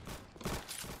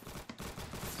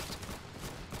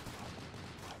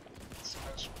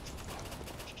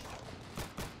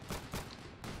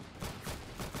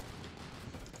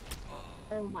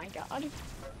 Oh my god.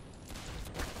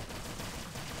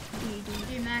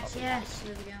 Dude, Max, yes.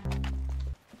 There we go.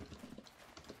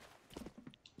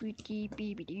 Booty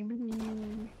beebity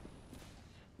boo.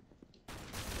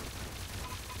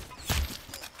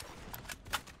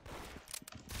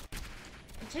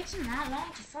 It takes him that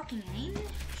long to fucking aim?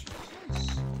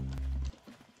 Jesus.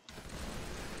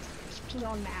 Just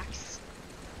on max.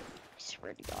 I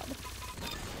swear to god.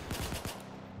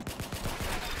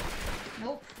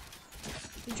 Nope.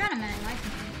 He's trying to man knife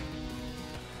me.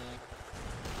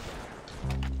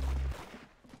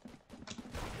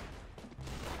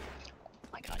 Oh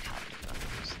my god, how did I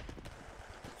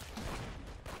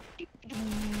do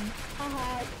that?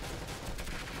 Haha.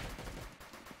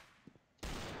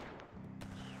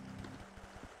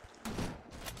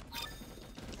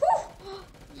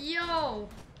 Yo!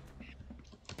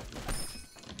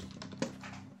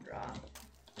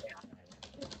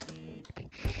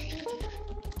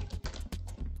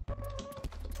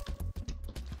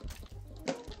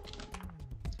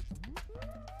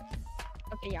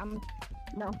 I'm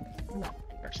no, I'm not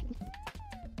nursing.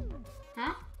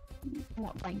 Huh? I'm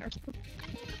not playing nursing.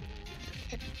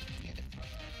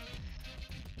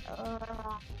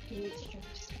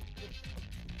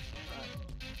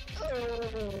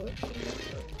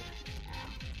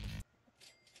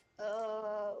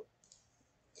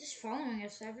 Just following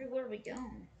us everywhere we go.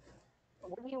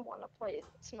 What do you want to play?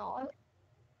 It's not,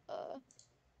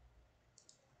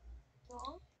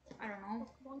 no, I don't know.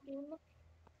 Pokemon game.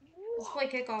 Let's play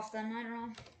kickoff then. I don't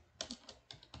know.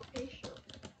 Okay, sure.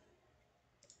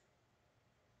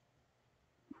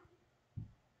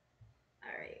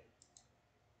 Alright.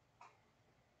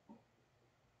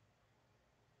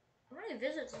 How many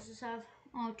visits does this have?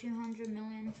 Oh, 200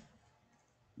 million.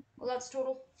 Well, that's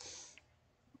total.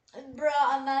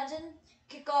 Bruh, imagine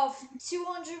kickoff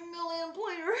 200 million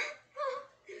player.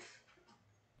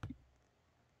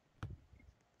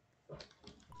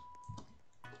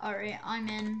 Alright, I'm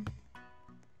in.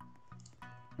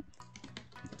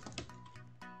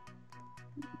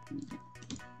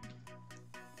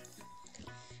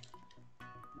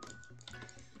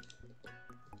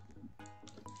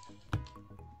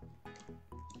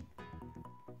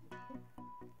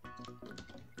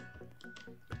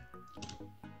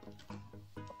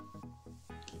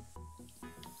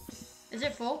 Is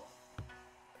it full?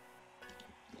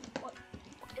 What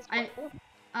is I- what?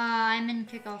 I'm in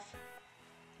kickoff.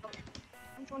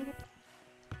 I'm trying to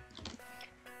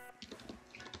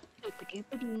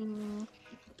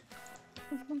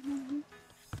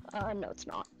no, it's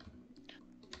not.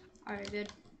 Alright, good.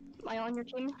 Am I on your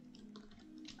team?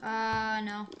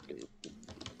 No.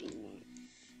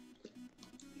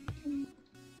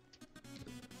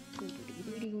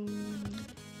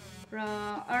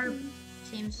 Bruh, our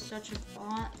team's such a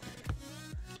bot.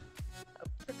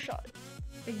 Trick shot.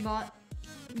 Big bot.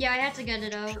 Yeah, I had to get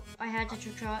it out. I had to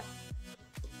trick shot.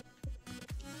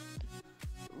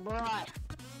 Bruh.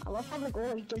 I love how the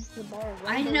goalie gives the ball.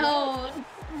 I know.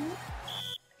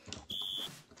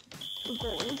 The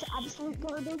goalie's absolute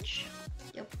garbage.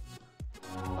 Yep.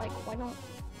 Like, why don't...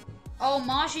 Oh,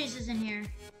 Moshi's is in here.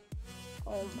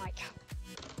 Oh my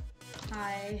god.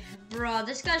 Hi. Bruh,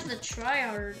 this guy's the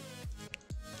tryhard.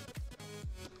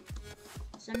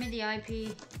 Send me the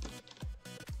IP.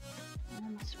 Oh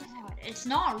my god. It's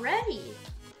not ready.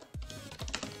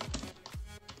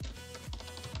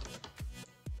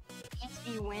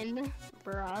 Easy win,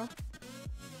 bruh.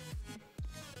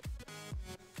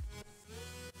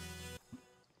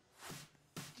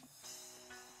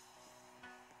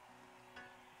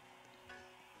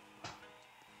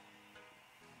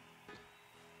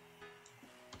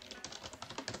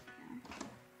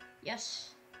 Yes.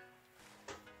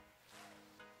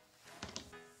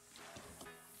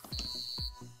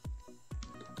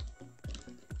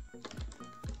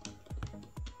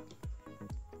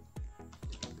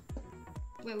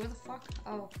 Wait, where the fuck?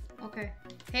 Oh, okay.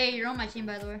 Hey, you're on my team,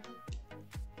 by the way.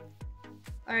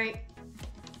 Alright.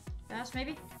 Fast,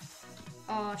 maybe?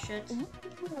 Oh, shit.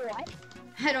 What?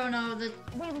 I don't know. The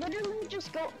They literally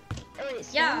just go... Alright,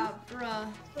 Yeah, bruh.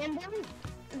 stand down.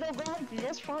 They'll go like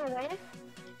this far away.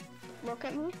 Look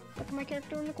at me. Look at my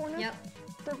character in the corner. Yep.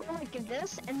 They'll go like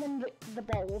this, and then the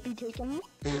ball will be taken.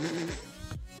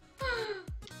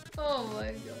 Oh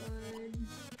my god.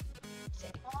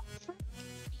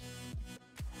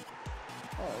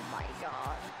 Oh my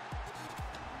god.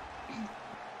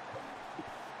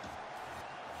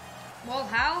 Well,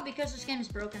 how? Because this game is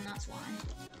broken, that's why.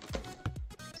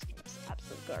 This game's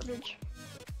absolute garbage.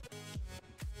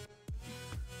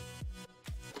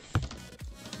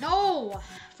 No!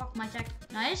 Fuck my tech.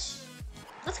 Nice.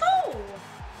 Let's go!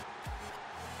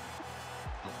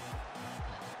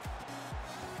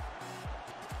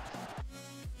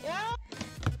 Yeah.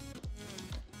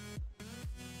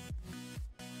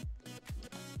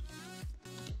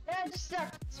 Yeah, just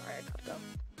stuck. Sorry, I gotta go.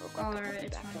 Real quick, I'll Alright, be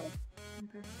it's back fine.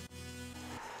 though. Okay.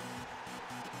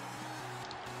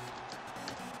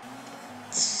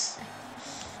 That's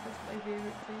my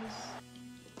favorite face.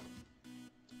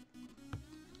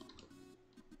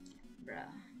 Bruh.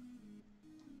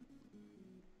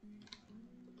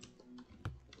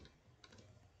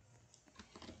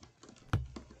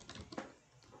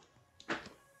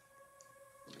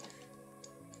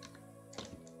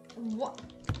 What?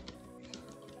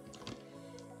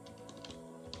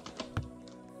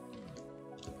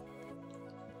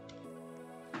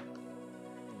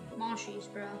 Moshi's,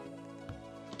 bro.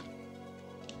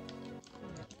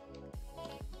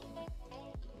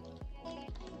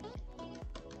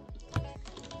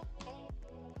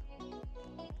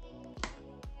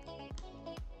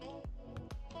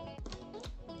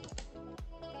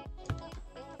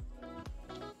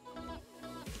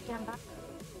 Yeah, I'm back.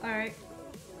 Alright.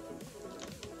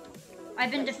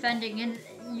 I've been defending, and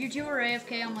you two were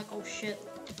AFK. I'm like, oh shit.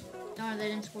 No, they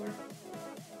didn't score.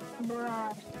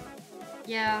 Bruh.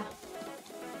 Yeah.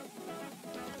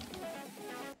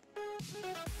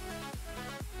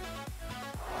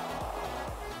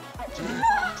 I took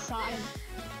the side.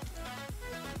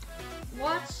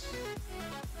 What?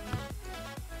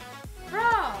 Bro,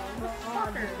 you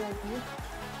fucker.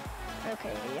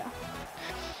 Okay, yeah.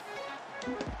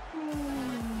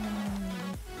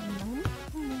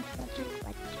 Such a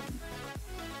question.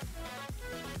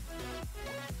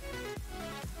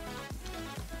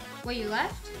 Wait, you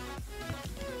left?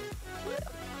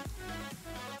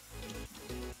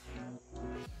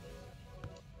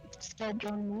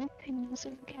 Schedule meetings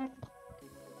again.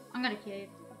 I'm gonna keep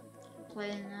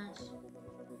playing this.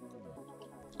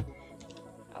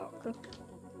 Oh, good.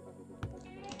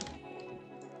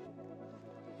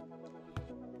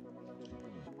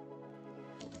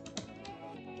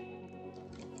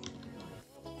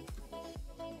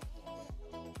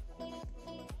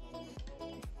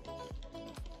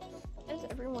 Is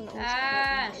everyone else?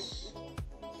 Yes.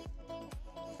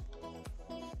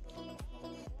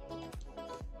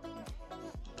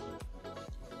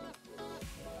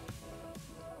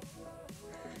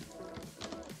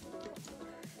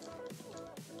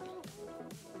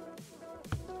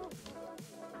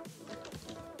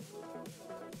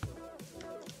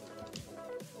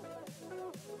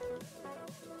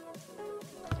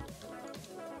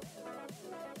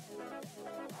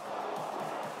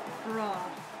 Bruh.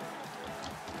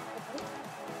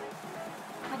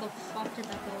 How the fuck did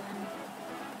that go in?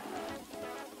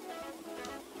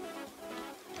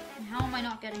 And how am I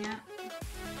not getting it?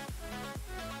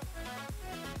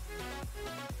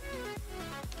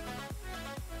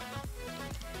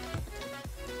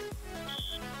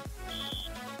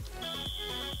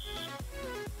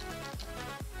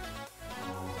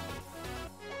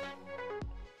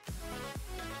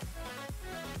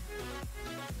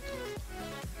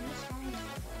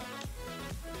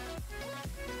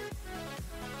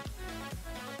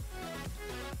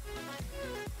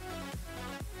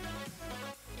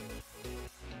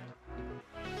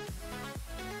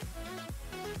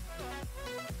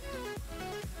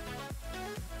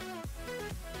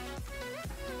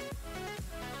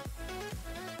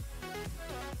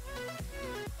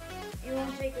 You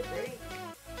want to take a break?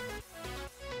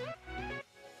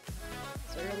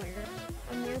 It's earlier.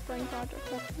 I'm here playing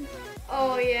Project Weapons.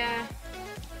 Oh yeah.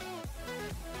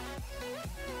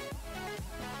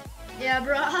 Yeah,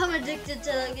 bro, I'm addicted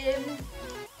to that game.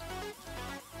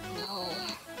 No.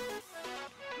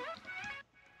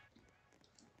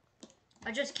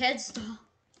 I just can't stop.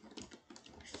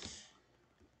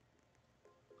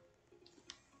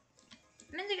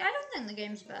 I mean, I don't think the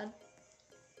game's bad.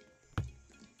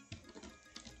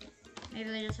 Maybe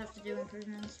they just have to do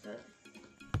improvements, but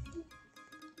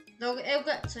it'll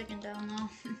get taken down though.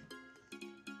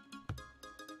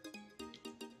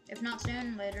 If not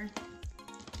soon, later.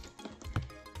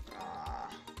 Ah.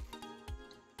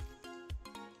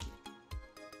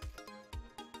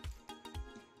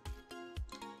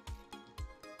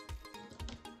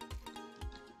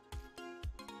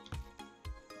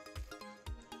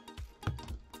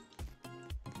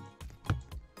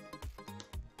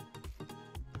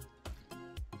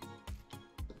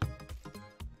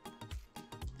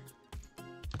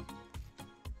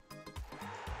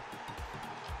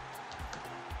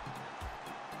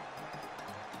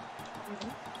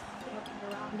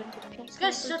 This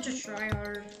guy's such a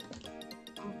tryhard.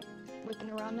 Looking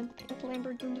around in the pink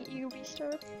Lamborghini EUV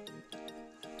star.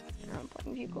 I'm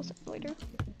playing Vehicle Simulator.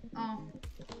 Oh.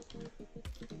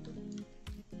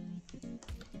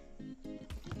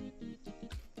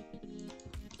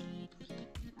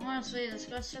 Honestly, this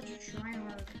guy's such a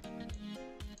tryhard.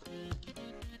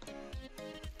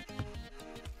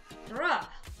 Bruh.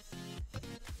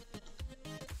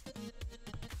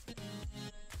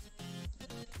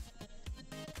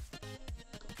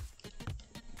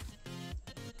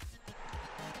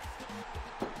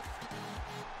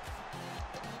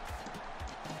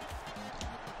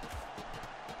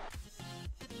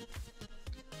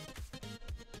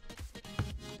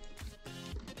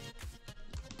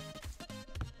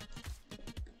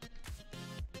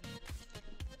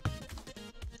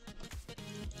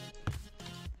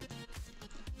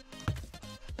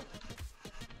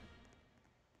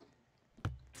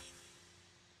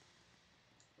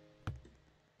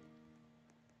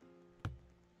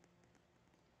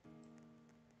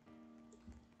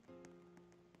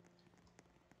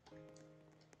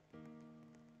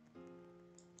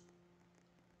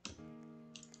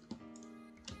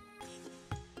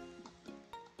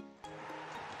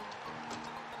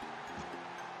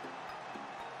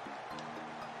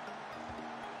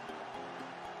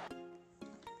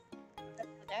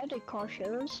 I did car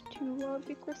shares to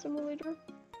Vehicle Simulator.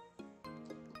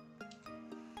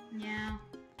 Yeah.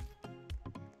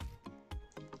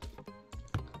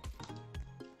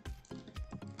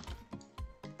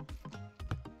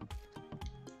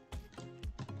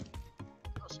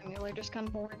 Simulator's kind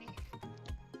of boring.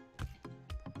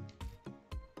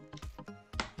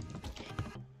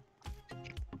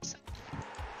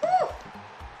 Woo!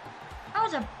 That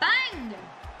was a bang!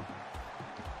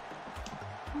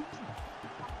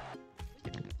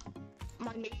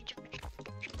 My major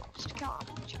stop.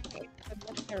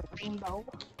 Another rainbow.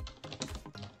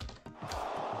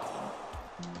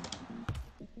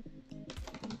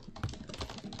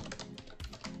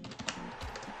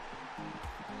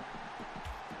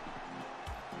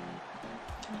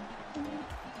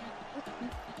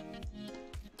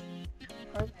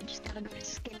 I just gotta go to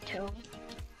Skin Tone.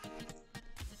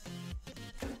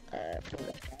 For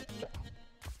the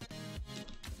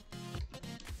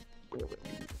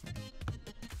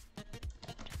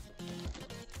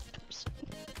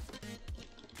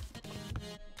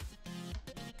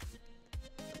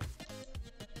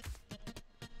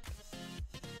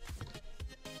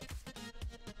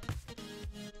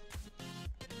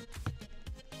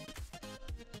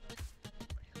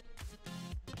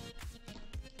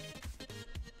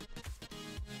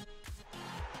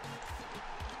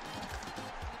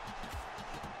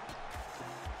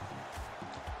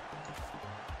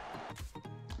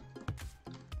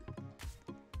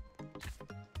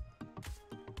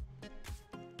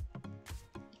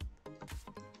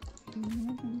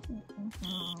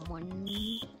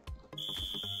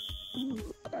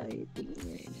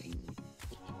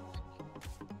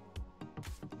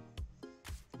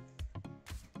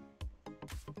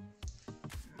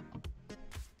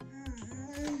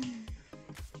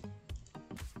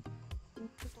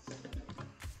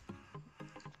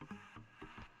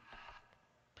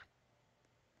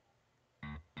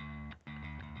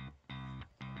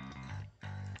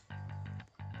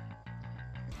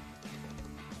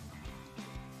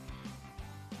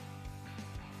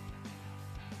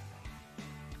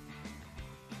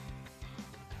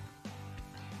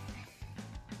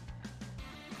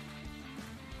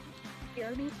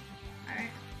Already?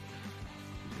 Alright.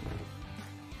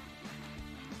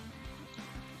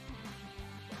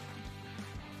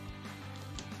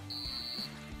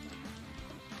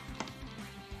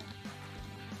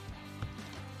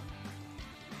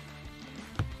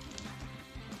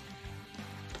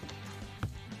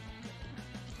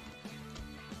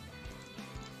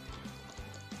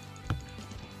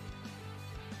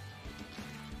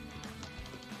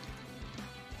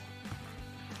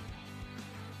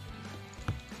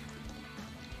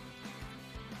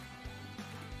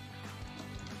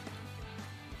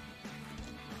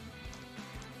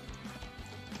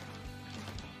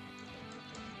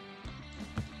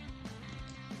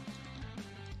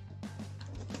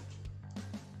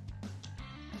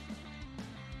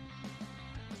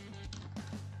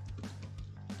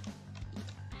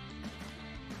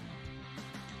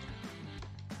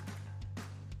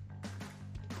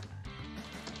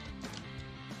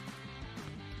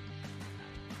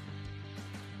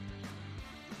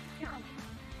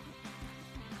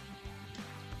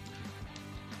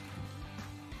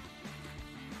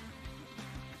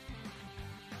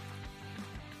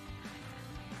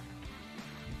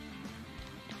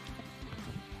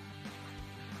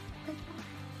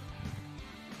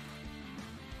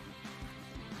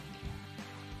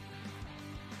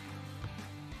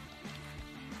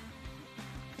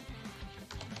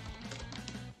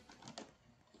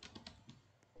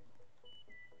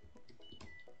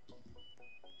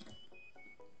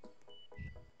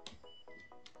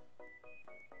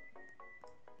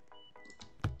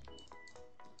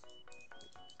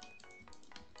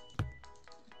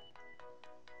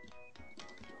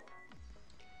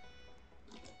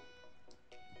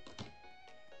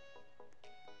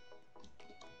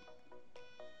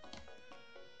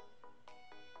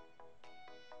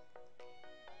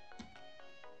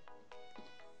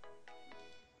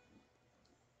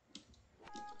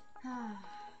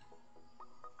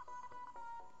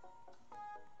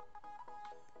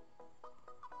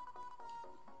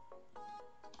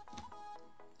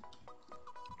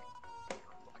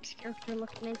 This character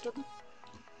look naked.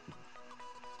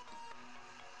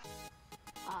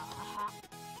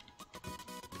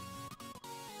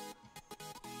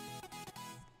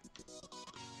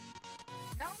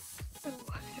 No.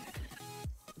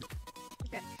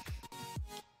 Okay.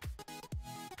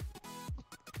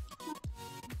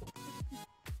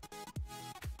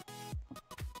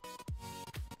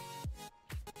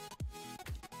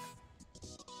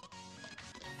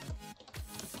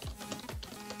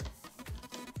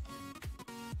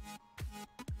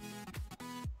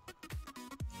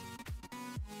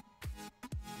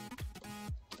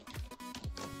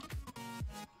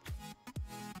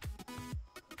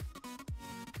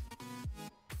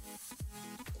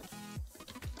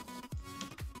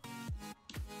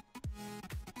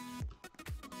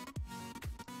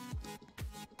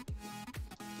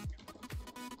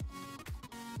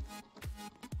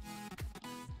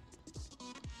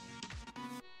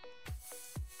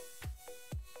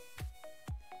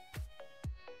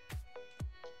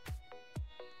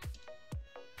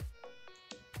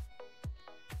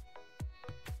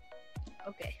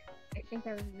 Okay, I think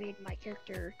I made my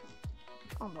character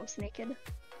almost naked.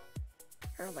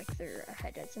 Or like their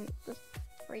head isn't the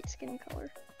right skin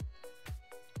color.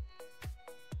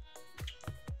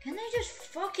 Can they just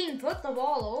fucking put the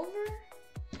ball over?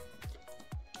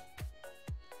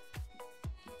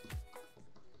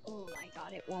 Oh my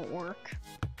god, it won't work.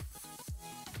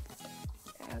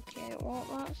 Okay, well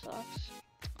that sucks.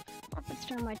 It's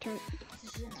time my turn.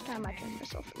 It's time I turn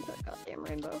myself into a goddamn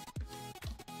rainbow.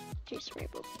 Jeez,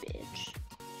 rainbow bitch.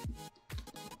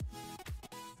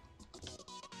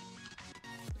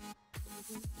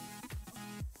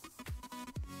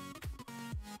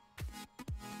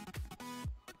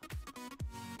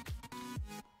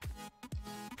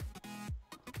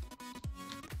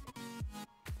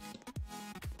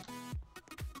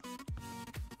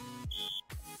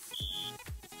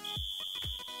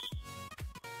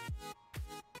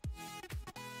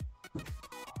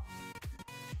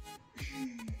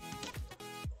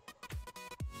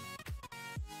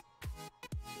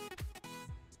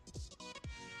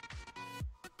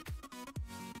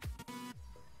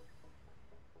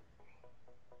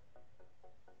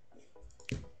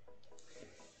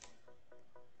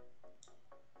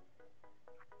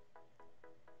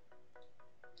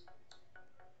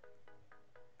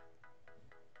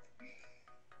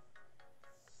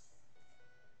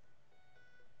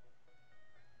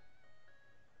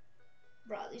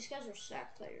 Bro, these guys are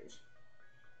sack players.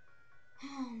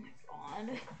 Oh my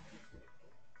god.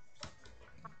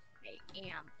 I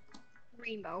am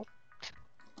rainbow.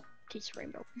 Jeez,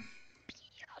 rainbow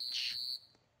bitch.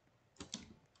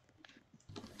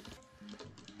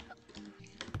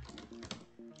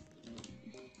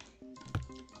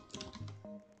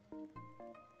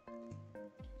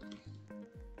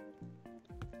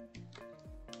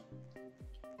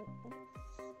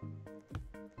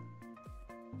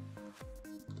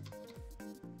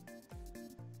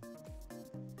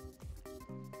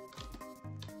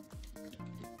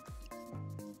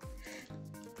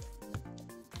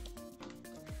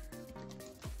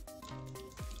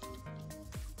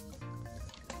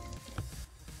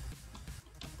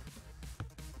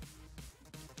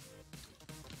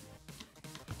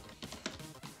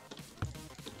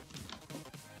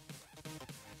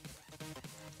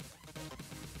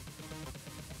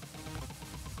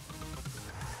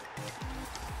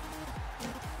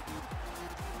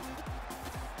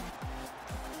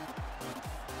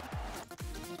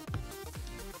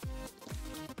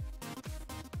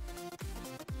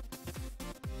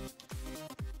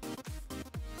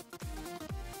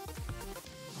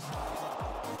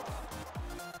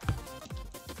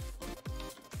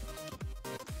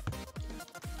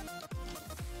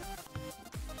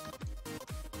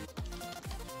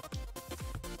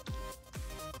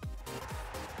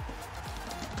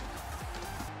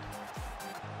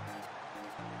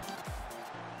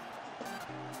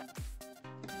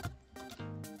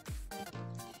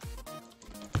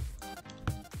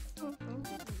 Oh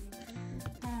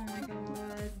my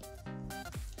god.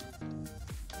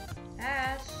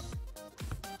 Ass.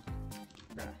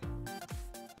 Bruh.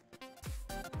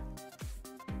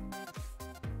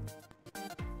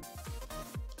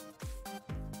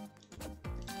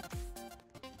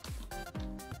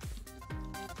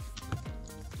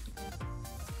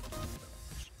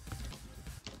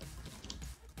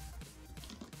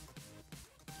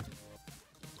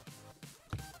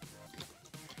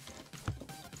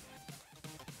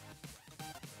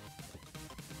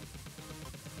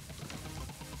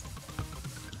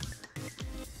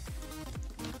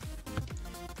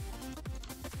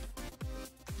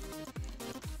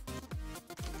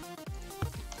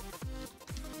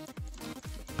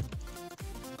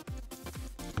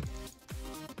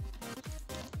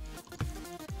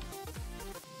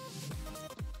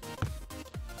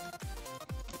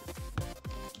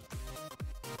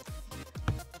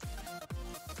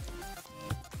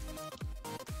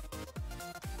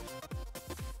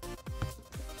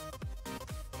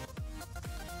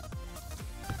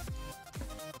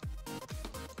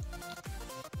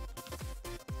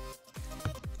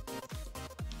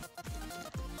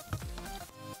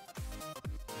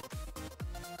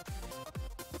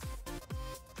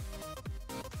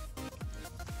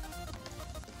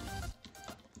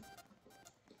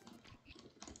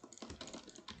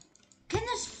 Can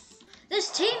this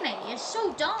teammate is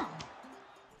so dumb.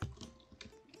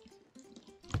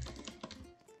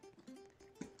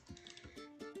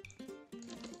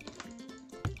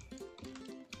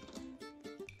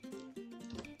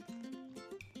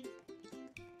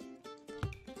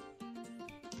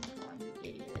 Oh, you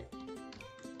idiot.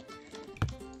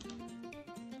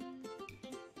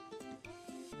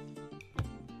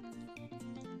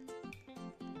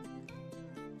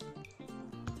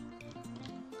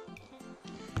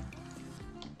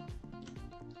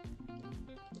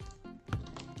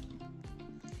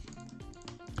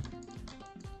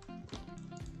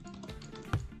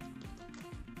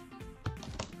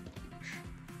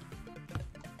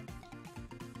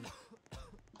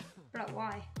 But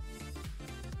why?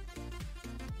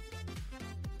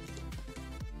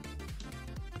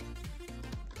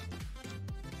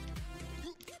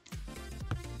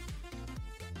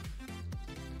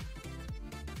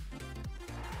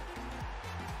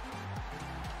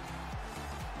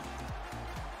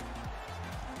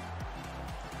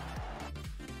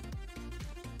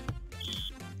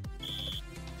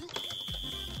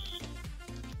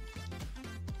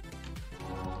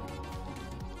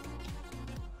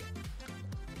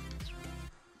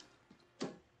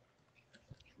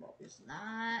 What was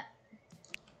that?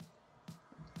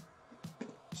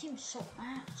 Seems so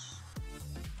much.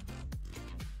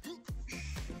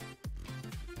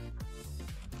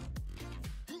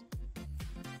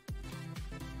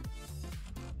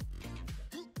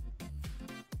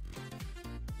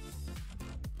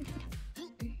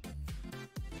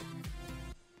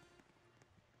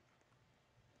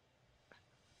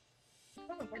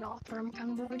 I'm gonna get off or I'm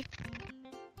kind of bored.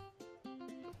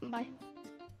 Bye.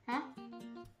 Huh?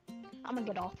 I'm gonna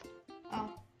get off. Oh,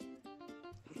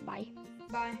 Bye.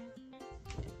 bye.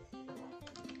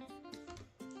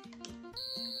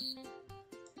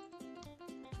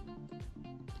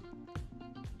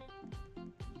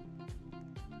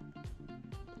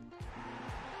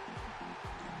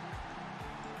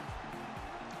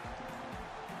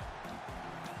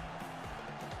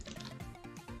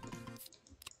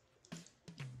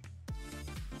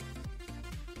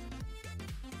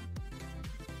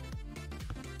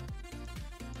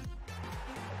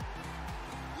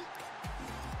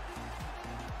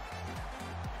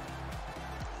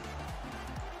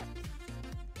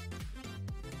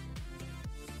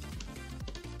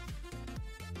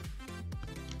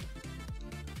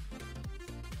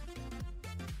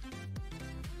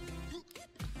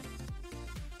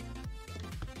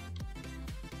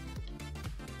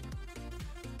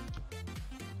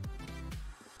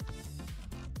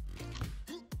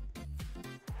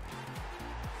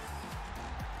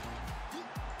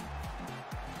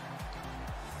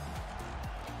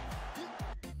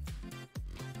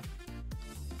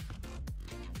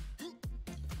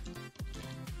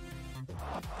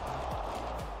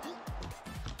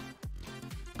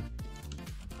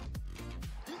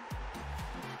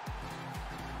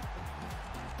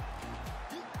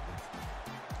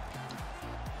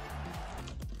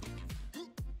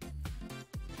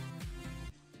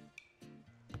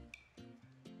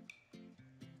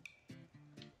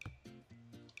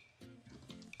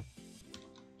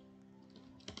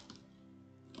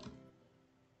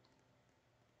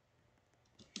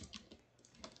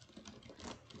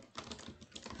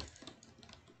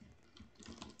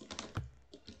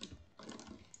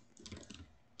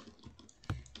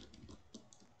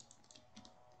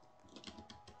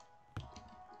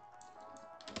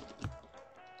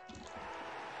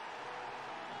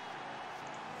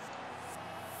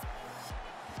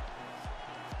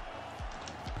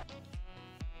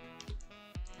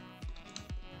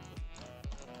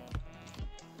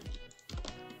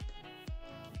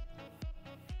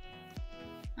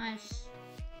 Nice.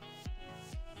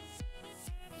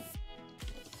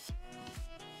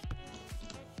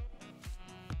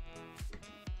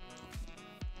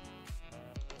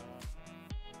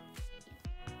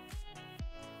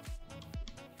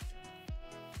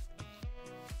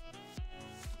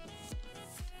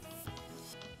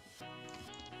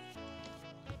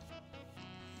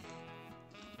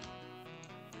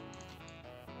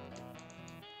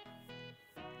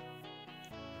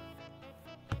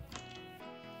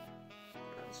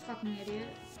 This fucking idiot.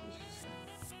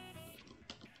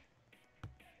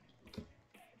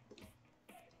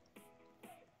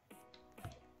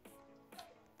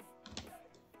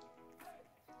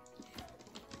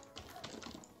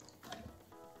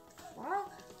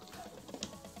 Fuck.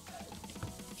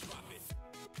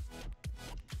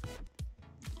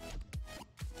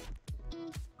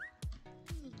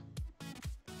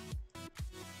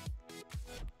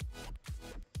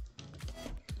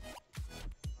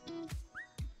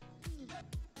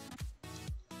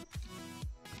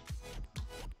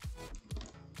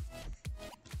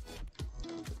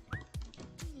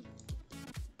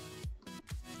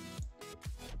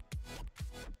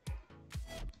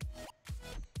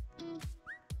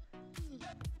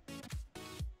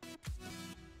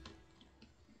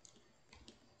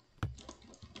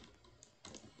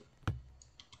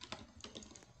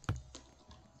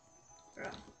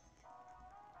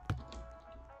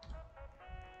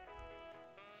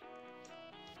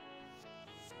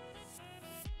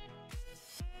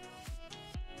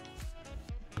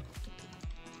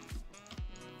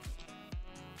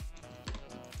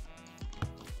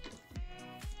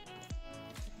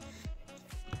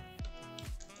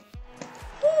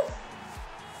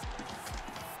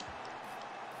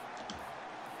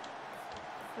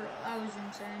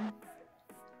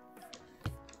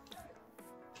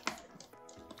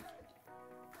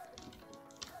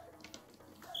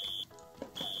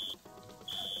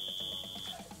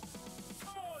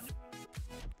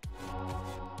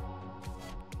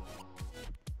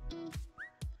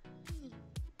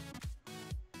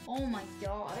 Oh my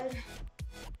god.